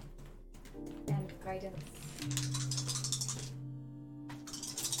assist as well. And guidance.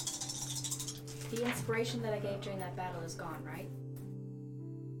 The inspiration that I gave during that battle is gone, right?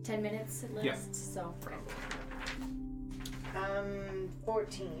 10 minutes at least, Yeah. so...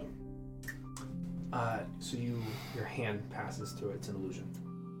 14. So your hand passes through it. It's an illusion.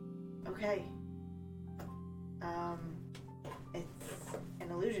 Okay. It's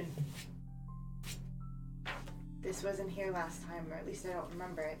an illusion. This wasn't here last time, or at least I don't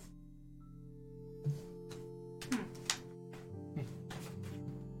remember it.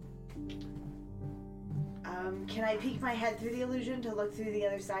 Can I peek my head through the illusion to look through the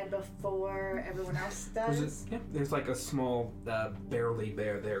other side before everyone else does? There's like a small, barely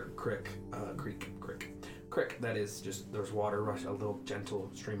there creek that is just, there's water rush, a little gentle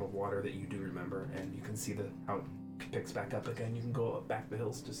stream of water that you do remember, and you can see how it picks back up again. You can go up back the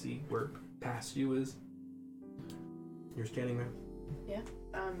hills to see where past you is. You're standing there. Yeah.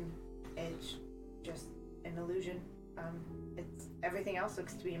 It's just an illusion. It's everything else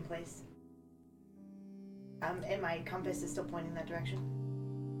looks to be in place. And my compass is still pointing that direction.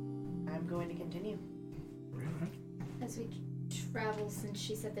 I'm going to continue. As we travel, since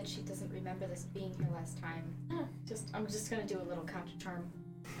she said that she doesn't remember this being here last time, I'm just gonna do a little counter charm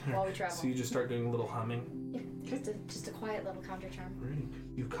while we travel. So you just start doing a little humming. Yeah, just a quiet little counter charm. Right.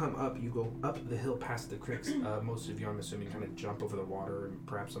 You come up, you go up the hill past the creeks. Most of you, I'm assuming, kind of jump over the water, and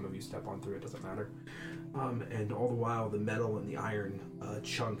perhaps some of you step on through it, doesn't matter. And all the while, the metal and the iron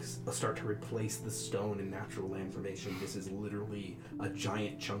chunks start to replace the stone in natural land formation. This is literally a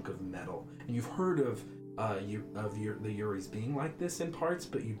giant chunk of metal. And you've heard of the Uris being like this in parts,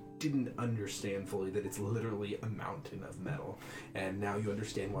 but you didn't understand fully that it's literally a mountain of metal. And now you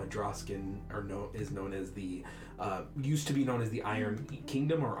understand why Droskin is known as the used to be known as the Iron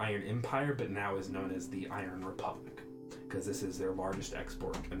Kingdom or Iron Empire, but now is known as the Iron Republic, because this is their largest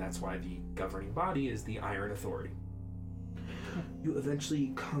export, and that's why the governing body is the Iron Authority. You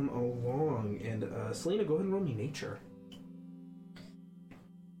eventually come along, and Selena, go ahead and roll me nature.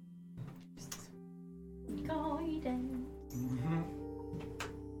 Guidance.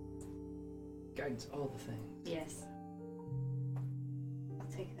 Guidance, all the things. Yes. I'll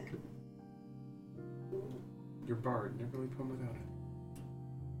take that. Your bard, never leave home without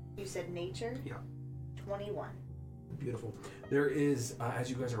it. You said nature? Yeah. 21. Beautiful. There is, as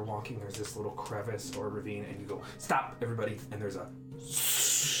you guys are walking, there's this little crevice or ravine, and you go, stop, everybody, and there's a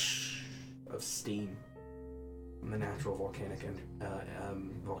of steam from the natural volcanic, and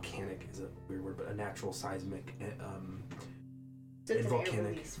volcanic is a weird word, but a natural seismic, So and it's an air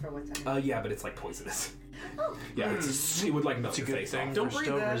volcanic. release for what's on. Yeah, but it's like poisonous. Oh. Yeah, it would like melt It's a your good face thing off. Don't we're breathe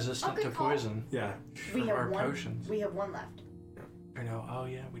still that. resistant Okay, to cool. poison Yeah, We from have our one. potions. We have one left. I know. Oh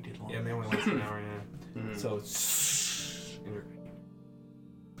yeah, we did long. yeah, they only last an hour. Yeah. Mhm. So, and you're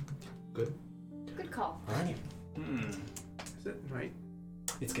good. Good call. All right. Hmm. Is it night?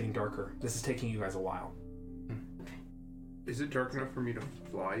 It's getting darker. This is taking you guys a while. Is it dark enough for me to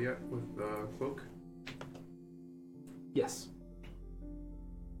fly yet with the cloak? Yes.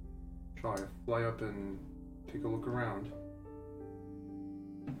 Shall I fly up and take a look around?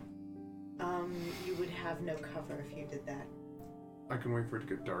 You would have no cover if you did that. I can wait for it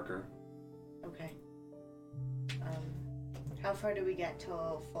to get darker. Okay. How far do we get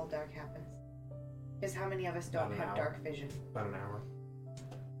till full dark happens? Because how many of us don't About an have hour. dark vision? About an hour.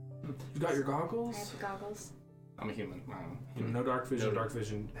 You got your I have goggles? the goggles. I'm a human. Wow. No dark vision. No. Dark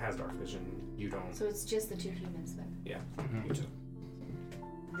vision has dark vision. You don't. So it's just the two humans then. Yeah. Mhm. You just.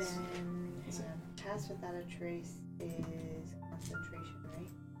 Then, hang on. Pass without a trace is concentration, right?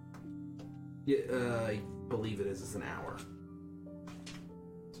 Yeah, I believe it is. It's an hour.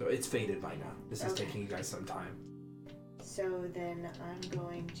 So it's faded by now. This is Okay. taking you guys some time. So then I'm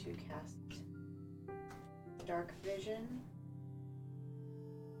going to cast dark vision.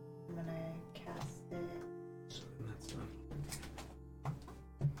 I'm gonna cast it. So that's done.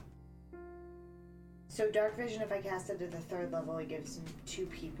 So dark vision, if I cast it at the 3rd level, it gives 2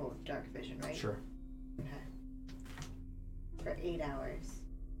 people dark vision, right? Sure. Okay. For 8 hours.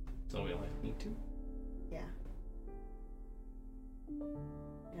 So we only need 2. Yeah.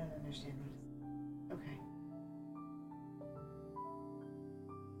 I don't understand what it's... Okay.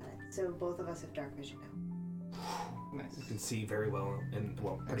 Alright, so both of us have dark vision now. Nice. You can see very well, and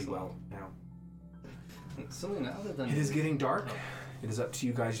well, pretty well now. Something other than It is getting dark. It is up to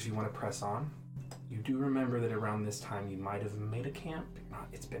you guys if you want to press on. You do remember that around this time you might have made a camp.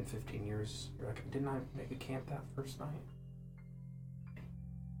 It's been 15 years. You're like, didn't I make a camp that first night?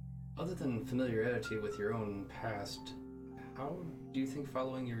 Other than familiarity with your own past, how do you think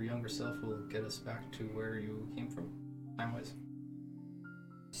following your younger self will get us back to where you came from, time-wise?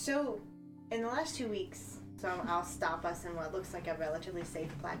 So, in the last 2 weeks, so I'll stop us in what looks like a relatively safe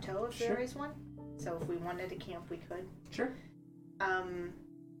plateau if there Sure. is one. So if we wanted to camp, we could. Sure.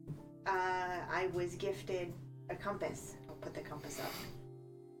 I was gifted a compass. I'll put the compass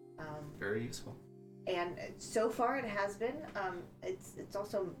up. Very useful. And so far it has been. It's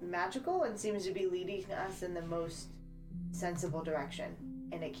also magical and seems to be leading us in the most sensible direction.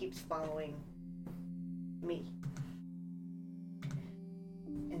 And it keeps following me.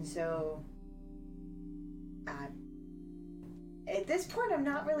 And so, at this point, I'm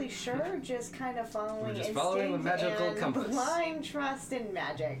not really sure. Just kind of following We're just instinct following the magical and compass. blind trust in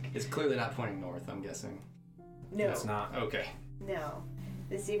magic. It's clearly not pointing north, I'm guessing. No, It's not. Okay. no.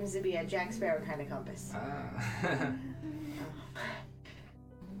 This seems to be a Jack Sparrow kind of compass. Ah.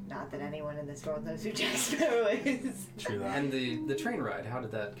 Not that anyone in this world knows who Jack Sparrow is. True that. And the train ride, how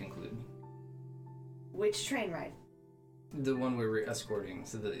did that conclude? Which train ride? The one where we're escorting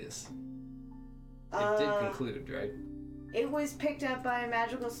Civilius. It did conclude, right? It was picked up by a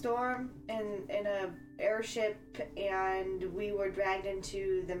magical storm in a airship, and we were dragged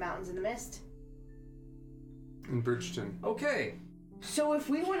into the mountains of the mist. In Bridgeton. Okay. So if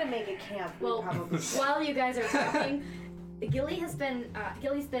we want to make a camp, we Well, probably while you guys are talking, Gilly has been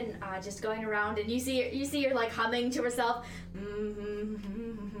just going around, and you see her like humming to herself.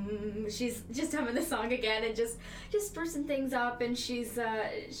 She's just humming the song again, and just sprucing things up, and she's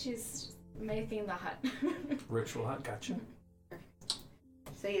making the hut. Ritual hut, gotcha.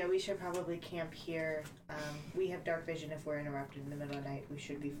 So yeah, we should probably camp here. We have dark vision if we're interrupted in the middle of the night. We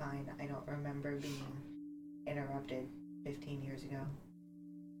should be fine. I don't remember being interrupted 15 years ago.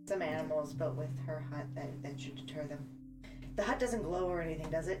 Some animals built with her hut that should deter them. The hut doesn't glow or anything,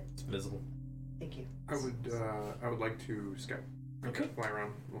 does it? It's visible. Thank you. I would like to scout. Okay. Fly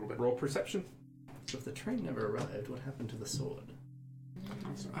around a little bit. Roll perception. So if the train never arrived, what happened to the sword?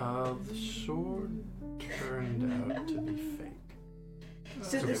 The sword turned out to be fake.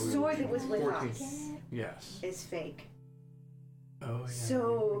 So So the we- sword that was with 14. us Yes. is fake. Oh yeah. So,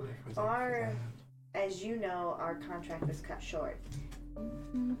 we were there for our- that. As you know, our contract was cut short.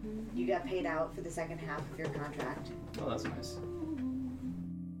 You got paid out for the second half of your contract. Oh, that's nice.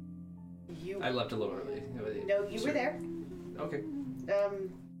 You I left a little early. No, you were there. Okay.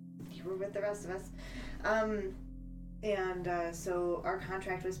 You were with the rest of us. So our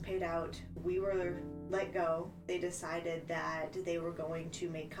contract was paid out. We were let go. They decided that they were going to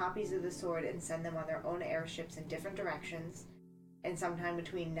make copies of the sword and send them on their own airships in different directions. And sometime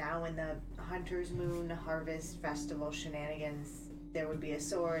between now and the Hunter's Moon Harvest Festival shenanigans, there would be a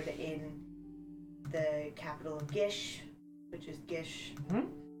sword in the capital of Gish, which is Gish.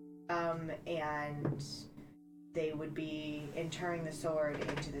 And they would be interring the sword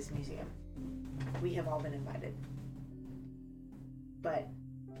into this museum. We have all been invited. But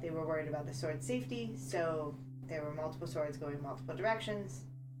they were worried about the sword's safety, so there were multiple swords going multiple directions.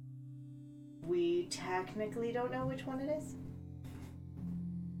 We technically don't know which one it is.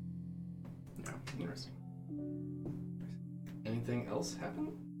 No. Interesting. Anything else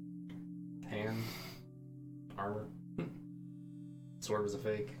happen? Hand, armor. Sword was a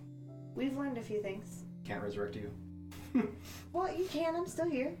fake. We've learned a few things. Can't resurrect you. Well, you can. I'm still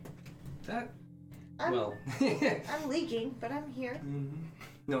here. That. I'm, Well. I'm leaking, but I'm here.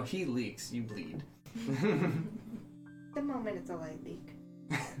 No, he leaks. You bleed. The moment it's a light leak.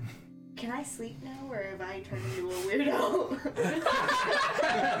 Can I sleep now, or have I turned into a weirdo?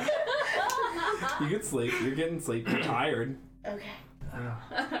 You can sleep. You're getting sleep. You're tired. Okay.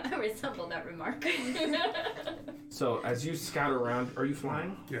 I resemble that remark. So as you scout around, are you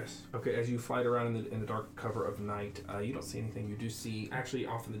flying? Yes. Okay, as you fly around in the dark cover of night, you don't see anything. You do see, actually,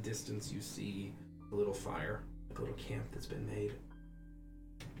 off in the distance, you see a little fire, like a little camp that's been made.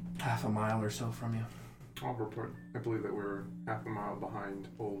 Half a mile or so from you. I'll report. I believe that we're half a mile behind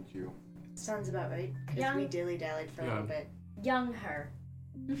old you. Sounds about right. Because Young- we dilly-dallied for a little bit. Young her.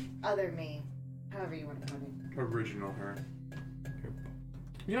 Other me. However you want to put it. Original her.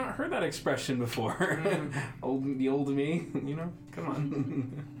 You not heard that expression before. The old me, you know? Come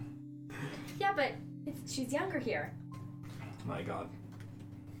on. Yeah, but she's younger here. My God.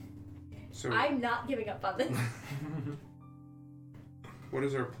 So, I'm not giving up on this. what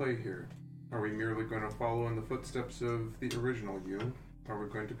is our play here? Are we merely going to follow in the footsteps of the original you? Are we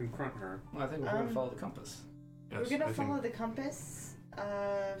going to confront her? Well, I think we're going to follow the compass. We're going to follow the compass.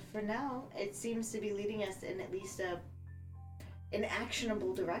 For now, it seems to be leading us in at least an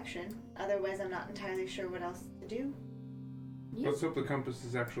actionable direction. Otherwise, I'm not entirely sure what else to do. Let's hope the compass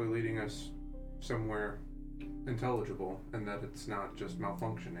is actually leading us somewhere intelligible and that it's not just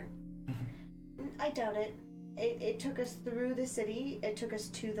malfunctioning. I doubt it. It took us through the city. It took us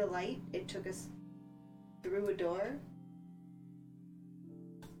to the light. It took us through a door.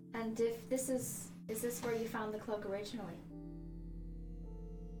 And if this is this where you found the cloak originally?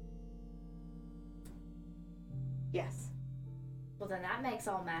 Yes. Well, then that makes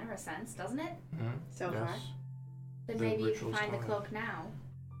all manner of sense, doesn't it? So far. Then The maybe you can ritual's find the fine. cloak now.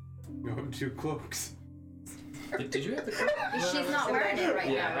 You have 2 cloaks. Did you have the cloak? She's not wearing it right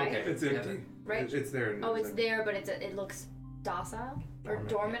Yeah, now, right? okay. It's empty. Right. It's there. Oh, it's there, but it looks docile? Or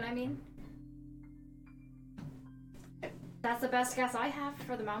dormant, I mean? That's the best guess I have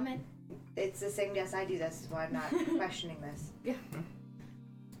for the moment. It's the same guess I do. This is why I'm not questioning this.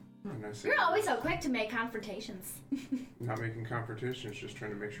 And I say, You're always so quick to make confrontations. not making confrontations, just trying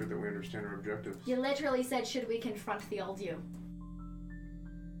to make sure that we understand our objectives. You literally said, should we confront the old you?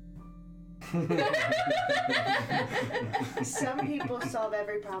 Some people solve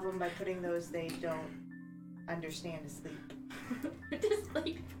every problem by putting those they don't understand to sleep. Just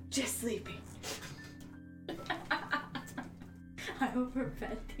like... Just sleeping. I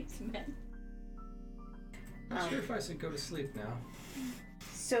overfed these men. I'm sure if I said go to sleep now.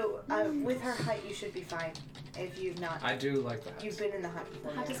 So, with her hut, you should be fine. If you've not... I do like that. You've been in the hut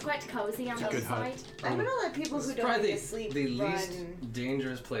before. The hut yeah. is quite cozy on It's a the good hut. side. I'm gonna let people This who is don't probably need to sleep the run. least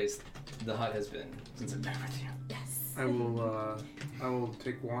dangerous place the hut has been since I've been with you. Yes. I will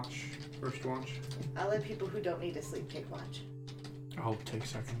take watch, first watch. I'll let people who don't need to sleep take watch. I'll take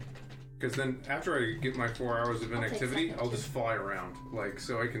second. Because then after I get my 4 hours of I'll take inactivity, second, I'll too. just fly around. Like,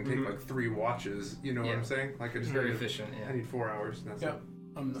 so I can take like 3 watches, you know what Yeah. I'm saying? Like, I just Very need- efficient, I yeah. need 4 hours, that's Yep. it.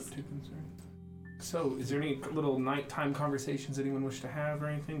 I'm not too concerned. So, is there any little nighttime conversations anyone wish to have or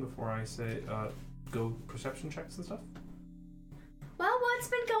anything before I say go perception checks and stuff? Well, what's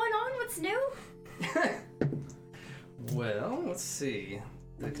been going on? What's new? Well, let's see.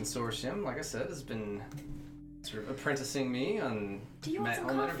 The consortium, like I said, has been sort of apprenticing me on Do you want some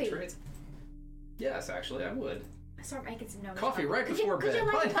all manner of coffee? trades. Yes, actually, I would. I start making some notes. Coffee right Could before you, could bed. you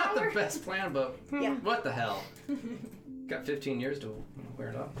light Probably a not the fire? best plan, but Yeah. what the hell? Got 15 years to wear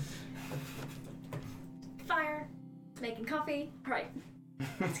it off. Fire. making coffee. All right,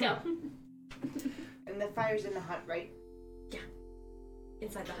 let's go. And the fire's in the hut, right?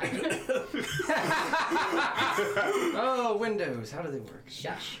 Inside the hut. Oh, windows. How do they work?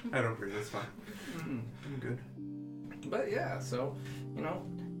 Shush. I don't breathe. It's fine. I'm good. But yeah, so,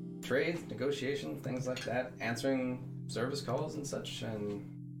 trade, negotiation, things like that, answering service calls and such, and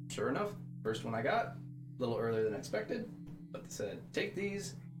sure enough, first one I got, a little earlier than expected, but they said, take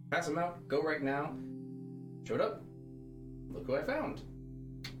these, pass them out, go right now. Showed up, look who I found.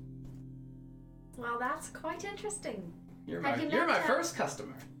 Well, that's quite interesting. You're Have my, you you're met my first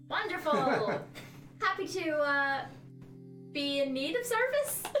customer. Wonderful. Happy to be in need of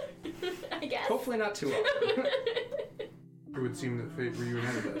service, I guess. Hopefully not too often. It would seem that fate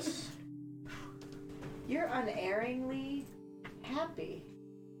reunited us. You're unerringly happy.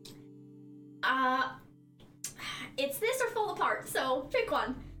 It's this or fall apart, so pick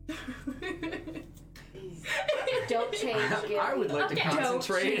one. Don't change, Gilly. I would like to Okay.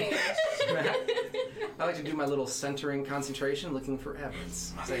 concentrate. Don't I like to do my little centering concentration, looking for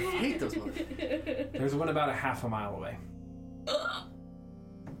evidence. I hate those motherfuckers. There's one about a half a mile away.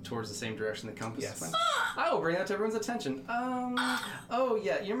 Towards the same direction the compass Yes. went. I will bring that to everyone's attention. Oh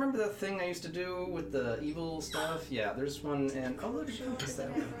yeah, you remember that thing I used to do with the evil stuff? Yeah, there's one in. Oh look, what's that?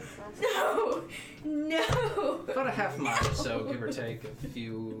 No. About a half mile or so, give or take a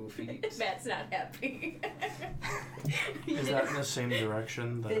few feet. Matt's not happy. Is that in the same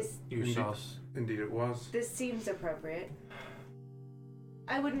direction that This- you saw? Indeed, it was. This seems appropriate.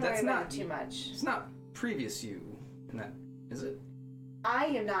 I wouldn't That's worry about not- it too much. It's not previous you in that, is it? I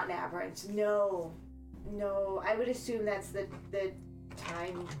am not an aberrant. No. No. I would assume that's the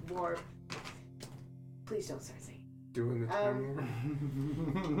time warp. Please don't start saying. Doing the time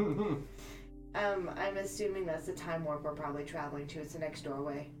warp. I'm assuming that's the time warp we're probably traveling to. It's the next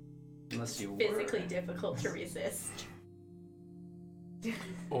doorway. Unless you Physically difficult to resist.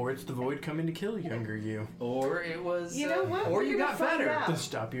 Or it's the void coming to kill younger you. Or it was. You know what? Or We're you gonna got find better. out. To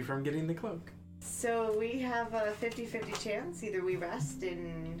stop you from getting the cloak. So we have a 50-50 chance. Either we rest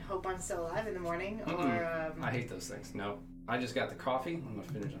and hope I'm still alive in the morning, or I hate those things. No. I just got the coffee. I'm gonna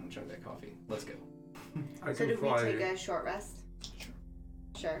finish on chug that coffee. Let's go. I so can do we fly. take a short rest?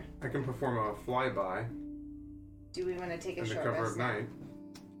 Sure. I can perform a flyby Do we want to take a in the short cover rest? of night.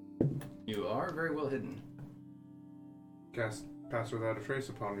 You are very well hidden. Pass without a trace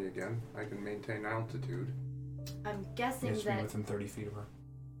upon me again. I can maintain altitude. I'm guessing You have to be that within 30 feet of her.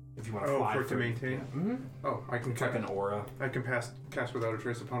 If you want to Oh, fly for it to maintain? Mm-hmm. Oh, I can It's like an aura. I can cast without a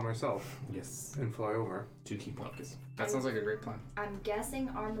trace upon myself Yes. and fly over. To keep focus. That sounds like a great plan. I'm guessing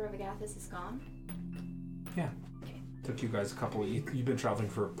Armor of Agathis is gone. Yeah. Took you guys a couple. You've been traveling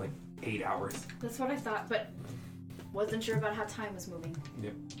for like 8 hours. That's what I thought, but wasn't sure about how time was moving.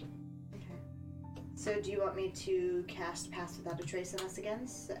 Yep. Okay. So do you want me to cast Pass Without a Trace on us again,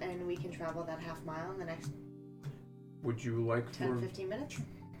 and we can travel that half mile in the next Would you like 10-15 minutes?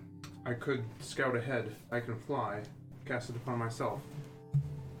 I could scout ahead. I can fly. Cast it upon myself.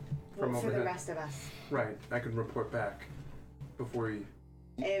 From Well, for the overhead. rest of us. Right. I can report back before you.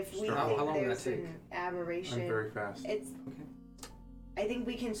 If we How think long will there's that take? an aberration, I'm very fast. it's. I think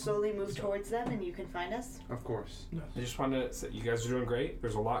we can slowly move towards them, and you can find us. Of course. I just wanted to say you guys are doing great.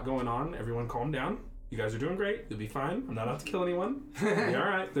 There's a lot going on. Everyone calm down. You guys are doing great. You'll be fine. I'm not out to kill anyone. You'll be all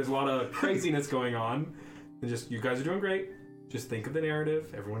right. There's a lot of craziness going on. And just you guys are doing great. Just think of the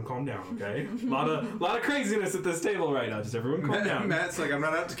narrative. Everyone calm down, okay? A lot of craziness at this table right now. Just everyone calm down. Matt's like, I'm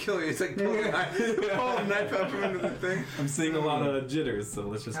not out to kill you. He's like, pull a knife out from under the thing. I'm seeing a lot of jitters, so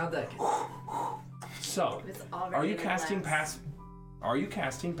let's just. How'd that get? So, It's already are you in the casting lens. pass? Are you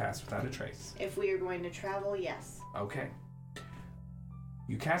casting pass without a trace? If we are going to travel, yes. Okay.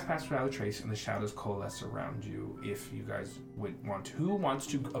 You cast pass without a trace, and the shadows coalesce around you. If you guys would want, who wants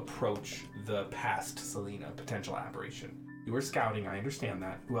to approach the past Selena potential aberration? You were scouting. I understand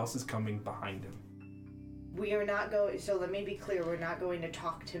that. Who else is coming behind him? We are not going. So let me be clear. We're not going to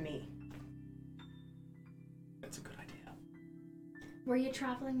talk to me. That's a good idea. Were you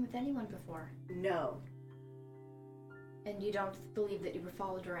traveling with anyone before? No, And you don't believe that you were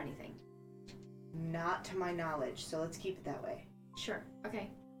followed or anything? not to my knowledge. So let's keep it that way. Sure. Okay.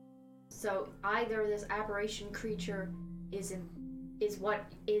 So either this aberration creature is what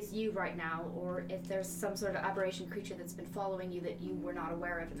is you right now, or if there's some sort of aberration creature that's been following you that you were not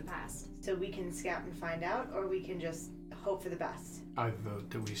aware of in the past. So we can scout and find out, or we can just hope for the best. I vote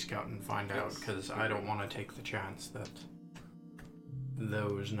that we scout and find out, because I don't want to take the chance that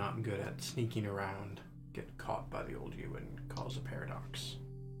those not good at sneaking around get caught by the old you and cause a paradox.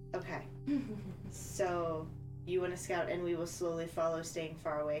 Okay. So you want to scout, and we will slowly follow, staying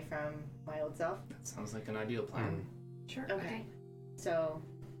far away from my old self. That sounds like an ideal plan. Sure. Okay. So.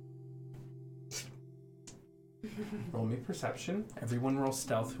 Roll me perception. Everyone roll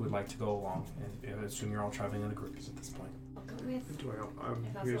stealth who would like to go along. And I assume you're all traveling in groups at this point. I'll go with. Do I?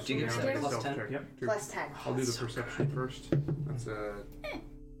 If that's Here's what Do you get now that a plus stealth 10? check. Yep. Plus 10. I'll do the perception first. That's a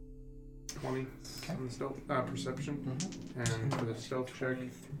 20 Okay. on the stealth perception, Mm-hmm. and for the stealth check,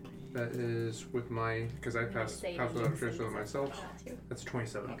 that is with my because I passed without a trace with myself. That's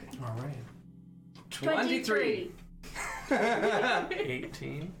 27. Okay. All right. 23.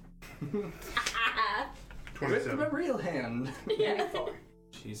 18. With 27. my real hand. Yeah.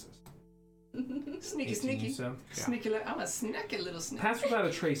 Jesus. Sneaky, 18, sneaky. you said? Yeah. Sneaky, I'm a snacky little snake. Pass without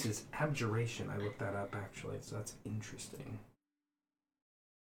a trace is abjuration. I looked that up actually, so that's interesting.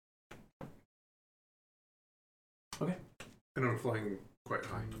 Okay. And I'm flying quite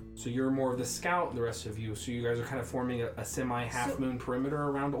high. So you're more of the scout, the rest of you. So you guys are kind of forming a semi-half moon perimeter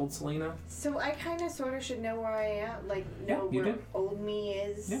around Old Selena. So I kind of sort of should know where I am, like know Yeah, you where do. Old Me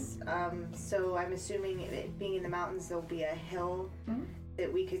is. So I'm assuming it being in the mountains, there'll be a hill Mhm.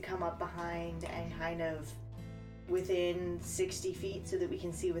 that we could come up behind and kind of within 60 feet, so that we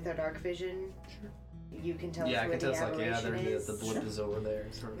can see with our dark vision. Sure. You can tell Yeah, us I where can tell the it's like, yeah, aberration there, is. the blip is over there.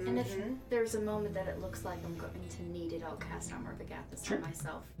 Sort of. And if Mhm. there's a moment that it looks like I'm going to need it, I'll cast Armor of Agathis Sure. on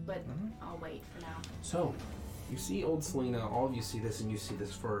myself. But Mhm. I'll wait for now. So, you see Old Selena. All of you see this, and you see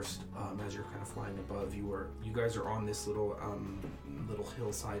this first as you're kind of flying above. You guys are on this little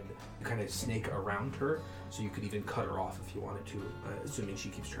hillside. You kind of snake around her, so you could even cut her off if you wanted to, assuming she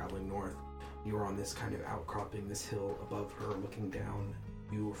keeps traveling north. You are on this kind of outcropping, this hill above her, looking down.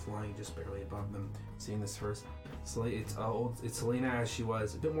 You were flying just barely above them, seeing this first. It's Selena as she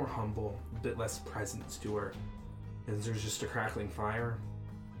was, a bit more humble, a bit less presence to her. And there's just a crackling fire,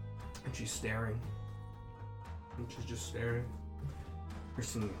 and she's staring. And she's just staring. There's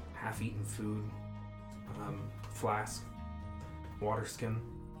some half-eaten food, flask, water skin.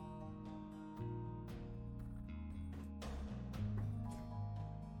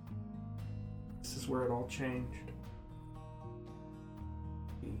 This is where it all changed.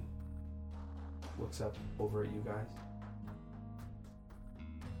 He looks up over at you guys.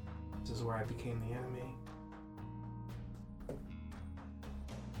 This is where I became the enemy.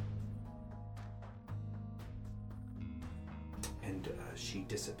 And she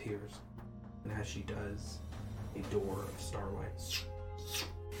disappears. And as she does, a door of starlight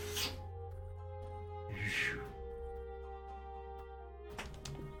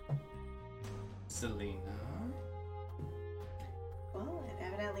Selena. Well, it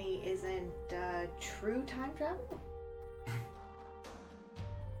evidently isn't true time travel.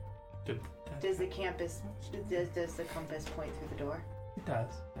 Does the compass point through the door? It does,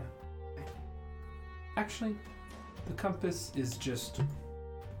 yeah. Actually, the compass is just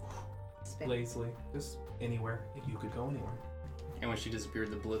Spin. lazily, just anywhere. You could go anywhere. And when she disappeared,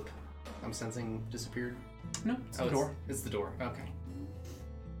 the blip I'm sensing disappeared? No, it's the door. It's the door. Okay.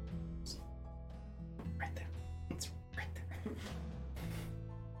 Right there. It's right there.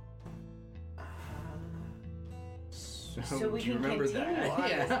 So we do you can remember continue that? on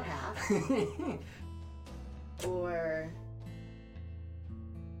Yeah. this path, or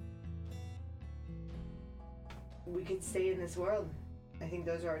we could stay in this world. I think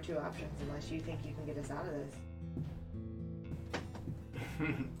those are our two options, unless you think you can get us out of this.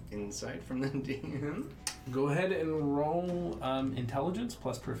 Insight from the DM. Go ahead and roll intelligence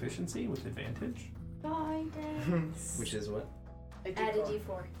plus proficiency with advantage. Guidance. Which is what? Add a d4.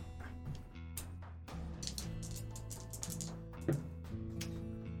 Oh.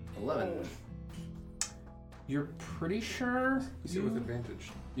 11. You're pretty sure? You see with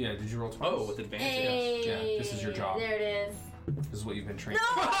advantage. Yeah, did you roll twice? Oh, with advantage. Hey, Yeah, this is your job. There it is. This is what you've been trained.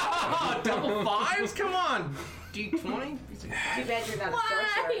 Double fives? Come on! D20? Too bad you're not a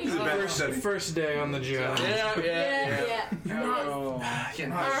Why? sorcerer. First day on the job. Yeah. Oh.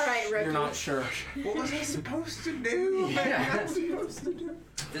 You're All right, Rookie. You're not sure. What was I supposed to do? What Yeah. was I supposed to do?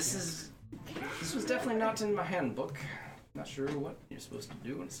 This was definitely not in my handbook. Not sure what you're supposed to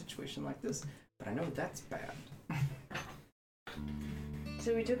do in a situation like this, but I know that's bad.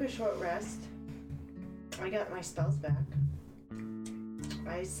 So we took a short rest. I got my spells back.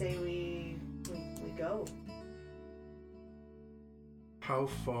 I say we go. How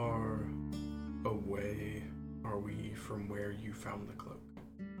far away are we from where you found the cloak?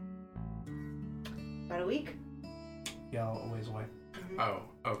 About a week. Yeah, a ways away. Oh,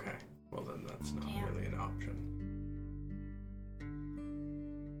 okay. Well, then that's not Damn. really an option.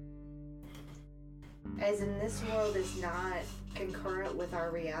 As in, this world is not concurrent with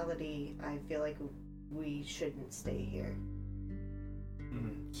our reality, I feel like we shouldn't stay here.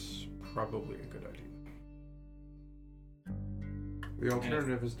 It's probably a good idea. The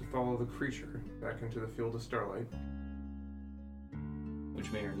alternative is to follow the creature back into the field of starlight.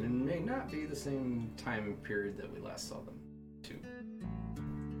 Which may or may not be the same time period that we last saw them, too.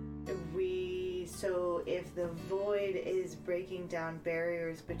 So if the void is breaking down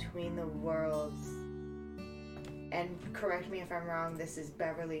barriers between the worlds, and correct me if I'm wrong, this is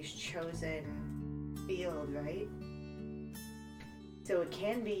Beverly's chosen field, right? So it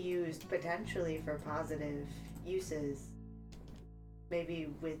can be used potentially for positive uses, maybe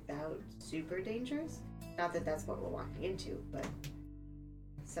without super dangers. Not that that's what we're walking into, but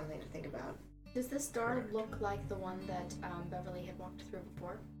something to think about. Does this door look like the one that Beverly had walked through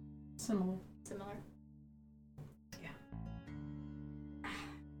before? Similar. Similar? Yeah.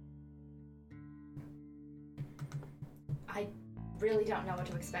 I really don't know what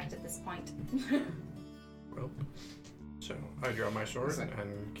to expect at this point. Well, so I draw my sword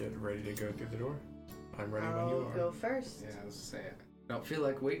and get ready to go through the door. I'm ready when you I'll are. go first. Yeah, I was say it. Don't feel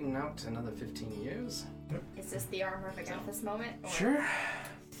like waiting out another 15 years. Is this the armor of Agathis moment? Or... Sure.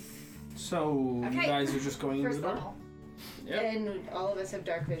 So Okay. you guys are just going into First the door? level. Yep. And all of us have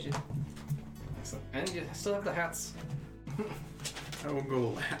dark vision. Excellent. And you still have the hats. I will go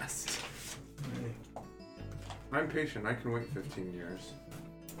last. I'm patient. I can wait 15 years.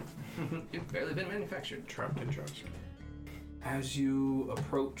 You've barely been manufactured. Trapped in trust. As you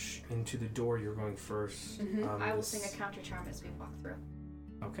approach into the door, you're going first. I will this- sing a counter charm as we walk through.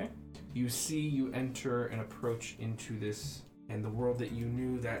 Okay. You enter and approach into this, and the world that you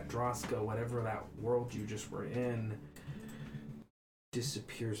knew, that Droska, whatever that world you just were in,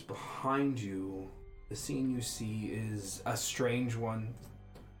 disappears behind you. The scene you see is a strange one.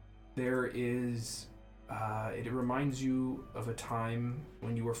 There is, it reminds you of a time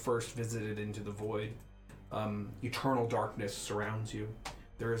when you were first visited into the void. Eternal darkness surrounds you.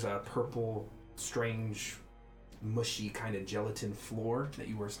 There is a purple, strange, mushy kind of gelatin floor that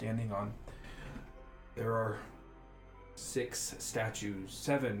you are standing on. There are six statues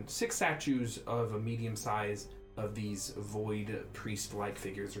of a medium size of these void priest-like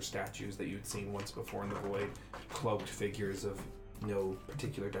figures or statues that you'd seen once before in the void, cloaked figures of no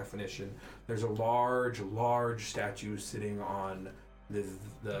particular definition. There's a large statue sitting on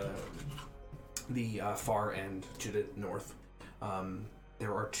the far end to the north.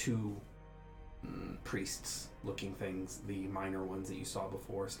 There are two priests-looking things, the minor ones that you saw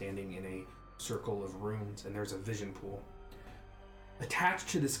before, standing in a circle of runes, and there's a vision pool. Attached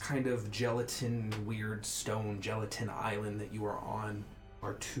to this kind of gelatin, weird stone gelatin island that you are on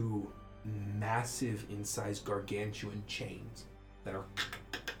are two massive in-size gargantuan chains that are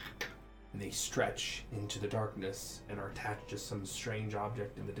and they stretch into the darkness and are attached to some strange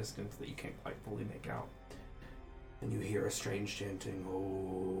object in the distance that you can't quite fully make out. And you hear a strange chanting, "Oh,"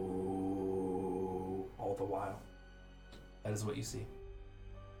 all the while. That is what you see.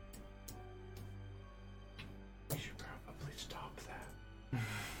 We should probably stop that.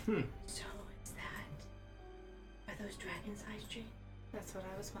 So is that... Are those dragon-sized chains? That's what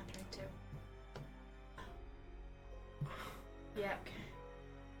I was wondering too. Yeah.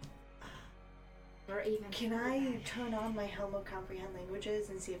 Or even. Can I turn on my Helm of Comprehend Languages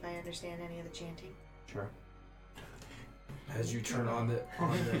and see if I understand any of the chanting? Sure. As you turn on the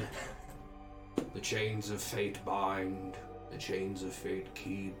chains of fate bind, the chains of fate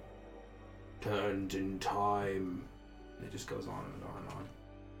keep, turned in time. And it just goes on and on and on.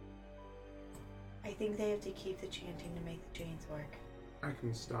 I think they have to keep the chanting to make the chains work. I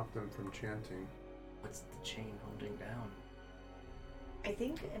can stop them from chanting. What's the chain holding down? I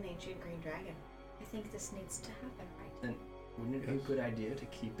think an ancient green dragon. I think this needs to happen, right? Then wouldn't it be a good idea to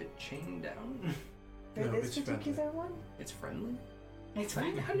keep it chained down? For No, this it's particular one? It's friendly? It's How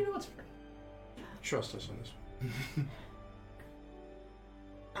do fine. you know it's friendly? Trust us on this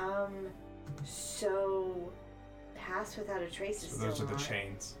one. So pass without a trace is So still those are the on.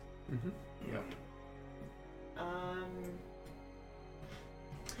 chains. Mm-hmm. Yep.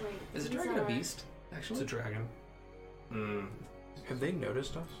 Wait. Is a these dragon a are- beast, It's actually? a dragon. Have they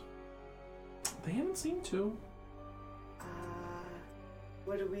noticed us? They haven't seemed to.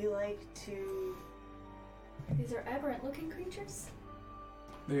 Would we like to... These are aberrant-looking creatures.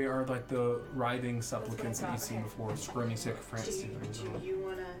 They are like the writhing supplicants that thought, you've seen okay. before. Squirmy sycophants. Do you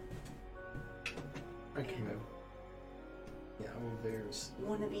wanna... I can Yeah. Yeah, Owlbear's.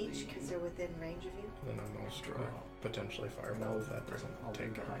 One of each, because they're within range of you? Then I'm also potentially fireball if that doesn't I'll be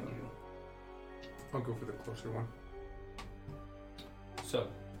take care behind of you. them. I'll go for the closer one. So,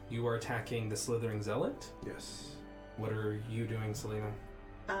 you are attacking the Slithering Zealot. Yes. What are you doing, Selena?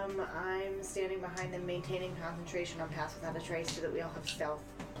 I'm standing behind them, maintaining concentration on pass without a trace so that we all have stealth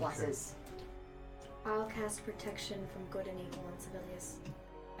pluses. I'll cast protection from good and evil on Sevilius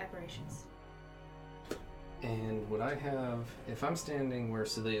aberrations. And would I have, if I'm standing where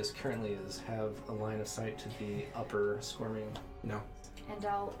Celius currently is, have a line of sight to the upper squirming? No. And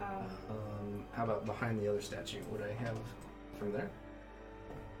I'll, How about behind the other statue? Would I have from there?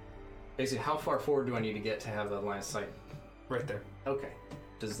 Basically, how far forward do I need to get to have a line of sight? Right there. Okay.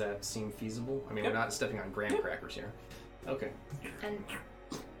 Does that seem feasible? I mean, Yep. we're not stepping on graham crackers here. Okay. and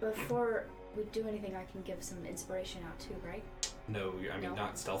before we do anything, I can give some inspiration out too, right? No, I mean, No?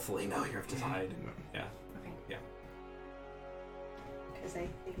 not stealthily. No, you have to hide. Yeah. Okay. Because I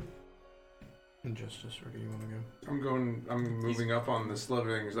think Injustice, or do you want to go? I'm moving up on the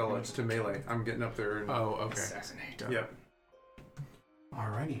slithering zealots to melee. I'm getting up there. And, Oh, okay. Assassinate. Yep.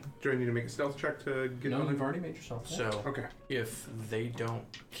 Alrighty. Do I need to make a stealth check to get No, on? you've already made yourself. So, Okay. if they don't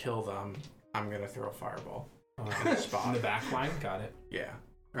kill them, I'm going to throw a fireball. in In the spot. the back line. Got it. Yeah.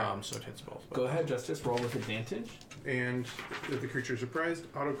 So it hits both. Go ahead, Justice. Roll with advantage. And if the creature is surprised,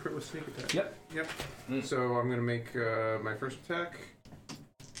 auto crit with sneak attack. Yep. Yep. Mm. So I'm going to make my first attack.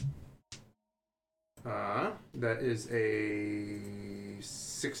 That is a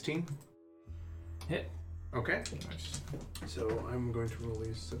 16. Hit. Okay. Nice. So I'm going to roll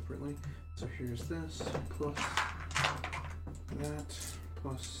these separately. So here's this, plus that,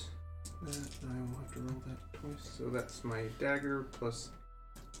 plus that. I will have to roll that twice. So that's my dagger, plus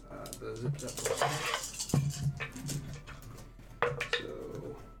the zip zap.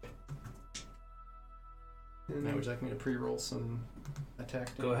 So... and Now, would you like me to pre-roll some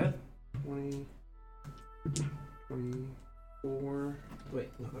attack? Go ahead. 20, 24, Wait.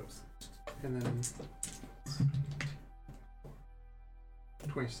 No, that was. and then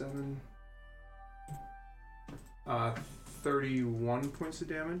 27. 31 points of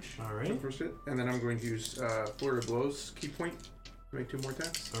damage. All for right. the first hit, and then I'm going to use Flurry of Blows key point to make 2 more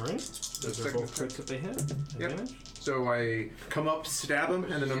attacks. All right. Those are second both crits that they hit. Yep. Advantage. So I come up, stab him,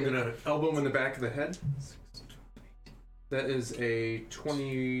 and then I'm going to elbow him in the back of the head. That is a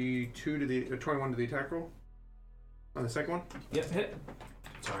 21 to the attack roll. On the second one. Yep. Hit.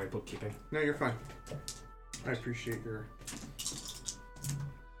 Sorry, bookkeeping. No, you're fine. I appreciate your.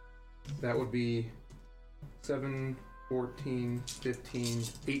 That would be 7, 14, 15,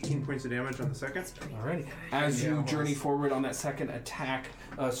 18 points of damage on the second. Alrighty. As you journey forward on that second attack,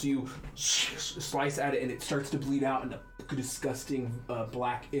 so you slice at it and it starts to bleed out and a disgusting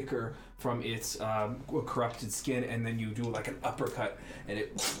black ichor from its corrupted skin, and then you do like an uppercut and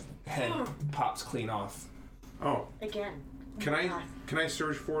it head pops clean off. Oh, again. can I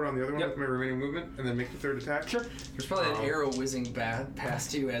surge forward on the other one Yep. with my remaining movement and then make the third attack? Sure. There's probably an arrow whizzing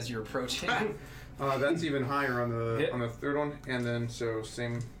past you as you're approaching. That's even higher on the Hit. on the third one, and then so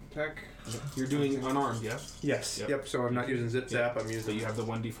same attack. You're doing unarmed, yes? Yes. Yep. Yep. So I'm not using zip zap. I'm So using you have the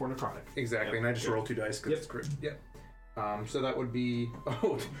 1d4 necrotic. exactly, Yep. and I just roll 2 dice because Yep. it's crit. Yep. So that would be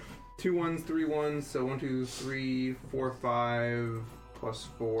 2 1s, 3 1s. So 1, 2, 3, 4, 5 plus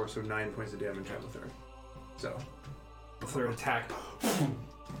 4, so 9 points of damage on the third. So The third attack.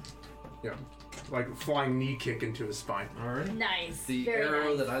 yeah, like flying knee kick into his spine. Alright. Nice. The Very arrow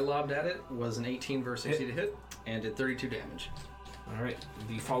nice. that I lobbed at it was an 18 versus 60 to hit and did 32 damage. Alright.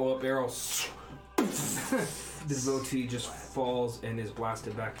 The follow-up arrow. The devotee just falls and is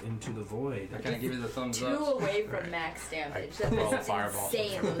blasted back into the void. I kind of give you the thumbs 2 up. away from max damage. I roll That's fireball.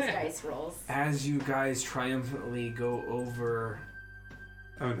 insane, those dice rolls. As you guys triumphantly go over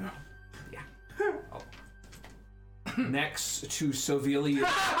Oh no. next to Sovelius,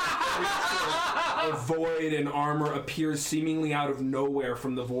 a void and armor appears seemingly out of nowhere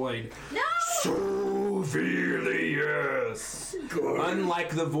from the void. No! Sovelius!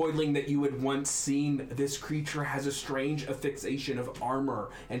 Unlike the voidling that you had once seen, this creature has a strange affixation of armor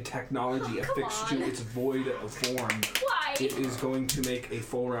and technology affixed to on. its void form. Why? It is going to make a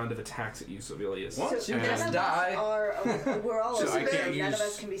full round of attacks at you, Sovelius. What? So You none just of die. us are. We're all So I aware. can't None of use-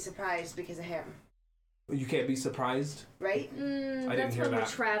 us can be surprised because of him, You can't be surprised. right? I didn't That's hear when we're that.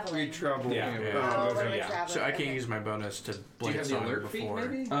 traveling. We travel. Yeah. Oh, when we're yeah. traveling. So I can't okay. use my bonus to Do you blade have the song alert feat, before.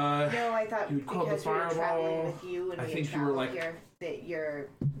 maybe? No, I thought You would call because the we were traveling fireball. with you and I we think had you were traveled like- here, that your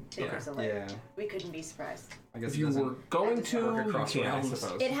thing was alert. Yeah. We couldn't be surprised. I guess If it you doesn't were going work to, you across can, I realms.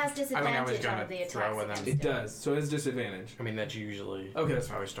 suppose. It has I was disadvantage gonna on the throw attacks with him. against It does. So it has disadvantage. I mean, that's usually Okay, that's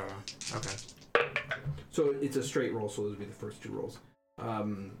how we start on. Okay. So it's a straight roll, so those would be the first 2 rolls.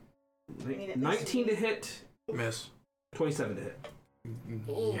 mean, it 19 to makes- hit, Miss. 27 to hit.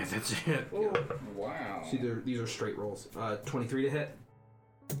 Yeah, that's it. Wow. See, these are straight rolls. 23 to hit.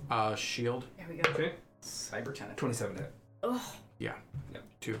 Shield. There we go. Okay. Cyber tentacle. 27 to hit. Oh,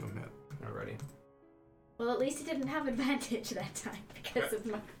 2 of them hit. Alrighty. well, at least he didn't have advantage that time because of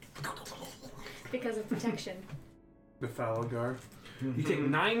my. Because of protection. The Falagar. You take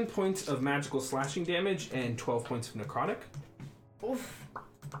 9 points of magical slashing damage and 12 points of necrotic. Oof.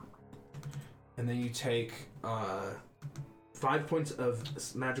 And then you take 5 points of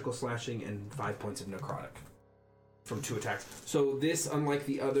magical slashing and 5 points of necrotic from 2 attacks. So this, unlike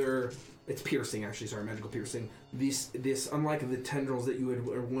the other, it's piercing actually. Sorry, magical piercing. This unlike the tendrils that you had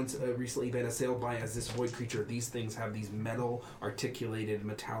once recently been assailed by as this void creature, these things have these metal articulated,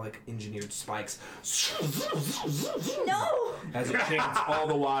 metallic engineered spikes. No! As it chants all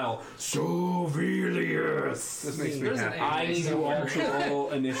the while, Sovelius. This makes me There's an happy. I need you all to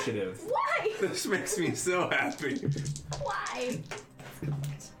roll initiative. Why? This makes me so happy. Why?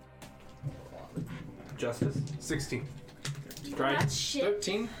 Justice. 16. Dryden. That's shit.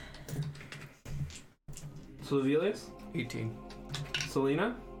 13. Sovelius. 18.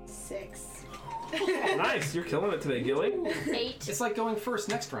 Selena. 6. Nice, you're killing it today, Gilly. 8. It's like going first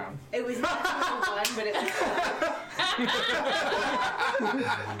next round. It was not one, but it was.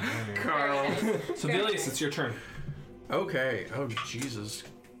 Carl. Sovelius, it's your turn. Okay. Oh, Jesus.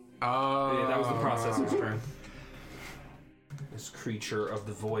 Yeah, that was the processor's turn. This creature of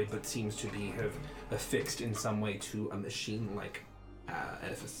the void, but seems to be have affixed in some way to a machine-like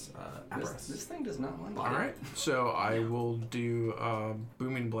edifice apparatus. This thing does not like All right. So I will do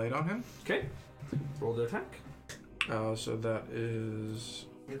Booming Blade on him. Okay. Roll the attack. So that is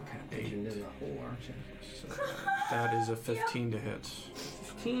You're kind of pigeoned in the hole, aren't you? so that is a 15 to hit.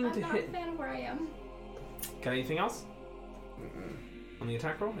 15 I'm to not hit. a fan of where I am. Got anything else? On the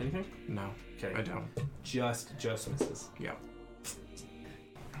attack roll? Anything? No, Okay. I don't. Just misses. Yeah.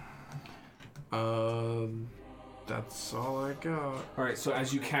 That's all I got. All right. So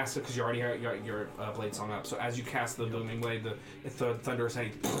as you cast it, because you already have your blade song up. So as you cast the booming blade, the thunderous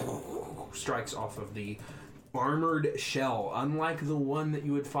head strikes off of the armored shell. Unlike the one that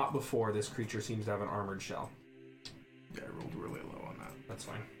you had fought before, this creature seems to have an armored shell. Yeah, I rolled really low on that. That's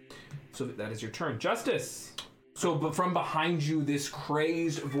fine. So that is your turn. Justice! So but from behind you, this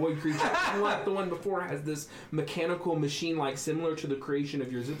crazed void creature, unlike the one before, has this mechanical machine-like, similar to the creation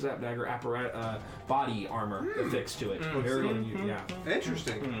of your Zip Zap Dagger body armor affixed to it. Very unusual, yeah.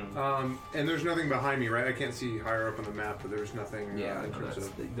 Interesting. And there's nothing behind me, right? I can't see higher up on the map, but there's nothing Yeah, in terms that's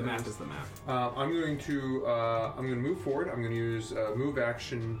of the map is the map. I'm going to move forward. I'm going to use move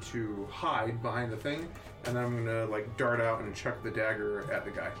action to hide behind the thing, and then I'm going to like dart out and chuck the dagger at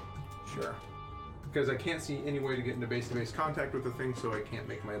the guy. Sure. Because I can't see any way to get into base-to-base contact with the thing, so I can't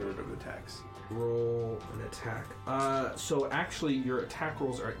make my iterative attacks. Roll an attack. So actually, your attack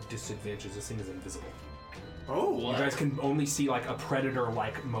rolls are at disadvantages. This thing is invisible. Oh! You guys can only see like a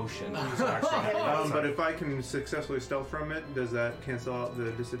predator-like motion. So actually, But if I can successfully stealth from it, does that cancel out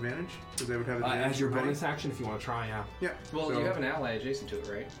the disadvantage? Because I would have advantage as your already? bonus action, if you want to try, yeah. Yeah. Well, so- you have an ally adjacent to it,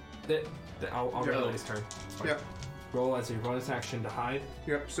 right? I'll Yeah. go his turn. It's fine. Yeah. Roll as your bonus action to hide.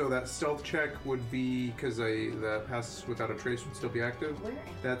 Yep. So that stealth check would be because the pass without a trace would still be active. Where?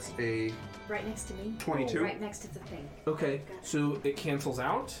 That's a Right next to me. 22. Oh, right next to the thing. Okay, so it cancels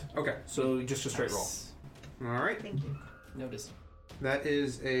out. Okay. So just a straight roll. All right. Thank you. Notice. That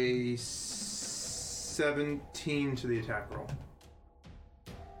is a 17 to the attack roll.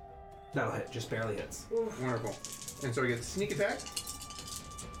 That'll hit. Just barely hits. Wonderful. And so I get sneak attack.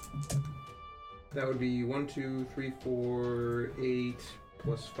 That would be 1, 2, 3, 4, 8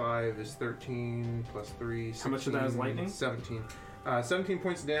 plus 5 is 13 plus 3. 16, How much of that is lightning? 17. 17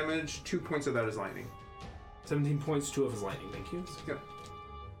 points of damage. 2 points of that is lightning. 17 points, 2 of his lightning. Thank you. Yep.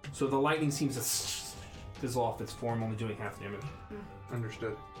 So the lightning seems to fizzle off its form, only doing half damage.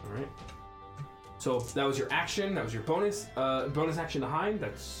 Understood. All right. So that was your action. That was your bonus. Bonus action to hide.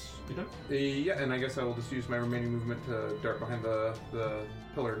 That's you done. Yeah, and I guess I will just use my remaining movement to dart behind the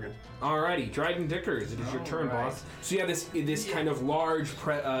pillar again. Alrighty, Dryden Dickers, it is your turn, Alright. boss. So yeah, this kind of large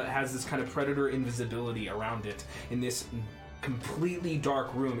has this kind of predator invisibility around it. In this completely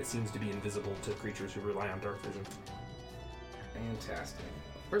dark room, it seems to be invisible to creatures who rely on dark vision. Fantastic.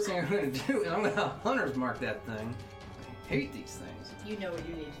 First thing I'm going to do is I'm going to hunter's mark that thing. I hate these things. You know what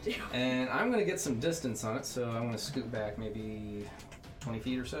you need to do. And I'm going to get some distance on it, so I'm going to scoot back maybe 20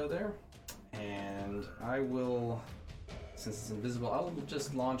 feet or so there. And I will, since it's invisible, I will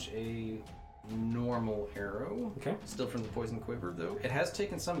just launch a normal arrow. Okay. Still from the poison quiver, though. It has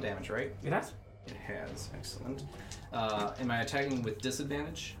taken some damage, right? It has? It has. Excellent. Am I attacking with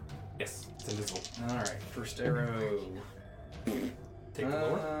disadvantage? Yes, it's invisible. Alright, first arrow. Take the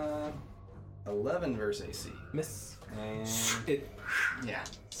lower. 11 versus AC. Miss. And It. yeah,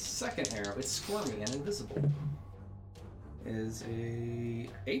 second arrow. It's squirmy and invisible. Is a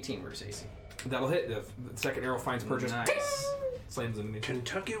 18 versus AC. That'll hit. The second arrow finds purchase. Nice. slams into you.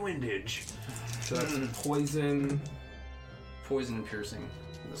 Kentucky windage. So that's poison. Poison and piercing.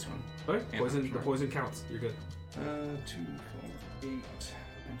 This one. Okay, Yeah, poison. sure. The poison counts. You're good. 2, 4, 8,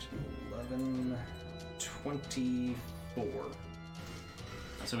 11, 24.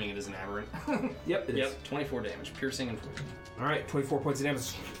 Assuming it is an aberrant. Yep, it is. Yep, 24 damage. Piercing and poison. All right, 24 points of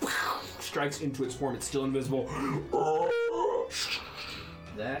damage. Strikes into its form. It's still invisible.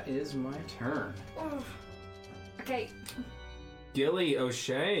 That is my turn. Okay. Gilly,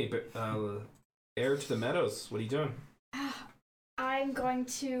 O'Shea, heir to the meadows. What are you doing? I'm going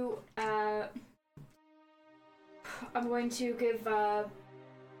to give a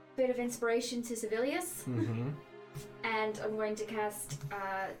bit of inspiration to Civilius, Mm-hmm. and I'm going to cast.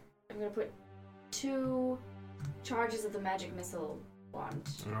 I'm going to put 2 charges of the magic missile wand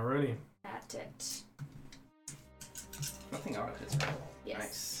Alrighty. at it. Nothing auto hits. Right?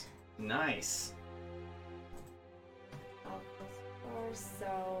 Yes. Nice. All plus 4,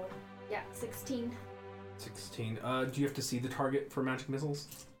 so yeah, 16. 16. Do you have to see the target for magic missiles?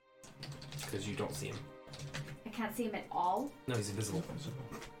 Because you don't see him. I can't see him at all. No, he's invisible.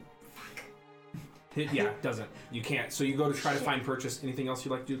 Yeah, doesn't. You can't. So you go to try to find purchase. Anything else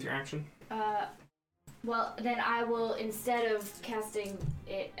you'd like to do with your action? Well, then I will, instead of casting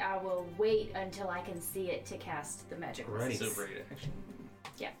it, I will wait until I can see it to cast the magic Alrighty. missile. So great action.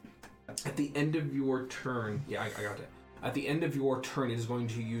 Yeah. At the end of your turn, I got it. At the end of your turn, it is going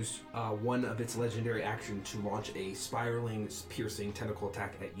to use one of its legendary action to launch a spiraling, piercing tentacle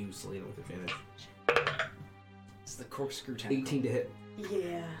attack at you, Selena, with advantage. It's the corkscrew tentacle. 18 to hit.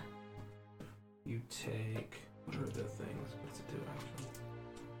 Yeah. You take. What are the things? What's it do, actually?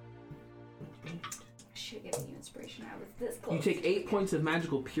 I should have given you inspiration. I was this close. You take 8 points of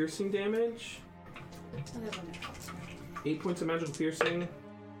magical piercing damage. Oh, that one helps. 8 points of magical piercing.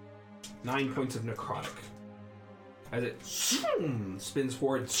 9 points of necrotic. As it spins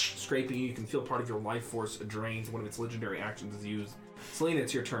forward, scraping you, you can feel part of your life force drains. One of its legendary actions is used. Selena,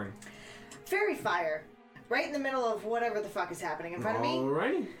 it's your turn. Fairy fire. Right in the middle of whatever the fuck is happening in front of me.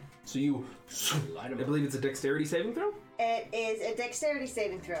 Alrighty. So you, Light I 'em up. believe it's a dexterity saving throw? It is a dexterity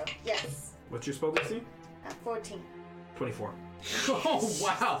saving throw. Yes. What's your spell DC? 14. 24. Oh,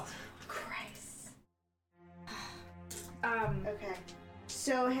 wow. Christ. Um, Okay.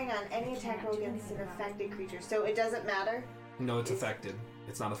 So hang on. Any attack roll against an affected creature. So it doesn't matter? No, it's affected.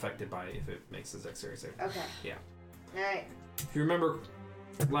 It's not affected by if it makes a dexterity save. Okay. Yeah. Alright. If you remember,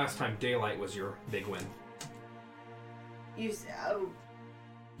 last time daylight was your big win.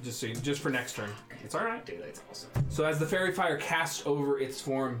 Just for next turn. It's alright. Daylight's awesome. So as the fairy fire casts over its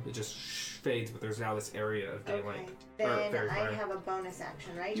form, it just fades, but there's now this area of daylight. Okay. Or Then fairy I fire. have a bonus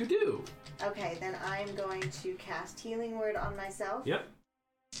action, right? You do. Okay, then I'm going to cast Healing Word on myself. Yep.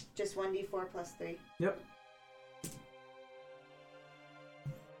 Just 1d4 plus 3. Yep.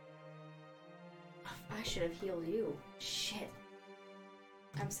 I should have healed you. Shit.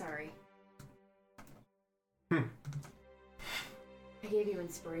 I'm sorry. I gave you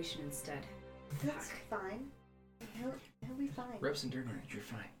inspiration instead. That's fine. He'll be fine. Reps and dirty, you're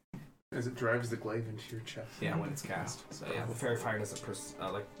fine. As it drives the glaive into your chest. Yeah, when it's cast. So yeah, the fairy fire doesn't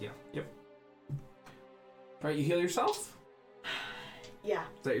Yep. Alright, you heal yourself? Yeah.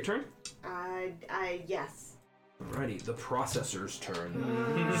 Is that your turn? Yes. Alrighty, the processor's turn.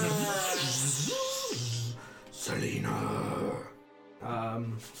 Selena.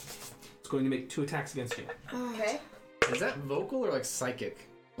 It's going to make 2 attacks against you. Okay. Is that vocal or like psychic?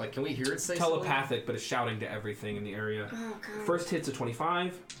 Like, can we hear it say Telepathic, but it's shouting to everything in the area. Oh, God. First hit's a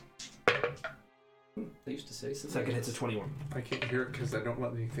 25. something? They used to say something. Second hit's a 21. I can't hear it because I don't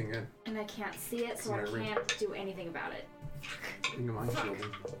let anything in. And I can't see it, so I Never. can't do anything about it. You know, mind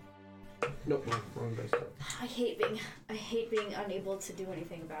shielding. Nope, wrong dice. I hate being unable to do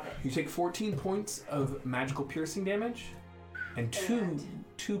anything about it. You take 14 points of magical piercing damage and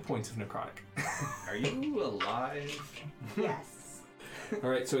two points of necrotic. Are you alive? Yes.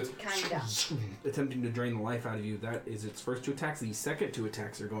 Alright, so it's Kinda. attempting to drain the life out of you. That is its first 2 attacks. The second 2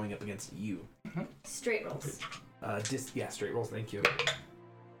 attacks are going up against you. Straight rolls. Straight rolls, thank you.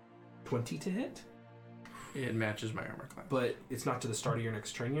 20 to hit, It matches my armor class. but it's not to the start of your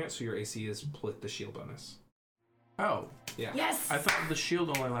next turn yet, so your AC is split the shield bonus. Oh, Yeah. Yes! I thought the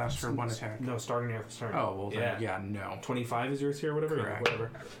shield only lasts for one attack. No, starting after starting. Oh, well then, yeah, no. 25 is yours here, whatever? Yeah,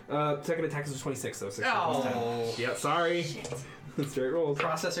 Correct. whatever. Second attack is a 26, though. 6 Oh. Yep, sorry. Shit. Straight rolls.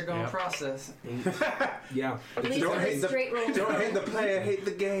 Processor going Yep. process. Yeah. At least Don't it hate was the- straight rolls. Don't hate the player, hate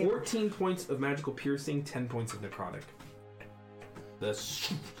the game. 14 points of magical piercing, 10 points of necrotic. The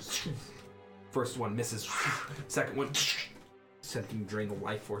first one misses. Second one attempting to drain the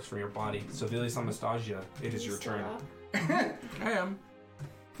life force from your body. So, Vilius Anastasia, it is your turn. I am.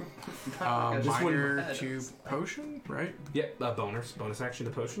 Just Minor wouldn't- to potion, right? Yep, bonus action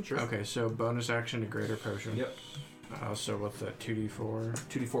to potion, sure. Okay, so bonus action to greater potion. Yep. So what's that? 2d4.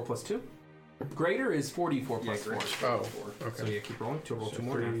 2d4 plus 2. Greater is 4d4 plus 4. Oh, So okay. yeah, keep rolling. Roll So 2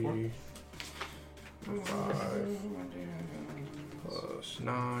 more. Add 4. 5 plus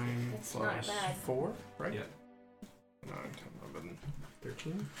 9 It's not plus bad. 4, right? Yeah. 9, 10, 11.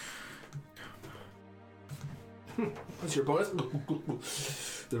 13. What's your bonus?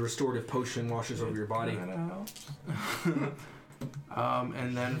 The restorative potion washes over your body. That helps.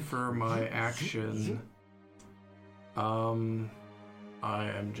 And then for my action, I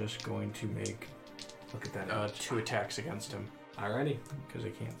am just going to make Look at that. 2 attacks against him Alrighty. because I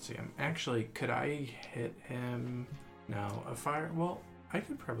can't see him. Actually, could I hit him? No, a fire. Well, I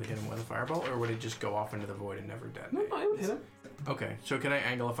could probably hit him with a fireball, or would it just go off into the void and never detonate? No, I would hit him. Okay, so can I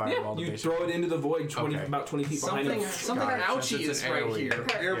angle a Yeah, fireball? to you basically- throw it into the void Okay. about 20 feet behind him. Something Got it, ouchy since it's is an right AoE. here.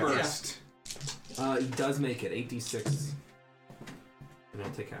 Airburst. He does make it 8d6. And I'll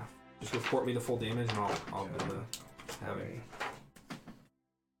take half. Just report me the full damage, and I'll have it.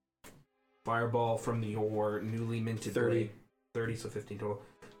 Fireball from your newly minted 30. blade. 30, so 15 total.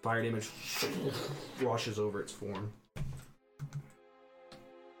 Fire damage washes over its form.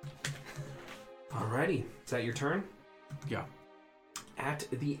 Alrighty, is that your turn? Yeah. At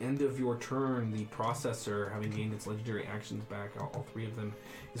the end of your turn, the processor, having gained its legendary actions back, all 3 of them,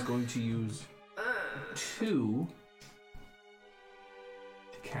 is going to use 2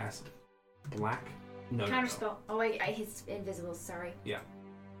 to cast black. No. Counterspell. Oh wait, he's invisible. Sorry.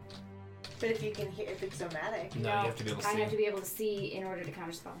 But if you can hear, if it's somatic. No, you have to be able to I see. have to be able to see in order to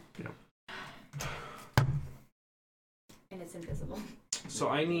counterspell. Yeah. And it's invisible. So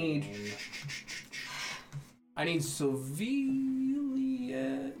I need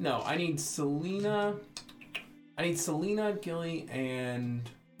Sylvia. No, I need Selena. I need Selena, Gilly, and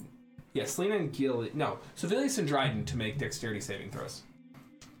Selena and Gilly. No, Sylvius and Dryden to make dexterity saving throws.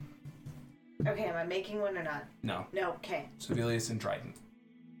 Okay, am I making one or not? No, No, okay. Sylvius and Dryden.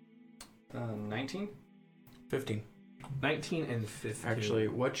 19? 15. 19 and 15. Actually,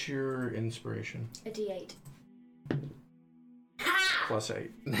 what's your inspiration? A D8. Plus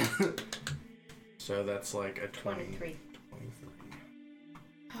 8. So that's like a 20. 23. 23.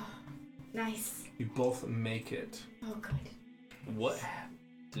 Nice. You both make it. Oh, good. What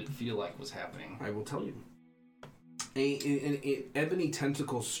did it feel like was happening? I will tell you. An ebony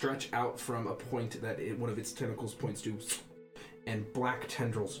tentacle stretch out from a point that one of its tentacles points to, and black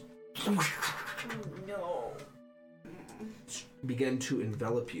tendrils Oh, no. begin to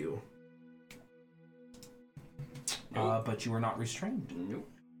envelop you. But you are not restrained. Nope.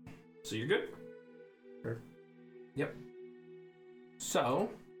 So you're good? Sure. Yep. So,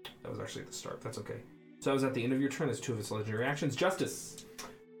 that was actually at the start. That's okay. So I was at the end of your turn. That's 2 of its legendary actions. Justice.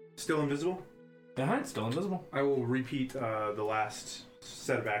 Still invisible? It's still invisible. I will repeat the last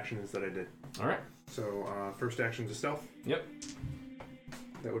set of actions that I did. All right. So, first action is stealth. Yep.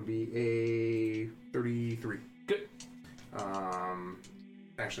 That would be a 33. Good.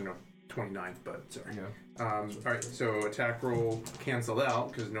 Actually, no, 29, but sorry. Yeah. Alright, so attack roll canceled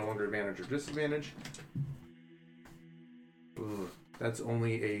out because no longer advantage or disadvantage. Ooh, that's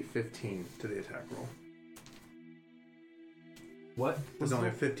only a 15 to the attack roll. What? There's only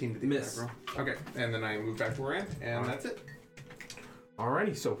a 15 to the Miss. attack roll. Okay, and then I move back to where I am, and that's it.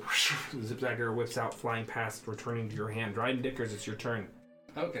 Alrighty, so the zip dagger whips out, flying past, returning to your hand. Dryden Dickers, it's your turn.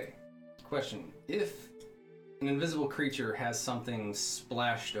 Okay. Question. If an invisible creature has something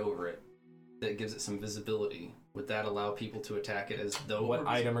splashed over it that gives it some visibility, would that allow people to attack it as though... What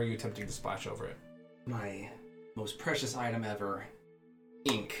item are you attempting to splash over it? My most precious item ever.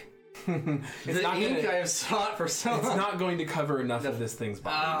 Ink. It's The not ink gonna- I have sought for so It's long. not going to cover enough of this thing's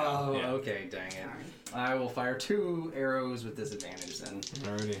body. Oh, no. Yeah. okay, dang it. I will fire 2 arrows with disadvantage then.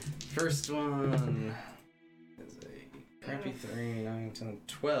 Alrighty. First one is a crappy 3, 9, 10,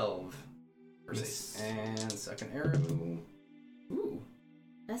 12. Miss. And second arrow. Ooh,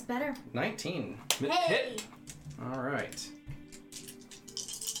 That's better. 19. Hit. All right.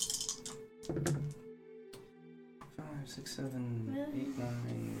 5, 6, 7, 8,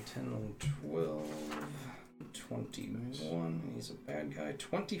 9, 10, 12, 21. He's a bad guy.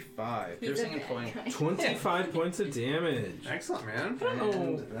 25. He's a Piercing and bad point. guy. 25 points of damage. Excellent, man. And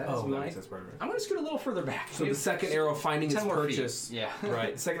that is Oh, my... that's part of it. I'm going to scoot a little further back. So the second arrow finding its 10 more feet. purchase. Yeah.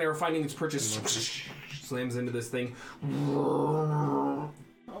 Right. The second arrow finding its purchase slams into this thing.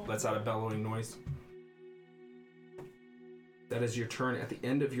 Lets out a bellowing noise. That is your turn. At the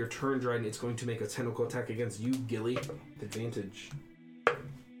end of your turn, Dryden, it's going to make a tentacle attack against you, Gilly. Advantage.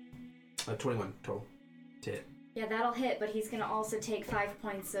 21 total. To hit. Yeah, that'll hit, but he's gonna also take 5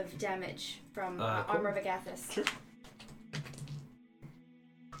 points of damage from Cool. Armor of Agathis. Sure.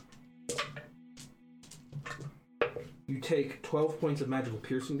 You take 12 points of magical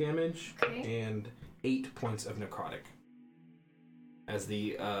piercing damage Okay. and 8 points of necrotic. As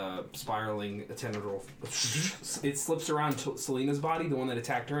the spiraling tendril, it slips around Selena's body, the one that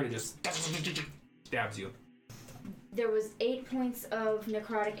attacked her, and it just stabs you. There was 8 points of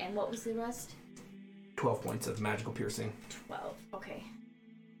necrotic, and what was the rest? 12 points of magical piercing. 12. Okay.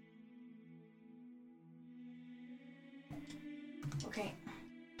 Okay.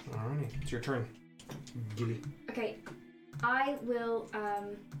 Alrighty, it's your turn. Gilly. Okay. I will,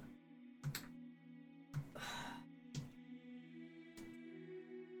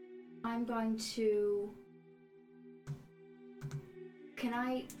 I'm going to... Can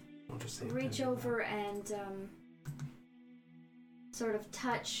I I'll just say reach over and, sort of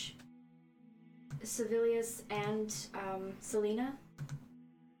touch Sevilius and, Selena?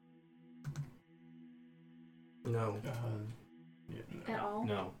 No. Yeah, At all?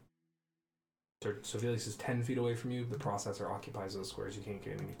 No. Sevilius is 10 feet away from you. The processor occupies those squares. You can't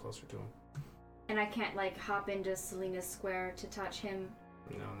get any closer to him. And I can't, like, hop into Selena's square to touch him?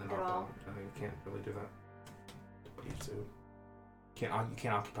 No, and then At hop all? down. I think you can't really do that. You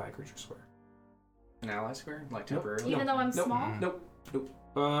can't occupy a creature square. An ally square? Like Nope. temporarily? Even though I'm Nope. small? Nope.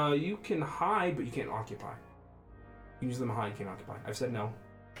 You can hide, but you can't occupy. You can use them to hide, you can't occupy. I've said no.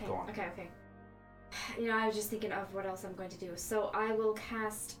 Okay, Go on. okay. You know, I was just thinking of what else I'm going to do. So I will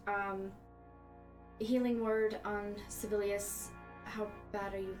cast Healing Word on Sevilius. How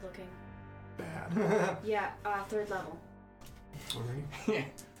bad are you looking? bad. Yeah, 3rd level. Alrighty.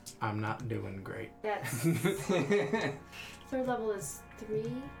 I'm not doing great. That's 3rd level is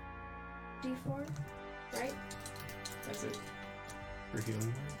 3d4, right? That's it. For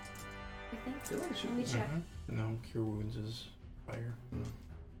healing. I think. Feel like it should Let me be. check. No, cure wounds is fire,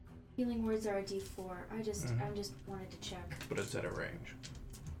 Healing Words are a d4. I just wanted to check. but it's at a range.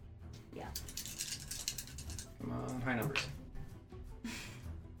 Yeah. Come on, high numbers.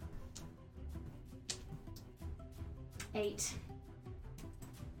 8.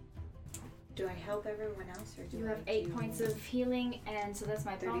 Do I help everyone else, or do You I have do 8 points of healing, and so that's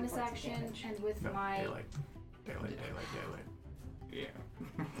my 30 bonus points of action. damage. And with No, my daylight. Yeah.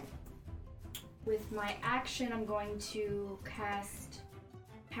 with my action, I'm going to cast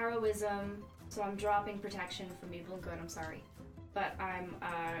Heroism. So I'm dropping protection from evil and good. I'm sorry, but I'm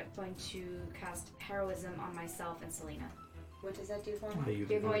going to cast Heroism on myself and Selena. What does that do for Hey, me? you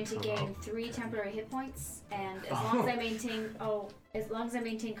You're can going to come gain out. 3 temporary hit points, and as long as I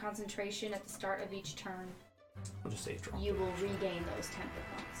maintain concentration at the start of each turn, I'll just save drop. you will regain those 10 hit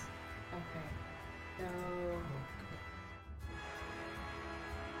points. Okay. So.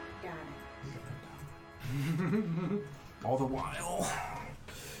 Got it. All the while.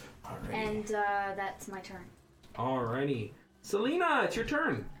 Alrighty. And that's my turn. Alrighty. Selena, it's your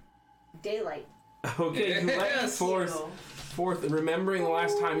turn. Daylight. Okay, you let Yes! forth, remembering the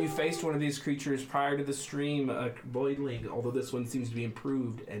last time you faced one of these creatures prior to the stream, Boydling, although this one seems to be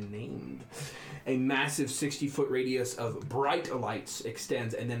improved and named. A massive 60-foot radius of bright lights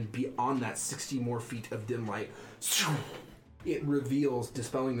extends, and then beyond that, 60 more feet of dim light. It reveals,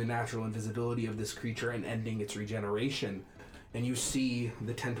 dispelling the natural invisibility of this creature and ending its regeneration. And you see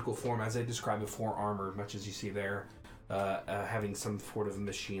the tentacle form, as I described before, armored, much as you see there. Having some sort of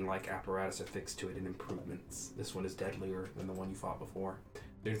machine-like apparatus affixed to it and improvements. This one is deadlier than the one you fought before. Is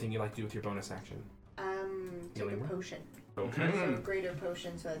there anything you'd like to do with your bonus action? Take a Healing word? potion. Okay. So a greater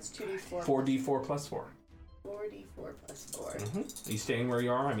potion, so that's 2d4. 4d4 plus 4. 4d4 plus 4. Mm-hmm. Are you staying where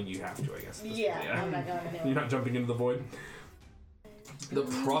you are? I mean, you have to, I guess. Yeah, I'm not going anywhere. You're not jumping into the void. The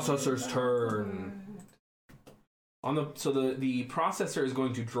processor's turn. So the processor is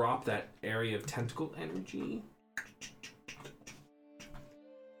going to drop that area of tentacle energy.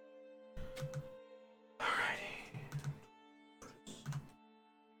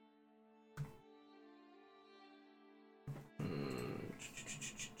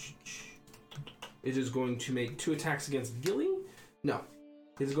 It is going to make 2 attacks against Gilly. No.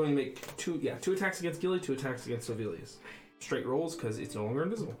 It is going to make 2 attacks against Gilly, 2 attacks against Sevilius. Straight rolls, because it's no longer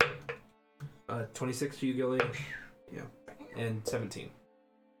invisible. 26 to you, Gilly. Yeah. And 17.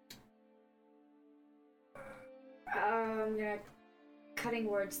 I'm gonna cutting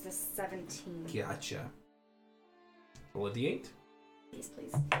words to 17. Gotcha. Roll a d8. Please,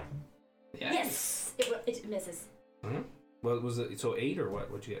 please. Yeah. Yes! It misses. Mm-hmm. What was it? So 8 or what?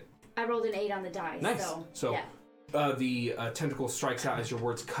 What'd you get? I rolled an 8 on the dice. Nice. So yeah. the tentacle strikes out as your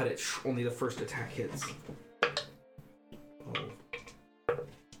words cut it. Only the first attack hits. Oh.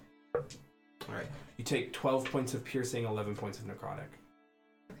 Alright. You take 12 points of piercing, 11 points of necrotic.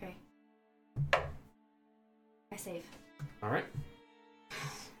 Okay. I save. All right.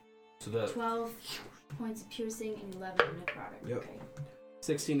 So the 12 points of piercing and 11 of necrotic. Yep. Okay.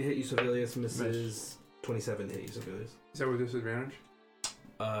 16 to hit you, Sevilius, misses. 27 to hit you, Sevilius. Is that with disadvantage?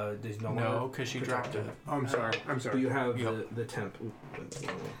 There's no No, because she dropped it. Oh, I'm sorry. I'm But sorry. you have Yep. the temp. Ooh, that's the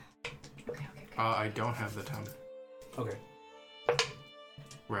wrong way. Okay. I don't have the temp, Okay.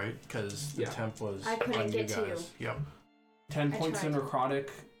 right? Because the Yeah. temp was I couldn't on you get to you. guys. Yep. 10 I points of tried.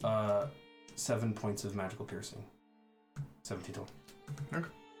 necrotic, 7 points of magical piercing. 17 total. Okay.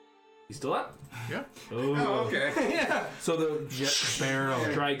 You still up? Yeah. Oh, okay. Yeah. So the jet barrel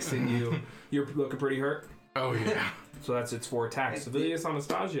strikes in you. You're looking pretty hurt. Oh yeah. So that's its 4 attacks. Sevilius,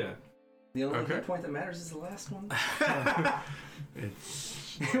 Anastasia. The only Okay. hit point that matters is the last one.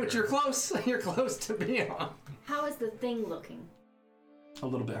 It's But you're close. You're close to being on. How is the thing looking? A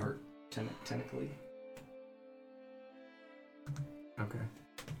little bit hurt. Technically. okay.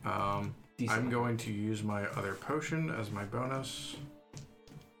 Decent. I'm going to use my other potion as my bonus.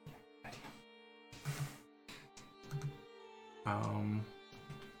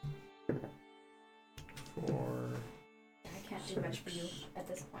 Four, I can't do much for you at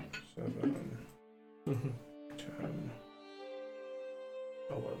this point. 7, 10,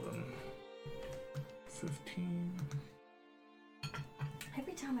 11, 15.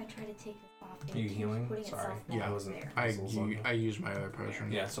 Every time I try to take this off, Are you keeps healing? putting Sorry. itself Yeah, back I wasn't. there. I use my other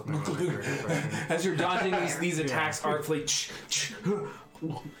potion. Yeah, so My other potion. as you're dodging these attacks artfully, It's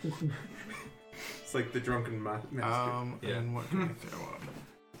like the drunken master. Yeah. And what can I throw on?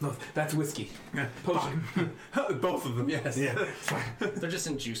 no, that's whiskey. Potion. Both of them, yes. Yeah. They're just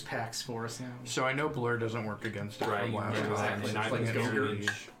in juice packs for us now. So I know blur doesn't work against it Right, from you last remember time. that. so Neither it's does like Gilgamesh.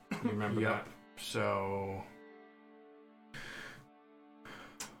 Gilgamesh. You remember Yep. So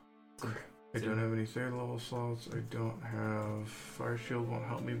I don't have any third level slots. I don't have fire shield. Won't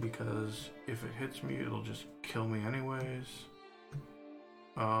help me because if it hits me, it'll just kill me anyways.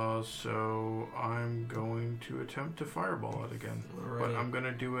 So I'm going to attempt to fireball it again, but I'm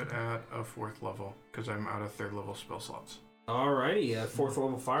gonna do it at a 4th level because I'm out of 3rd level spell slots. Alrighty, 4th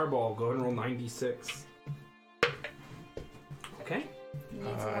level fireball. Go ahead and roll 96. Okay. You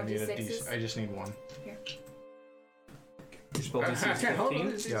need some I more need a D6s? I just need 1. Here. Your spell DC is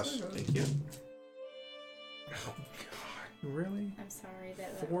 15. Yes. Thank you. Really? I'm sorry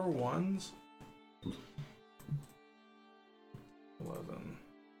that. 4 1s? 11.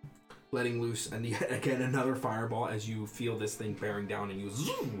 Letting loose, and yet again another fireball as you feel this thing bearing down, and you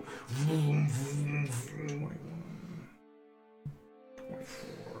zoom. 21.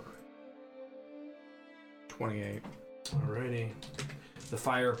 24. 28. Alrighty. The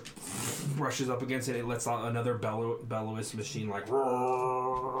fire rushes up against it. It lets out another bellowous machine like.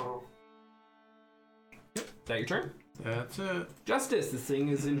 Yep. That your turn? That's it. Justice. This thing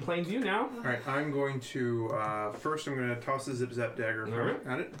is in plain view now. All right, I'm going to first. I'm going to toss the zip zap dagger Alright.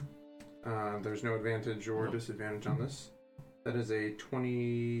 at it. There's no advantage or disadvantage on this. That is a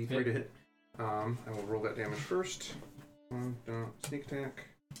 23 Hit. to hit. I will roll that damage first. Sneak attack.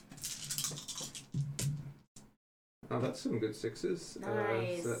 Oh, that's some good 6s.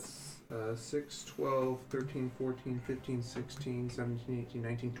 Nice. So that's 6, 12, 13, 14, 15, 16, 17, 18,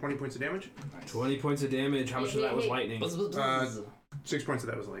 19, 20 points of damage. 20 points of damage. How much of that was lightning? Buzz, buzz, buzz. 6 points of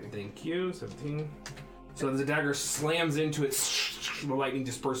that was lightning. Thank you. 17. So as the dagger slams into it, the lightning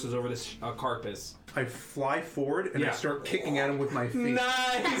disperses over this carpus. I fly forward and I Yeah. start kicking at him with my feet.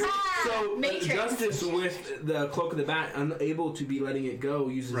 Nice! So Matrix. Justice, with the cloak of the bat, unable to be letting it go,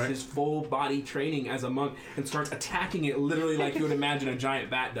 uses Right. his full body training as a monk and starts attacking it literally like you would imagine a giant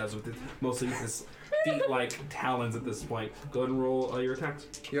bat does, with mostly with his feet-like talons at this point. Go ahead and roll your attacks.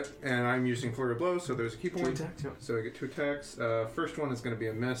 Yep, and I'm using flurry of blows, so there's a key 2 point. attacks, yep. So I get 2 attacks. First one is going to be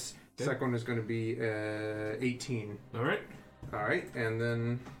a miss. Okay. Second one is going to be 18. All right. All right, and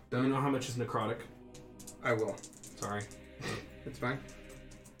then Do you know how much is necrotic? I will. Sorry. It's fine.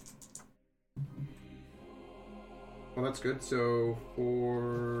 Well, that's good. So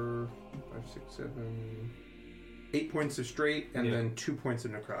 4, 5, 6, 7, 8 points of straight, and Yeah. then 2 points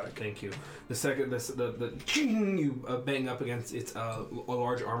of necrotic. Thank you. The second, the you bang up against its a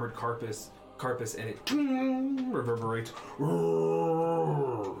large armored carpus, and it reverberates.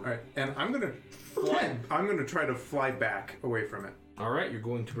 All right, and I'm gonna fly. I'm gonna try to fly back away from it. All right, you're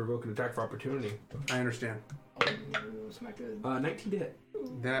going to provoke an attack for opportunity. I understand. It's not good. 19 to hit.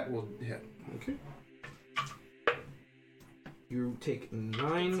 That will hit. Okay. You take It's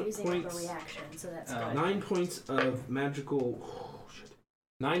 9 using points. overreaction, so that's Oh. good. 9 points of magical. Oh, shit.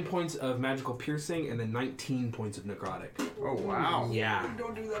 9 points of magical piercing, and then 19 points of necrotic. Oh wow! Yeah.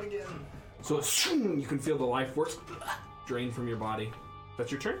 Don't do that again. So you can feel the life force drain from your body.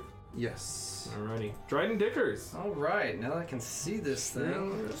 That's your turn? Yes. Alrighty. Dryden Dickers. All right, now that I can see this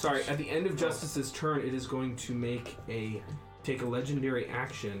thing. Sorry, at the end of Justice's turn, it is going to take a legendary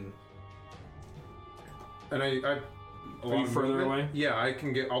action. And I Are you further away? Yeah, I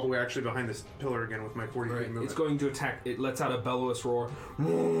can get all the way actually behind this pillar again with my 40 feet movement. It's going to attack. It lets out a bellowous roar.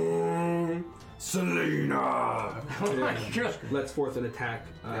 Selena! Oh my god. Lets forth an attack.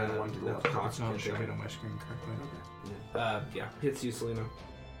 And one to no, roll. cost It's not can't showing take it on my screen correctly. Okay. yeah, hits you, Selena.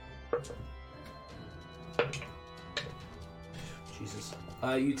 Jesus.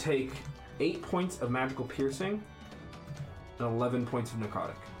 You take 8 points of magical piercing and 11 points of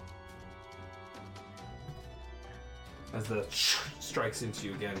necrotic. As the strikes into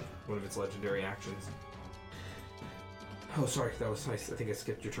you again, one of its legendary actions. Oh, sorry, that was nice. I think I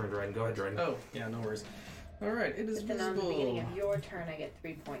skipped your turn, Dryden. Go ahead, Dryden. Oh, yeah, no worries. All right, it is But then on the visible. beginning of your turn, I get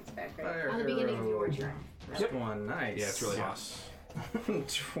 3 points back, right? Fire On the beginning of your arrow. turn. First Yep. one, nice. Yeah, it's really hot.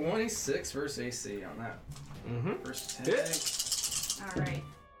 26 versus AC on that. Mm-hmm. First Hit. attack. All right.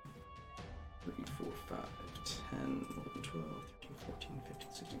 3, 4, 5, 10, 11, 12, 13, 14,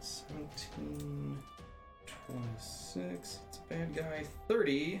 15, 16, 17, 26. It's a bad guy.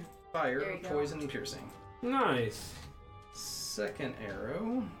 30. There Fire, you go. poison, and piercing. Nice. Second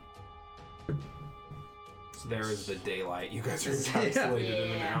arrow. So there is the daylight. You guys are Yeah. encapsulated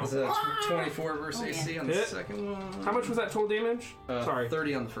in an Yeah. Is hour. that 24 versus Oh, yeah. AC on the Hit. second one? How much was that total damage? Sorry.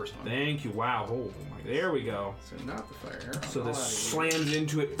 30 on the first one. Thank you. Wow. Oh my. There we go. So not the fire arrow. So this slams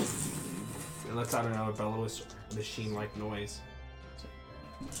into it and lets out another bellowous machine-like noise.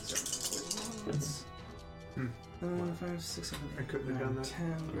 5, 6, 7, I couldn't have done that.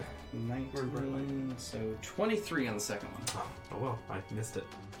 10, 19, so 23 on the second one. Oh well, I missed it.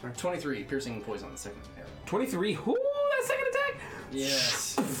 23 piercing and poison on the second arrow. 23. Ooh, that second attack!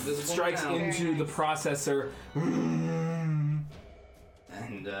 Yes. Invisible Strikes now. into the processor. And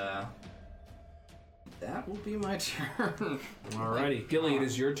that will be my turn. Alrighty, Gilly, it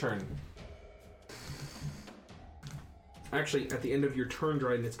is your turn. Actually, at the end of your turn,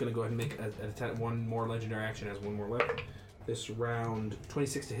 Dryden, it's going to go ahead and make an attack. One more legendary action, has one more left. This round,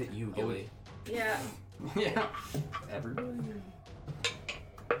 26 to hit you, Gilly. Yeah. Yeah. Everybody.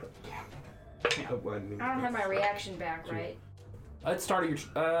 Oh, well, I don't have my reaction back, right? It started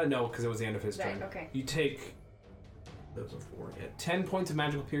your. No, because it was the end of his Right, turn. okay. You take. Those are 4. Yeah, 10 points of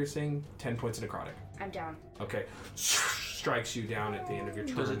magical piercing, 10 points of necrotic. I'm down. Okay. Strikes you down at the end of your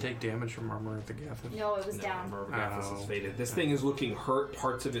turn. Does it take damage from Armor of the Gathith? No, it was No, down. Armor of Agathis is Oh. faded. This thing is looking hurt.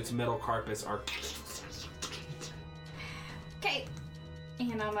 Parts of its metal carapace are. Okay.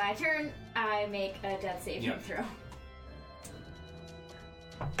 And on my turn, I make a death saving Yep. throw.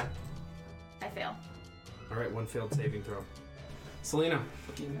 I fail. Alright, one failed saving throw. Selena.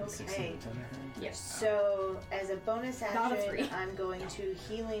 Okay. Yes. So, as a bonus Not a action, 3. I'm going to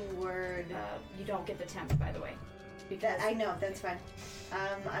Healing Word. You don't get the temp, by the way. Because That I know, that's fine.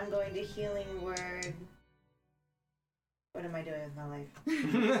 I'm going to Healing Word. What am I doing with my life?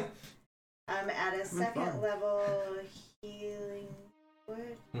 I'm at a second level Healing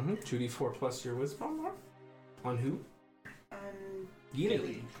Word. Mm-hmm. 2d4 plus your wisdom. On who?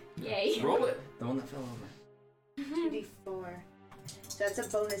 Gilly. Yay. Roll it. The one that fell over. 2d4. So that's a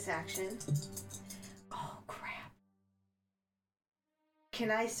bonus action. Oh, crap. Can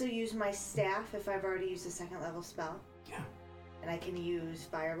I still use my staff if I've already used a second level spell? Yeah. And I can use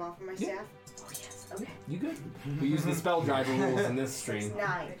Fireball for my Yeah. staff? Oh, yes. Okay. You good? We use the spell driver rules in this stream.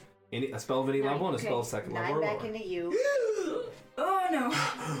 9. A spell of any level and a Okay. spell of second level 9 or back lower. into you. Oh no.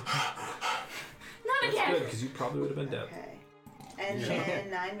 Not That's again. good, because you probably would have been dead. Okay. And then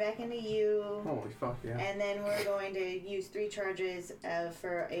 9 back into you. Holy fuck, yeah. And then we're going to use 3 charges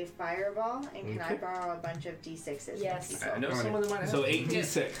for a fireball. And can I Okay. borrow a bunch of d6s? Yes. I know someone that might have. So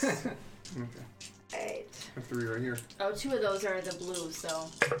 8d6. Okay. 8. I have 3 right here. Oh, 2 of those are the blue, so.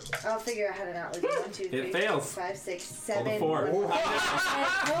 I'll figure out how to not lose it. 1, 2, 3, It 4, fails. 5, 6, All the 7. 4.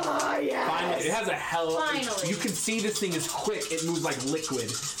 Oh, yes! Finally, it has a hell. Finally. You can see this thing is quick. It moves like liquid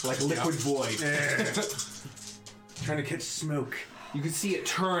void. Trying to catch smoke. You can see it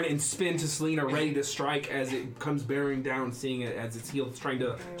turn and spin to Selena, ready to strike as it comes bearing down, seeing it as its heel, trying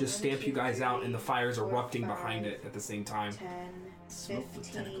to just stamp you guys out, and the fire's erupting behind it at the same time. 10,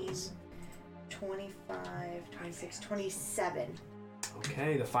 15, 25, 26, 27.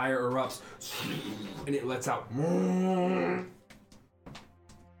 Okay, the fire erupts, and it lets out.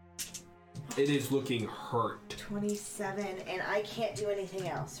 It is looking hurt. 27, and I can't do anything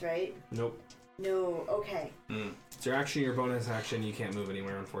else, right? Nope. No, okay. It's your action, your bonus action. You can't move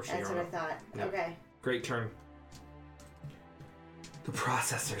anywhere, unfortunately. That's what I thought. Yep. Okay. Great turn. The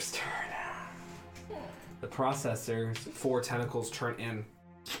processor's turn. The processor's 4 tentacles turn in.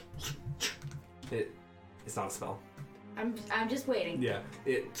 It's not a spell. I'm just waiting. Yeah.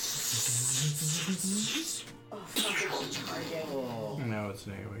 It. Oh, fucking charging. No, it's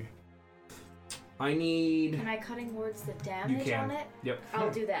an AoE. I need. Can I cutting words the damage can. on it? Yep. I'll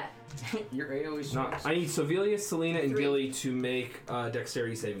do that. Your AoE No, strikes. I need Sovelia, Selena, and 3. Gilly to make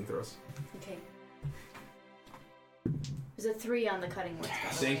dexterity saving throws. Okay. There's a 3 on the cutting words. by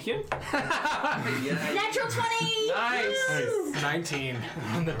the way. Thank you. Yeah. Natural 20! Nice. 19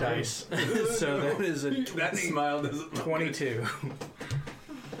 on the dice. So that is a That smile doesn't. 22.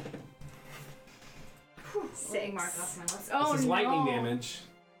 Six. Mark off my list. Oh, This is no. lightning damage.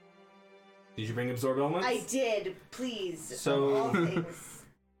 Did you bring absorb elements? I did, please. So- Of all things.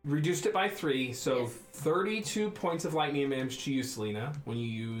 Reduced it by 3, so Yes. 32 points of lightning damage to you, Selena. When you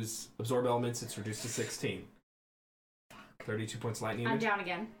use absorb elements, it's reduced to 16. 32 points of lightning I'm damage. down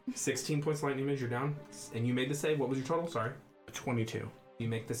again. 16 points of lightning damage, you're down. And you made the save. What was your total? Sorry. 22. You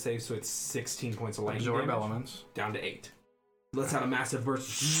make the save, so it's 16 points of lightning Absorb damage. elements. Down to 8. Let's have a massive burst.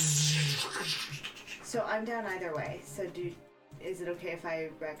 So I'm down either way. So is it okay if I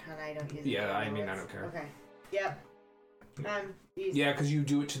retcon I don't use Yeah, the I mean, I words? don't care. Okay. Yep. Using- Yeah, because you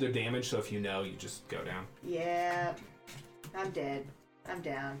do it to their damage, so if you know, you just go down. Yep. I'm dead. I'm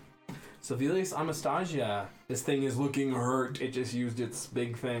down. Sevelius Anastasia. This thing is looking hurt. It just used its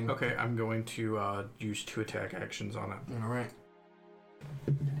big thing. Okay, I'm going to use 2 attack actions on it. Alright.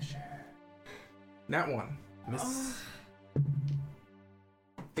 Nat 1. Miss.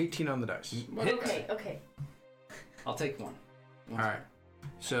 18 on the dice. Okay, okay. I'll take one. Alright.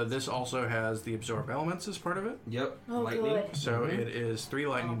 So this also has the absorb elements as part of it. Yep. Oh, Lightning. good. So it is 3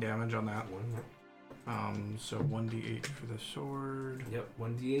 lightning damage on that. One, yep. So 1d8 for the sword. Yep,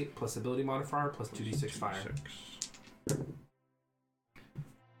 1d8 plus ability modifier plus 2d6 fire. 6.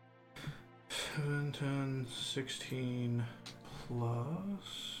 7, 10, 16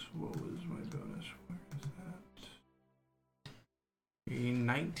 plus. What was my bonus? Where is that?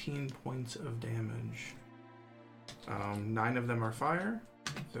 19 points of damage. 9 of them are fire.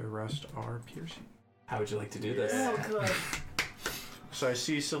 The rest are piercing. How would you like to do this? Oh, good. So I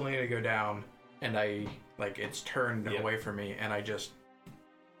see Selena go down, and it's turned Yep. away from me, and I just,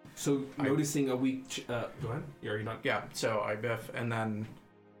 So, noticing a weak... go ahead. You're already done? yeah, so I biff, and then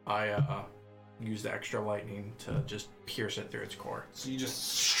I use the extra lightning to just pierce it through its core. So you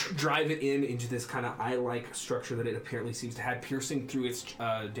just drive it into this kind of eye-like structure that it apparently seems to have, piercing through its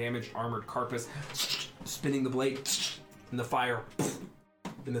damaged armored carapace, spinning the blade, and the fire,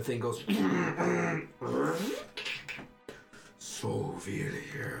 and the thing goes... So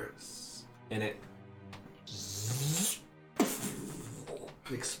furious. And it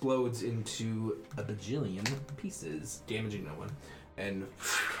explodes into a bajillion pieces, damaging no one. And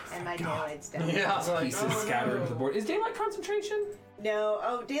And my daylight's down. Yeah, I was like, pieces scattered into the board. Is daylight concentration? No.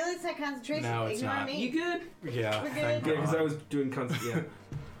 Oh, daylight's not concentration. No, it's Ignore not. me. You good? Yeah, We're good. thank Yeah, because I God. was doing yeah.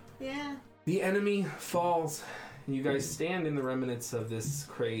 Yeah. The enemy falls, and you guys stand in the remnants of this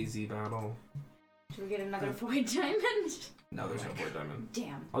crazy battle. Should we get another void diamond? No, there's no void diamond.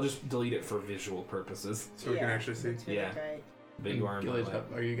 Damn. I'll just delete it for visual purposes. So we can actually see. That's really Yeah. great. But you are in Gilly's melee.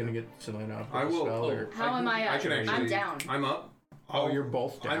 up. Are you gonna get Selena up? I with a will. spell, or- How am I up? I can actually. I'm down. I'm up. Oh, you're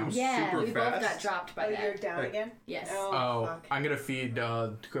both down. I'm Yeah, super we fast. both got dropped by Oh, that. you're down Hey. again? Yes. Oh, fuck. I'm gonna feed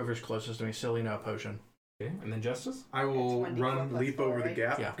whoever's closest to me, Selena, a potion. Okay, and then Justice? I will It's 1d4 run, plus leap 4, over the right?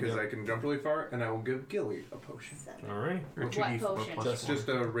 gap Yeah. because Yep. I can jump really far, and I will give Gilly a potion. 7. Alright. Or What 2d4 potion? plus Just- 4. Just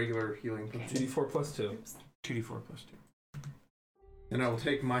a regular healing potion. 2d4 plus 2. 2d4 plus 2. And I will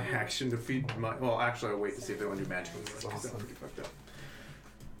take my action to feed my. Well, actually, I'll wait to see if they want to do magical. Because that's Awesome. pretty fucked up.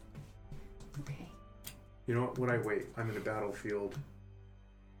 Okay. You know what? Would I wait? I'm in a battlefield.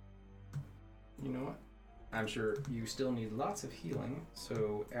 You know what? I'm sure you still need lots of healing,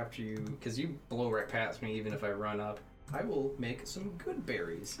 so after you... Because you blow right past me even if I run up, I will make some good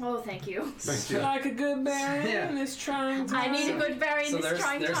berries. Oh, thank you. Thank you. Like a good berry Yeah. in this trying I time. need a good berry in So this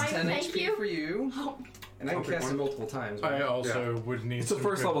trying there's time. 10 Thank HP you. for you, Oh, and I can I'll pick cast it one. multiple times, I right? also would need. It's a some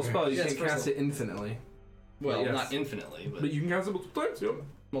first good level berries. spell. You Yeah, it's can't first cast it infinitely. Well, Yes. not infinitely, But you can cast it multiple times, yep.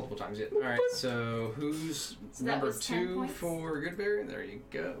 multiple times, yeah. Alright, so who's So that number was 10 2 points? for Goodberry? There you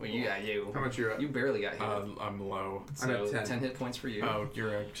go. Well, you got you. How much you're at? You barely got hit. I'm low. I'm so at 10. 10 hit points for you. Oh,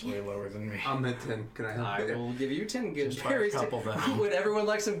 you're actually lower than me. I'm at 10. Can I help? I will give you 10 good Just by a berries. couple, then. Would everyone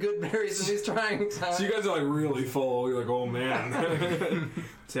like some good berries in these trying times? So you guys are like really full. You're like, oh man.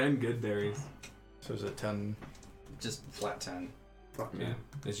 10 good berries. So is it 10? Just flat 10. Fuck me. Yeah.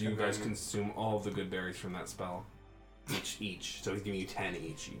 As you And guys then- consume all of the good berries from that spell. Each. So he's giving you 10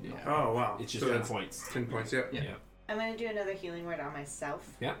 each. You know. Yeah. Oh wow. It's just So 10 that's points. 10 points. Yep. Yeah. Yeah. I'm gonna do another healing word on myself.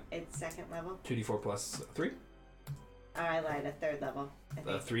 Yeah. It's 2nd level. 2d4 plus 3. I lied, a 3rd level. I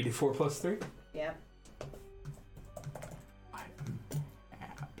think. 3d4 plus 3. Yep.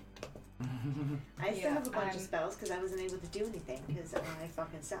 I still have a bunch of spells because I wasn't able to do anything because I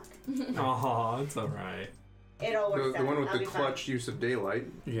fucking suck. Oh, it's alright. It all works The out. one with I'll the be fine. clutch use of daylight.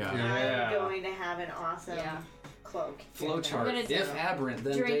 Yeah. Yeah. I'm going to have an awesome cloak. Flowchart. I'm gonna If aberrant,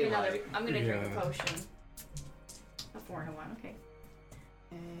 then drink daylight. another. I'm gonna drink Yeah. a potion. A 4 and a 1. Okay.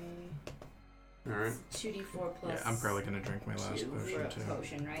 All right. 2d4 plus. Yeah, I'm probably gonna drink my last 2 for potion a too.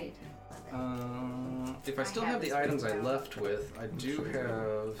 potion, right? If I still I have have the this items I written down. left with, I do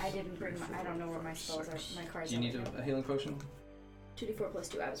have. I didn't bring my. I don't know where my spells are. My cards. Do you need are. a healing potion? 2d4 plus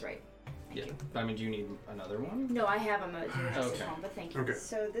 2. I was right. Thank you. I mean, do you need another one? No, I have them. You were just Okay. wrong, but thank you. Okay.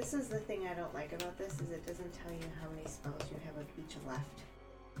 So this is the thing I don't like about this is it doesn't tell you how many spells you have of each left.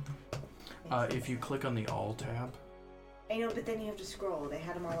 If you click on the All tab, I know, but then you have to scroll. They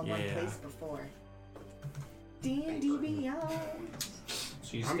had them all in one Yeah. place before. D&D Beyond.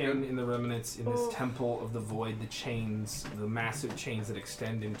 So you I'm stand good. in the remnants in this temple of the void, the chains, the massive chains that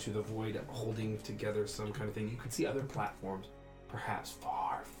extend into the void, holding together some kind of thing. You can see other platforms, perhaps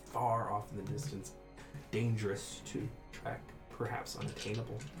far, far off in the distance, dangerous to track, perhaps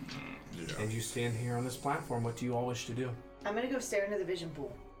unattainable. And you stand here on this platform. What do you all wish to do? I'm gonna go stare into the vision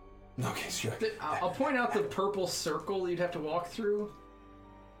pool. Okay, sure. I'll point out the purple circle you'd have to walk through.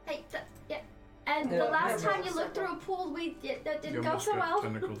 Hey, yeah. And Yeah. the last Yeah. time you looked through a pool, that didn't you go almost so got well.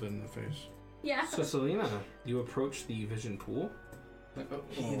 tentacled in the face. Yeah. So Selena, you approach the vision pool.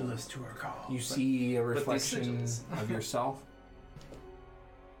 Heedless to our call. You see a these reflection sigils. of yourself.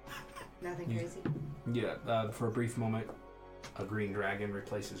 Nothing You- crazy. Yeah, for a brief moment, a green dragon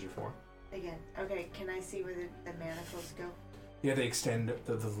replaces your form. Again. Okay, can I see where the manacles go? Yeah, they extend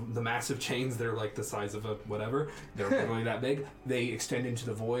the massive chains. They're like the size of a whatever. They're really that big. They extend into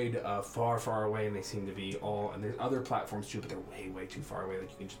the void, far, far away, and they seem to be all. And there's other platforms too, but they're way, way too far away. Like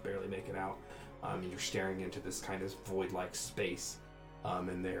you can just barely make it out. You're staring into this kind of void-like space,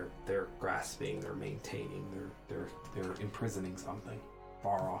 and they're grasping, they're maintaining, they're imprisoning something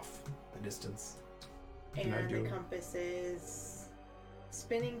far off the distance. Can I And the do- compass is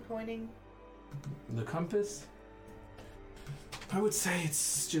spinning, pointing. The compass, I would say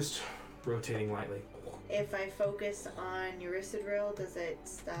it's just rotating lightly. If I focus on Eurysidril, does it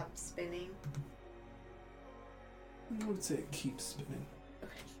stop spinning? I would say it keeps spinning.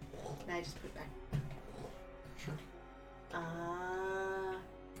 And I just put it back. Sure.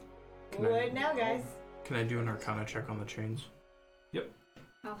 Can I- What now, guys? Can I do an Arcana check on the chains?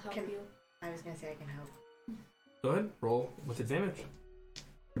 I'll help Can- you. I was gonna say I can help. Go ahead, roll with advantage.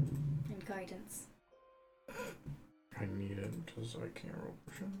 And guidance. I need it because I can't roll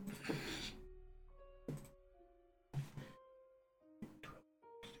for sure.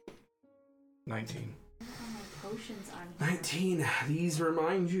 19. Potions on here. 19. These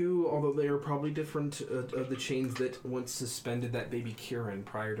remind you, although they are probably different, of the chains that once suspended that baby Kieran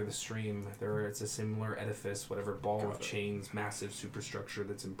prior to the stream. It's a similar edifice, whatever ball of chains, massive superstructure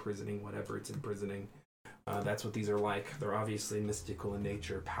that's imprisoning whatever it's imprisoning. That's what these are like. They're obviously mystical in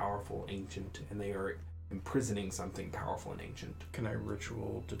nature, powerful, ancient, and they are imprisoning something powerful and ancient. Can I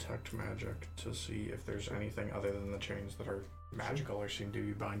ritual detect magic to see if there's anything other than the chains that are magical or seem to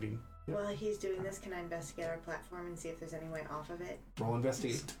be binding? Yep. While he's doing this, can I investigate our platform and see if there's any way off of it? Roll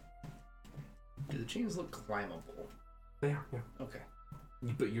investigate. Do the chains look climbable? They are, yeah. Okay.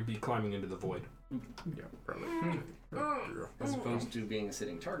 But you'd be climbing into the void. Yeah, probably. As opposed to being a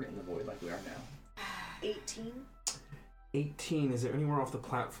sitting target in the void like we are now. 18? 18. Is there anywhere off the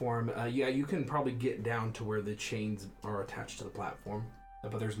platform? Yeah, you can probably get down to where the chains are attached to the platform,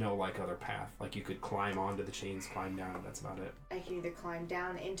 but there's no like other path. Like you could climb onto the chains, climb down, and that's about it. I can either climb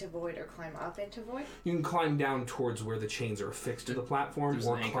down into void or climb up into void. You can climb down towards where the chains are affixed to the platform, There's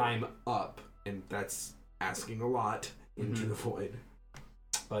or an anchor. climb up, and that's asking a lot into the void.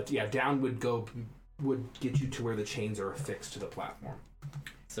 But yeah, down would get you to where the chains are affixed to the platform.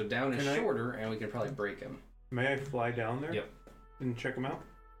 So down is Can I- shorter, and we could probably break him. May I fly down there? Yep. And check them out?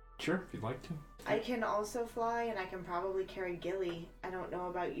 Sure, if you'd like to. I can also fly, and I can probably carry Gilly. I don't know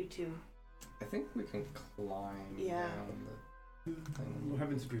about you two. I think we can climb Yeah. down the thing. What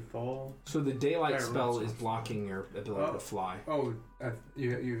happens if you fall? So the daylight Fire spell rots is off. blocking your ability to fly. Oh,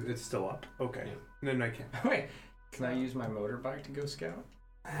 it's still up. Okay. Yeah. Then I can't. Wait, can I use my motorbike to go scout?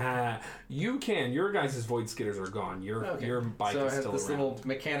 You can. Your guys' void skitters are gone. Your bike so is I have still this around. little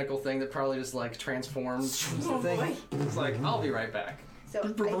mechanical thing that probably just like transforms the thing. It's like, I'll be right back. So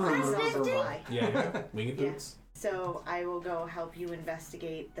I can also fly. Yeah, winged Yeah. boots. So I will go help you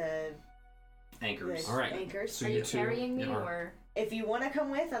investigate the Anchors. the All right. anchors. So Are you you two carrying me, are- or If you want to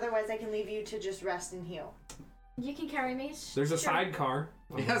come with, otherwise I can leave you to just rest and heal. you can carry me? There's a Sure. sidecar.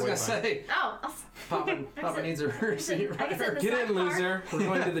 Yeah, I was gonna say, Oh, Papa needs a mercy I can sit in the Get in, sidecar. loser. We're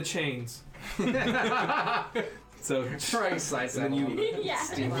going to the chains. So trying sights and then you Yeah.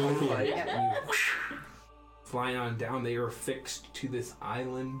 steamboat flight. Yeah. you fly on down. They are fixed to this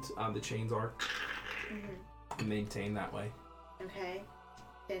island. The chains are maintained that way. Okay.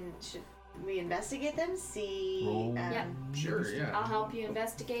 Then should we investigate them? See. Roll. Yep. Sure, yeah. I'll help you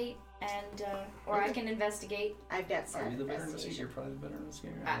investigate, and or I can investigate. I've got Are some you the better investigator? investigation. You're probably the better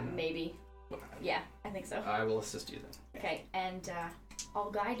investigator. I don't know. Maybe. Yeah, I think so. I will assist you then. Okay, and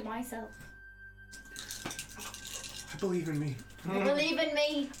I'll guide myself. I believe in me. Believe in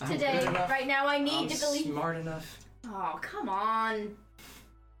me I'm today. good enough. Right now, I need I'm to believe. smart enough. Oh, come on.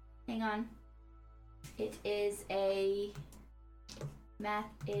 Hang on. It is a. Math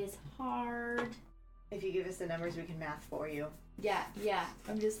is hard. If you give us the numbers, we can math for you. Yeah.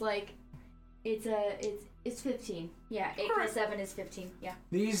 I'm just like, it's 15. Yeah, 8 plus 7 is 15. Yeah.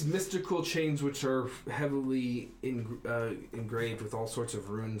 These mystical chains, which are heavily engraved with all sorts of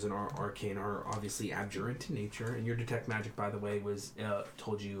runes and arcane, are obviously abjurant in nature. And your detect magic, by the way, was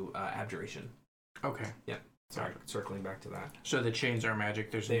told you abjuration. Okay. Sorry, circling back to that. So the chains are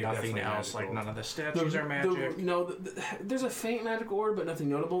magic. There's They nothing definitely else. magical. Like none of the statues are magic. There's a faint magic orb, but nothing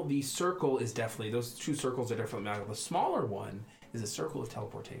notable. The circle is definitely, those two circles are definitely magical. The smaller one is a circle of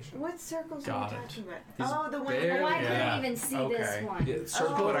teleportation. What circles Got are you it. talking about? These Oh, the one. very- Oh, I Yeah. couldn't even see Okay. this one. Yeah,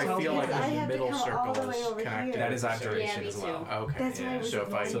 circle But of I feel like because I the have to middle come all circle the way is over connected. here. That is abjuration Yeah, me as too. well. Okay. That's why I was So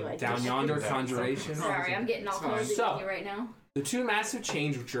if I So I down just- yonder, that. conjuration. Sorry, I'm getting all It's fine. cozy So- with you right now. The two massive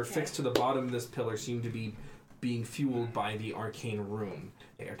chains, which are fixed to the bottom of this pillar, seem to be being fueled by the arcane rune.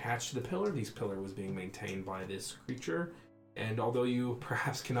 They are attached to the pillar. This pillar was being maintained by this creature, and although you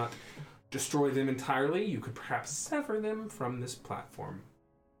perhaps cannot destroy them entirely, you could perhaps sever them from this platform.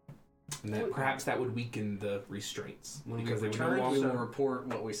 And that perhaps that would weaken the restraints When because we they would no return, we will longer. report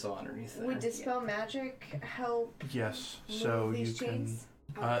what we saw underneath there. Would dispel magic help Yes. move So you these can. chains?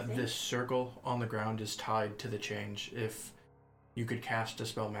 This circle on the ground is tied to the change. If you could cast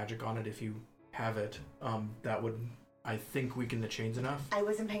Dispel Magic on it, if you have it, that would, I think, weaken the chains enough. I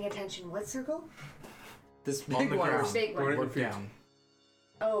wasn't paying attention. What circle? This On big the one. ground. Big one. Right. Look down.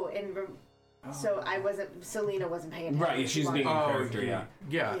 Oh, and Oh. so I wasn't. Selena wasn't paying attention. Right, she's being- Oh, character, yeah.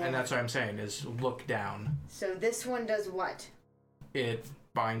 Yeah, Yeah. and that's what I'm saying is look down. So this one does what? It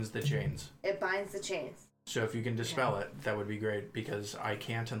binds the chains. It binds the chains. So if you can dispel it, that would be great because I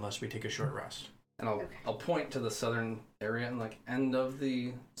can't unless we take a short rest. And I'll Okay. I'll point to the southern area and like end of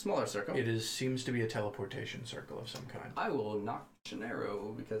the smaller circle. It seems to be a teleportation circle of some kind. I will knock an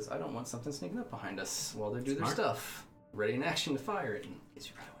arrow because I don't want something sneaking up behind us while they do their Smart. stuff. Ready in action to fire it in case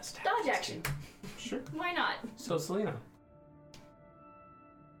you really want to stab Dodge us. action. Sure. Why not? So Selena,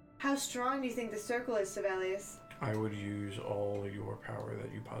 How strong do you think the circle is, Sibelius? I would use all your power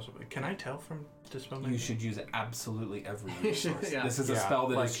that you possibly. Can I tell from Dispel Magic? you should use absolutely every You should, resource. yeah. This is a Yeah, spell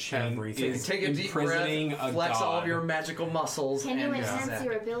that like is chained. everything. Is Take a deep imprisoning breath, a flex all of god. your magical muscles, Can you and enhance zap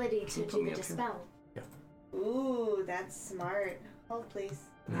your it. ability to Put do me the up here. dispel? Ooh, that's smart. Hold, please.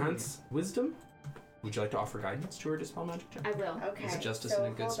 Enhance wisdom. Would you like to offer guidance to her dispel magic check? I will. Okay. Is Justice so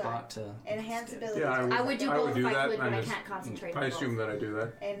in a good hold spot on. to Enhance stab? ability. Yeah, I would do I both would do if I that, could, but I'm I just- can't concentrate. I on assume both. that I do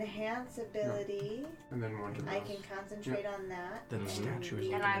that, Enhance ability. and then one to the I rest. can concentrate on that. The and statue is we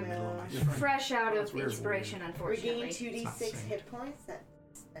in And I'm the middle of my will screen. Fresh out That's of weird. inspiration, Regain unfortunately. 2d6 synced. hit points.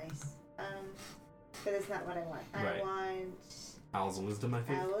 That's nice. But that's not what I want. I Right. want Owl's wisdom, I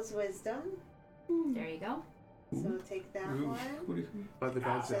think. Owl's wisdom. There you go. So take that Ooh. one. Let the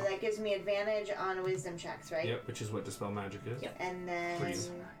gods So out. that gives me advantage on wisdom checks, right? Yep, which is what dispel magic is. Yep. And then Please.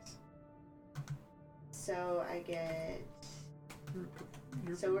 so I get.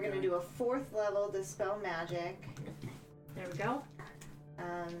 So we're gonna do a 4th level dispel magic. There we go.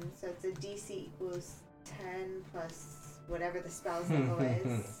 So it's a DC equals 10 plus whatever the spell's level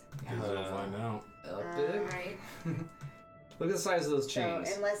is. We'll find out. Up big. Alright. Look at the size of those So chains.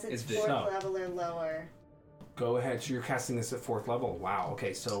 unless it's It's big. 4th So- level or lower. Go ahead. So you're casting this at 4th level. Wow.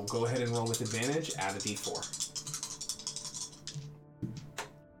 Okay, so go ahead and roll with advantage. Add a d4.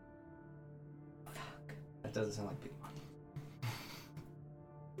 That doesn't sound like big one.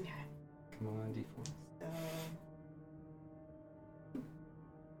 Okay. Come on, D4.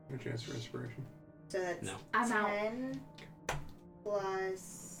 No chance for inspiration. So that's No. I'm out. 10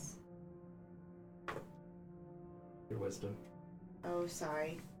 plus. Your wisdom. Oh,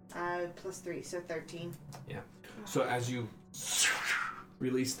 sorry. Plus 3, so 13. So as you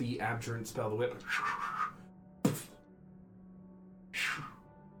release the abjurant spell, the whip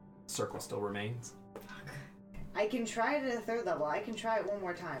circle still remains. I can try it at a 3rd level. I can try it one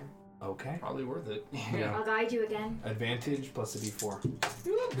more time. Okay. Probably worth it. Yeah. I'll guide you again. Advantage plus a d4.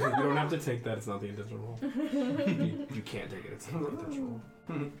 You don't have to take that. It's not the intention roll. You can't take it. It's not the intention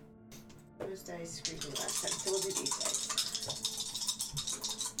roll. Those dice screwed me last time, so we'll do these dice.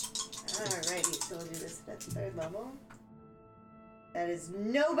 Alrighty, so we'll do this at 3rd level. That is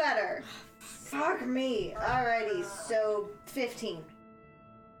no better. Fuck me. Alrighty, so 15.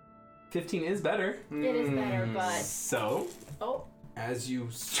 15 is better. It is better, but So, oh, as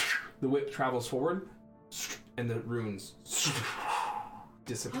the whip travels forward, and the runes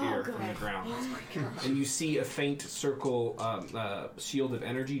disappear Oh, from the God. ground. Oh my god. And you see a faint circle shield of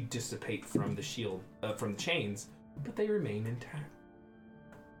energy dissipate from the from the chains, but they remain intact.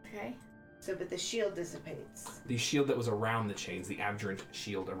 okay. So, but the shield dissipates. The shield that was around the chains, the abjurant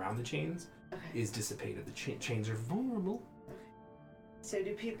shield around the chains, Okay. is dissipated. The chains are vulnerable. So,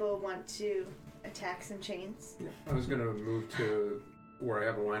 do people want to attack some chains? I was gonna move to where I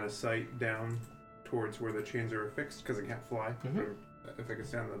have a line of sight down towards where the chains are affixed because I can't fly. Mhm. If I can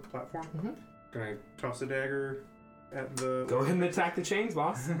stand on the platform, Mhm. can I toss a dagger at the Go ahead and attack the chains,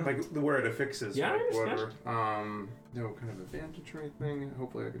 boss. like where it affixes? Yeah, I like understand. whatever. No kind of advantage or anything.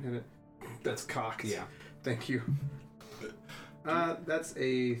 Hopefully, I can hit it. That's cocked. Yeah. Thank you. That's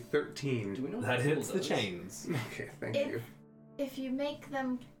a 13. Do we know what That fuel hits the does? chains. Okay, thank If- you. If you make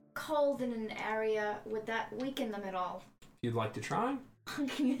them cold in an area, would that weaken them at all? If you'd like to try. I'm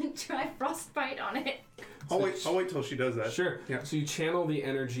gonna try frostbite on it. I'll wait till she does that. Sure. Yeah. So you channel the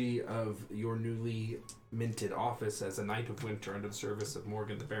energy of your newly minted office as a Knight of Winter under the service of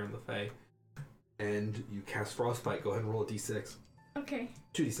Morgan the Baron Le Fay, and you cast Frostbite. Go ahead and roll a d6. Okay.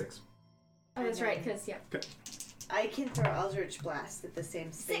 2d6. Oh, that's right, because, yeah. I can throw Eldritch Blast at the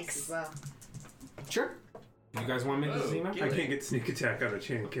same space 6. as well. Sure. You guys want to make this Oh, team I can't get sneak attack on a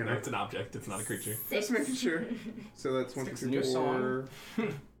chain, can I? It's an object. It's not a creature. Just making sure. So that's 1, 2, 6 3, new 4,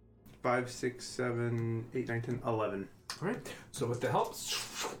 5, 6, 7, 8, 9, 10, 11. All right. So with the help,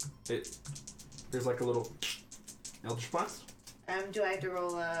 there's like a little Eldritch Blast. Do I have to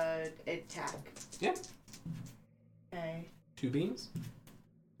roll a attack? Yeah. Okay. 2 beams.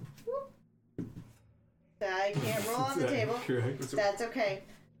 I can't roll on the table. Correct. That's okay.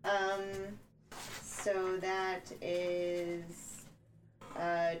 So that is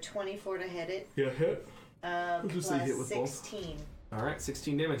 24 to hit it. Yeah, hit. just say Plus hit with both. 16. All right,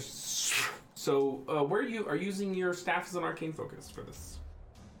 16 damage. So, where are you using your staff as an arcane focus for this?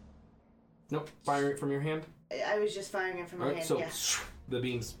 Nope, firing it from your hand. I was just firing it from my All right, hand, so yeah. the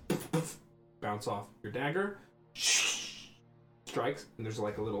beams bounce off your dagger, strikes, and there's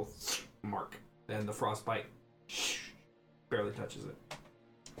like a little mark, and the frostbite barely touches it.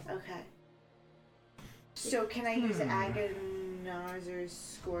 Okay. So can I use Agonizer's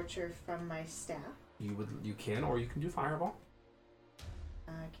Scorcher from my staff? You can, or you can do fireball.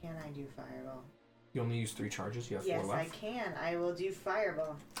 Can I do Fireball? You only use 3 charges. You have Yes, 4 I left. can. I will do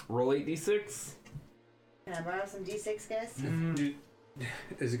Fireball. Roll 8d6. Can I borrow some D6, guys?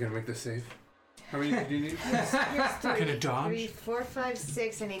 Is it going to make the save? How many do you need? Here's 3. Can it dodge? 3, 4, 5,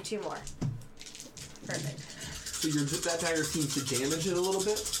 6. I need 2 more. Perfect. So that dagger seems to damage it a little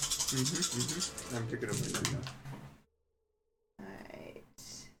bit. I'm picking up my gun now. Alright.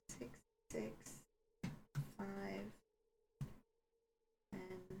 6, 6, 5, 10.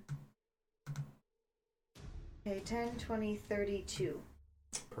 Okay, 10, 20, 32.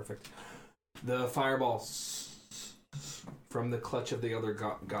 Perfect. The fireball from the clutch of the other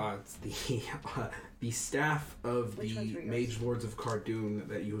gods, the staff of Which ones the were yours? mage lords of Cardoon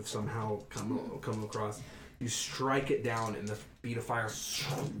that you have somehow come across. You strike it down, and the bead of fire,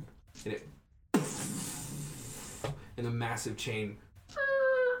 and it, and a massive chain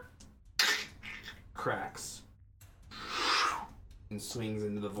cracks and swings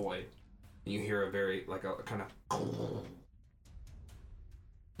into the void. And you hear a very a kind of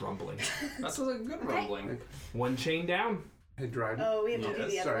rumbling. That's a good rumbling. One chain down. Hey, Dryden. Oh, we have to do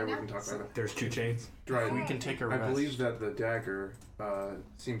Yes. the other Sorry, I one now? wasn't talking about There's 2 chains. that. Dryden. We can take a I rest. believe that the dagger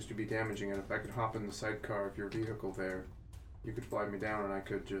seems to be damaging, and if I could hop in the sidecar of your vehicle there, you could fly me down, and I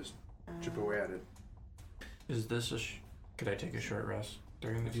could just chip away at it. Is this could I take a short rest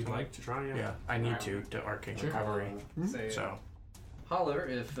during this? If you'd like to try, Yeah, I need to arcane recovery. Say, So holler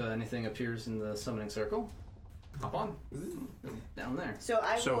if anything appears in the summoning circle. Hop on. Down there. So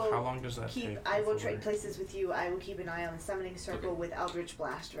I will how long does that keep. take? I will before- trade places with you. I will keep an eye on the summoning circle with Eldritch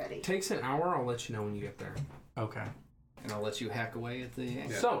Blast ready. Takes an hour. I'll let you know when you get there. Okay. And I'll let you hack away at the... Yeah.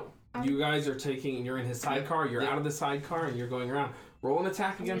 So you guys are taking. You're in his sidecar. You're out of the sidecar, and you're going around. Roll an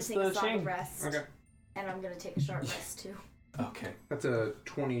attack I'm gonna against take a the solid chain. rest. Okay. And I'm gonna take a short rest, too. Okay. That's a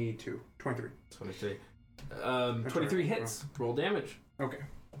 23. 23. 23 hits. Roll damage. Okay.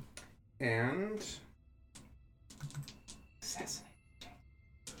 And Assassinate.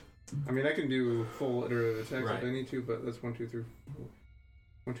 I mean, I can do full iterative attacks Right. if I need to, but that's 1, 2, 3, 4.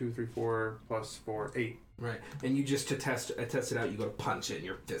 1, 2, 3, 4 plus 4, 8. Right. And you just to test it out, you go to punch it and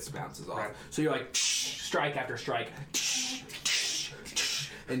your fist bounces off. Right. So you're like strike after strike.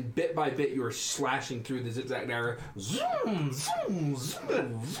 And bit by bit you are slashing through the zigzag arrow. Zoom, zoom,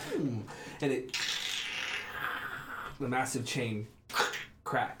 zoom, zoom. And the massive chain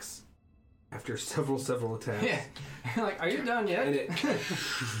cracks after several attacks. Yeah. Like, are you done yet? And it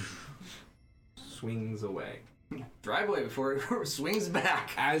swings away. Drive away before it swings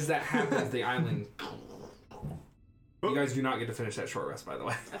back. As that happens, the island. You guys do not get to finish that short rest, by the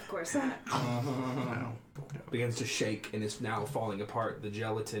way. Of course not. No. Begins to shake and is now falling apart. The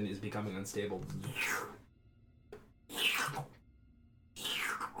gelatin is becoming unstable.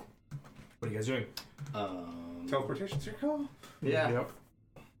 What are you guys doing? Teleportation circle? Yeah. Yep.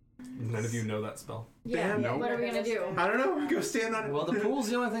 None of you know that spell. Yeah. Nope. What are we gonna do? I don't know. Go stand on it. Well, the pool's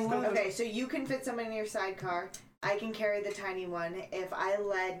the only thing left. Okay, so you can fit someone in your sidecar. I can carry the tiny one. If I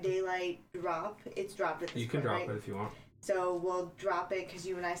let daylight drop, it's dropped at this You can point, drop right? it if you want. So we'll drop it because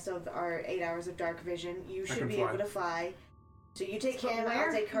you and I still have our 8 hours of dark vision. You should can be fly. able to fly. So you take But him, where?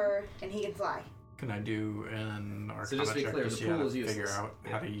 I'll take her, and he can fly. Can I do an Arcana So just to be check clear, to the see pool how is to figure useless. out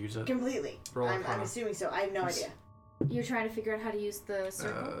how to use it? Completely. Roll I'm Arcana. assuming so. I have no idea. You're trying to figure out how to use the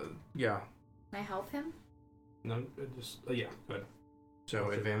circle. Yeah. Can I help him? No, just yeah, good. So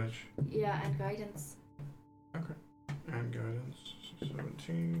Okay. advantage Yeah, and guidance. and guidance.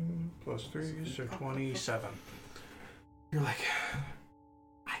 17 plus 3, so 27. You're like,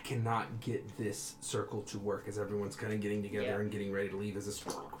 I cannot get this circle to work as everyone's kind of getting together Yeah. and getting ready to leave. As this,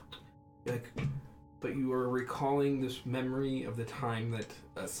 you're like, but you are recalling this memory of the time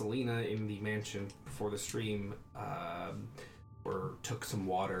that Selena in the mansion before the stream, or took some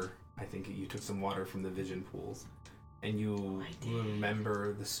water. I think you took some water from the vision pools, and you I did.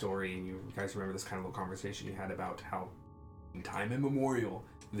 remember the story, and you guys remember this kind of little conversation you had about how, in time immemorial,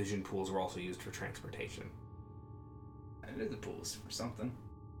 vision pools were also used for transportation. I knew the pool's for something.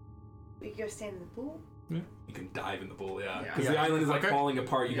 We can go stand in the pool. You can dive in the pool, yeah. Yeah. Because Yeah. the island is like Okay. falling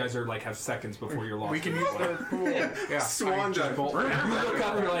apart. You guys are like have seconds before you're lost. We can in use water. the pool. Yeah. Swan dive. You look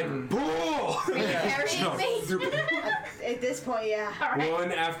up and you're like, pool! Carry me. At this point, yeah.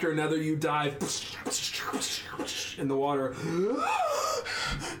 One after another, you dive in the water.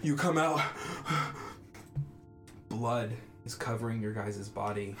 You come out. Blood is covering your guys'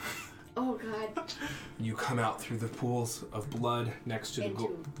 body. Oh god. You come out through the pools of blood next to the Into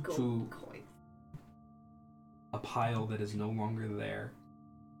gold to coins. a pile that is no longer there.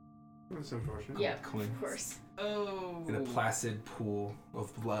 That's unfortunate. Yeah, Coins. of course. Oh. In a placid pool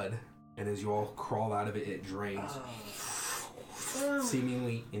of blood, and as you all crawl out of it, it drains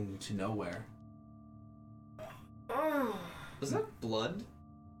seemingly into nowhere. Was that blood?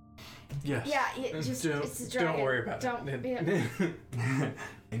 Yes. Yeah, it just Don't- it's a don't dragon. worry about Don't, it. Yeah.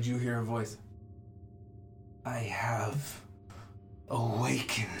 And you hear a voice. I have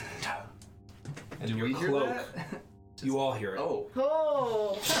awakened. And Do your we hear cloak, that? you all hear it, Oh.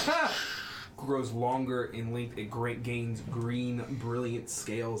 Oh. grows longer in length. It gains green, brilliant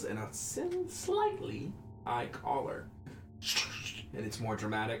scales and a slightly high collar. And it's more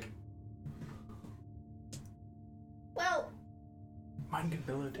dramatic. Well, Mind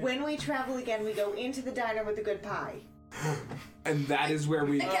ability. when we travel again, we go into the diner with the good pie. And that is where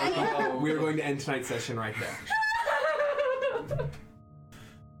we Oh. we are going to end tonight's session right there.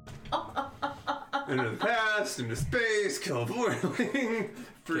 Into the past, into space, kill a boiling,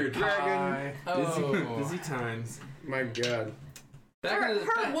 free a dragon. Oh. Busy times. My god. Back, Her, in the,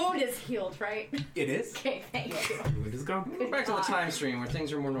 her back, wound is healed, right? It is. Okay, thank you. It is gone. back to the time stream where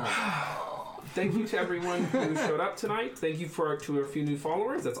things are more normal. Thank you to everyone who showed up tonight. Thank you to a few new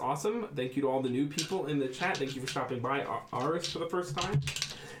followers. That's awesome. Thank you to all the new people in the chat. Thank you for stopping by ours for the first time.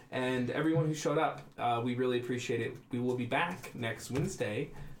 And everyone who showed up, we really appreciate it. We will be back next Wednesday,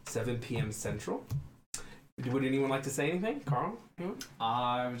 7 p.m. Central. Would anyone like to say anything? Carl? Anyone?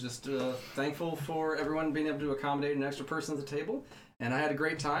 I was just thankful for everyone being able to accommodate an extra person at the table. And I had a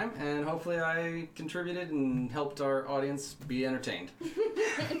great time, and hopefully I contributed and helped our audience be entertained. All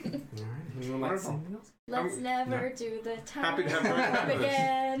right. Anyone like to say Wonderful. anything else? Let's never do the time Happy to have you back.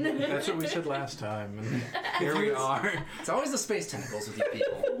 again. That's what we said last time, and here we are. It's always the space tentacles with you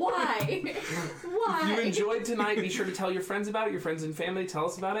people. Why? Why? If you enjoyed tonight, be sure to tell your friends about it, your friends and family, tell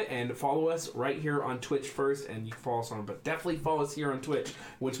us about it, and follow us right here on Twitch first, and you can follow us on, but definitely follow us here on Twitch.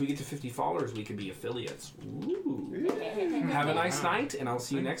 Once we get to 50 followers, we can be affiliates. Ooh. Have a nice night, and I'll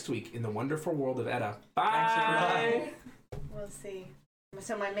see you next week in the wonderful world of Edda. Bye. We'll see.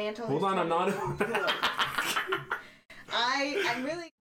 So my mantle. Hold is on, I'm not. I'm really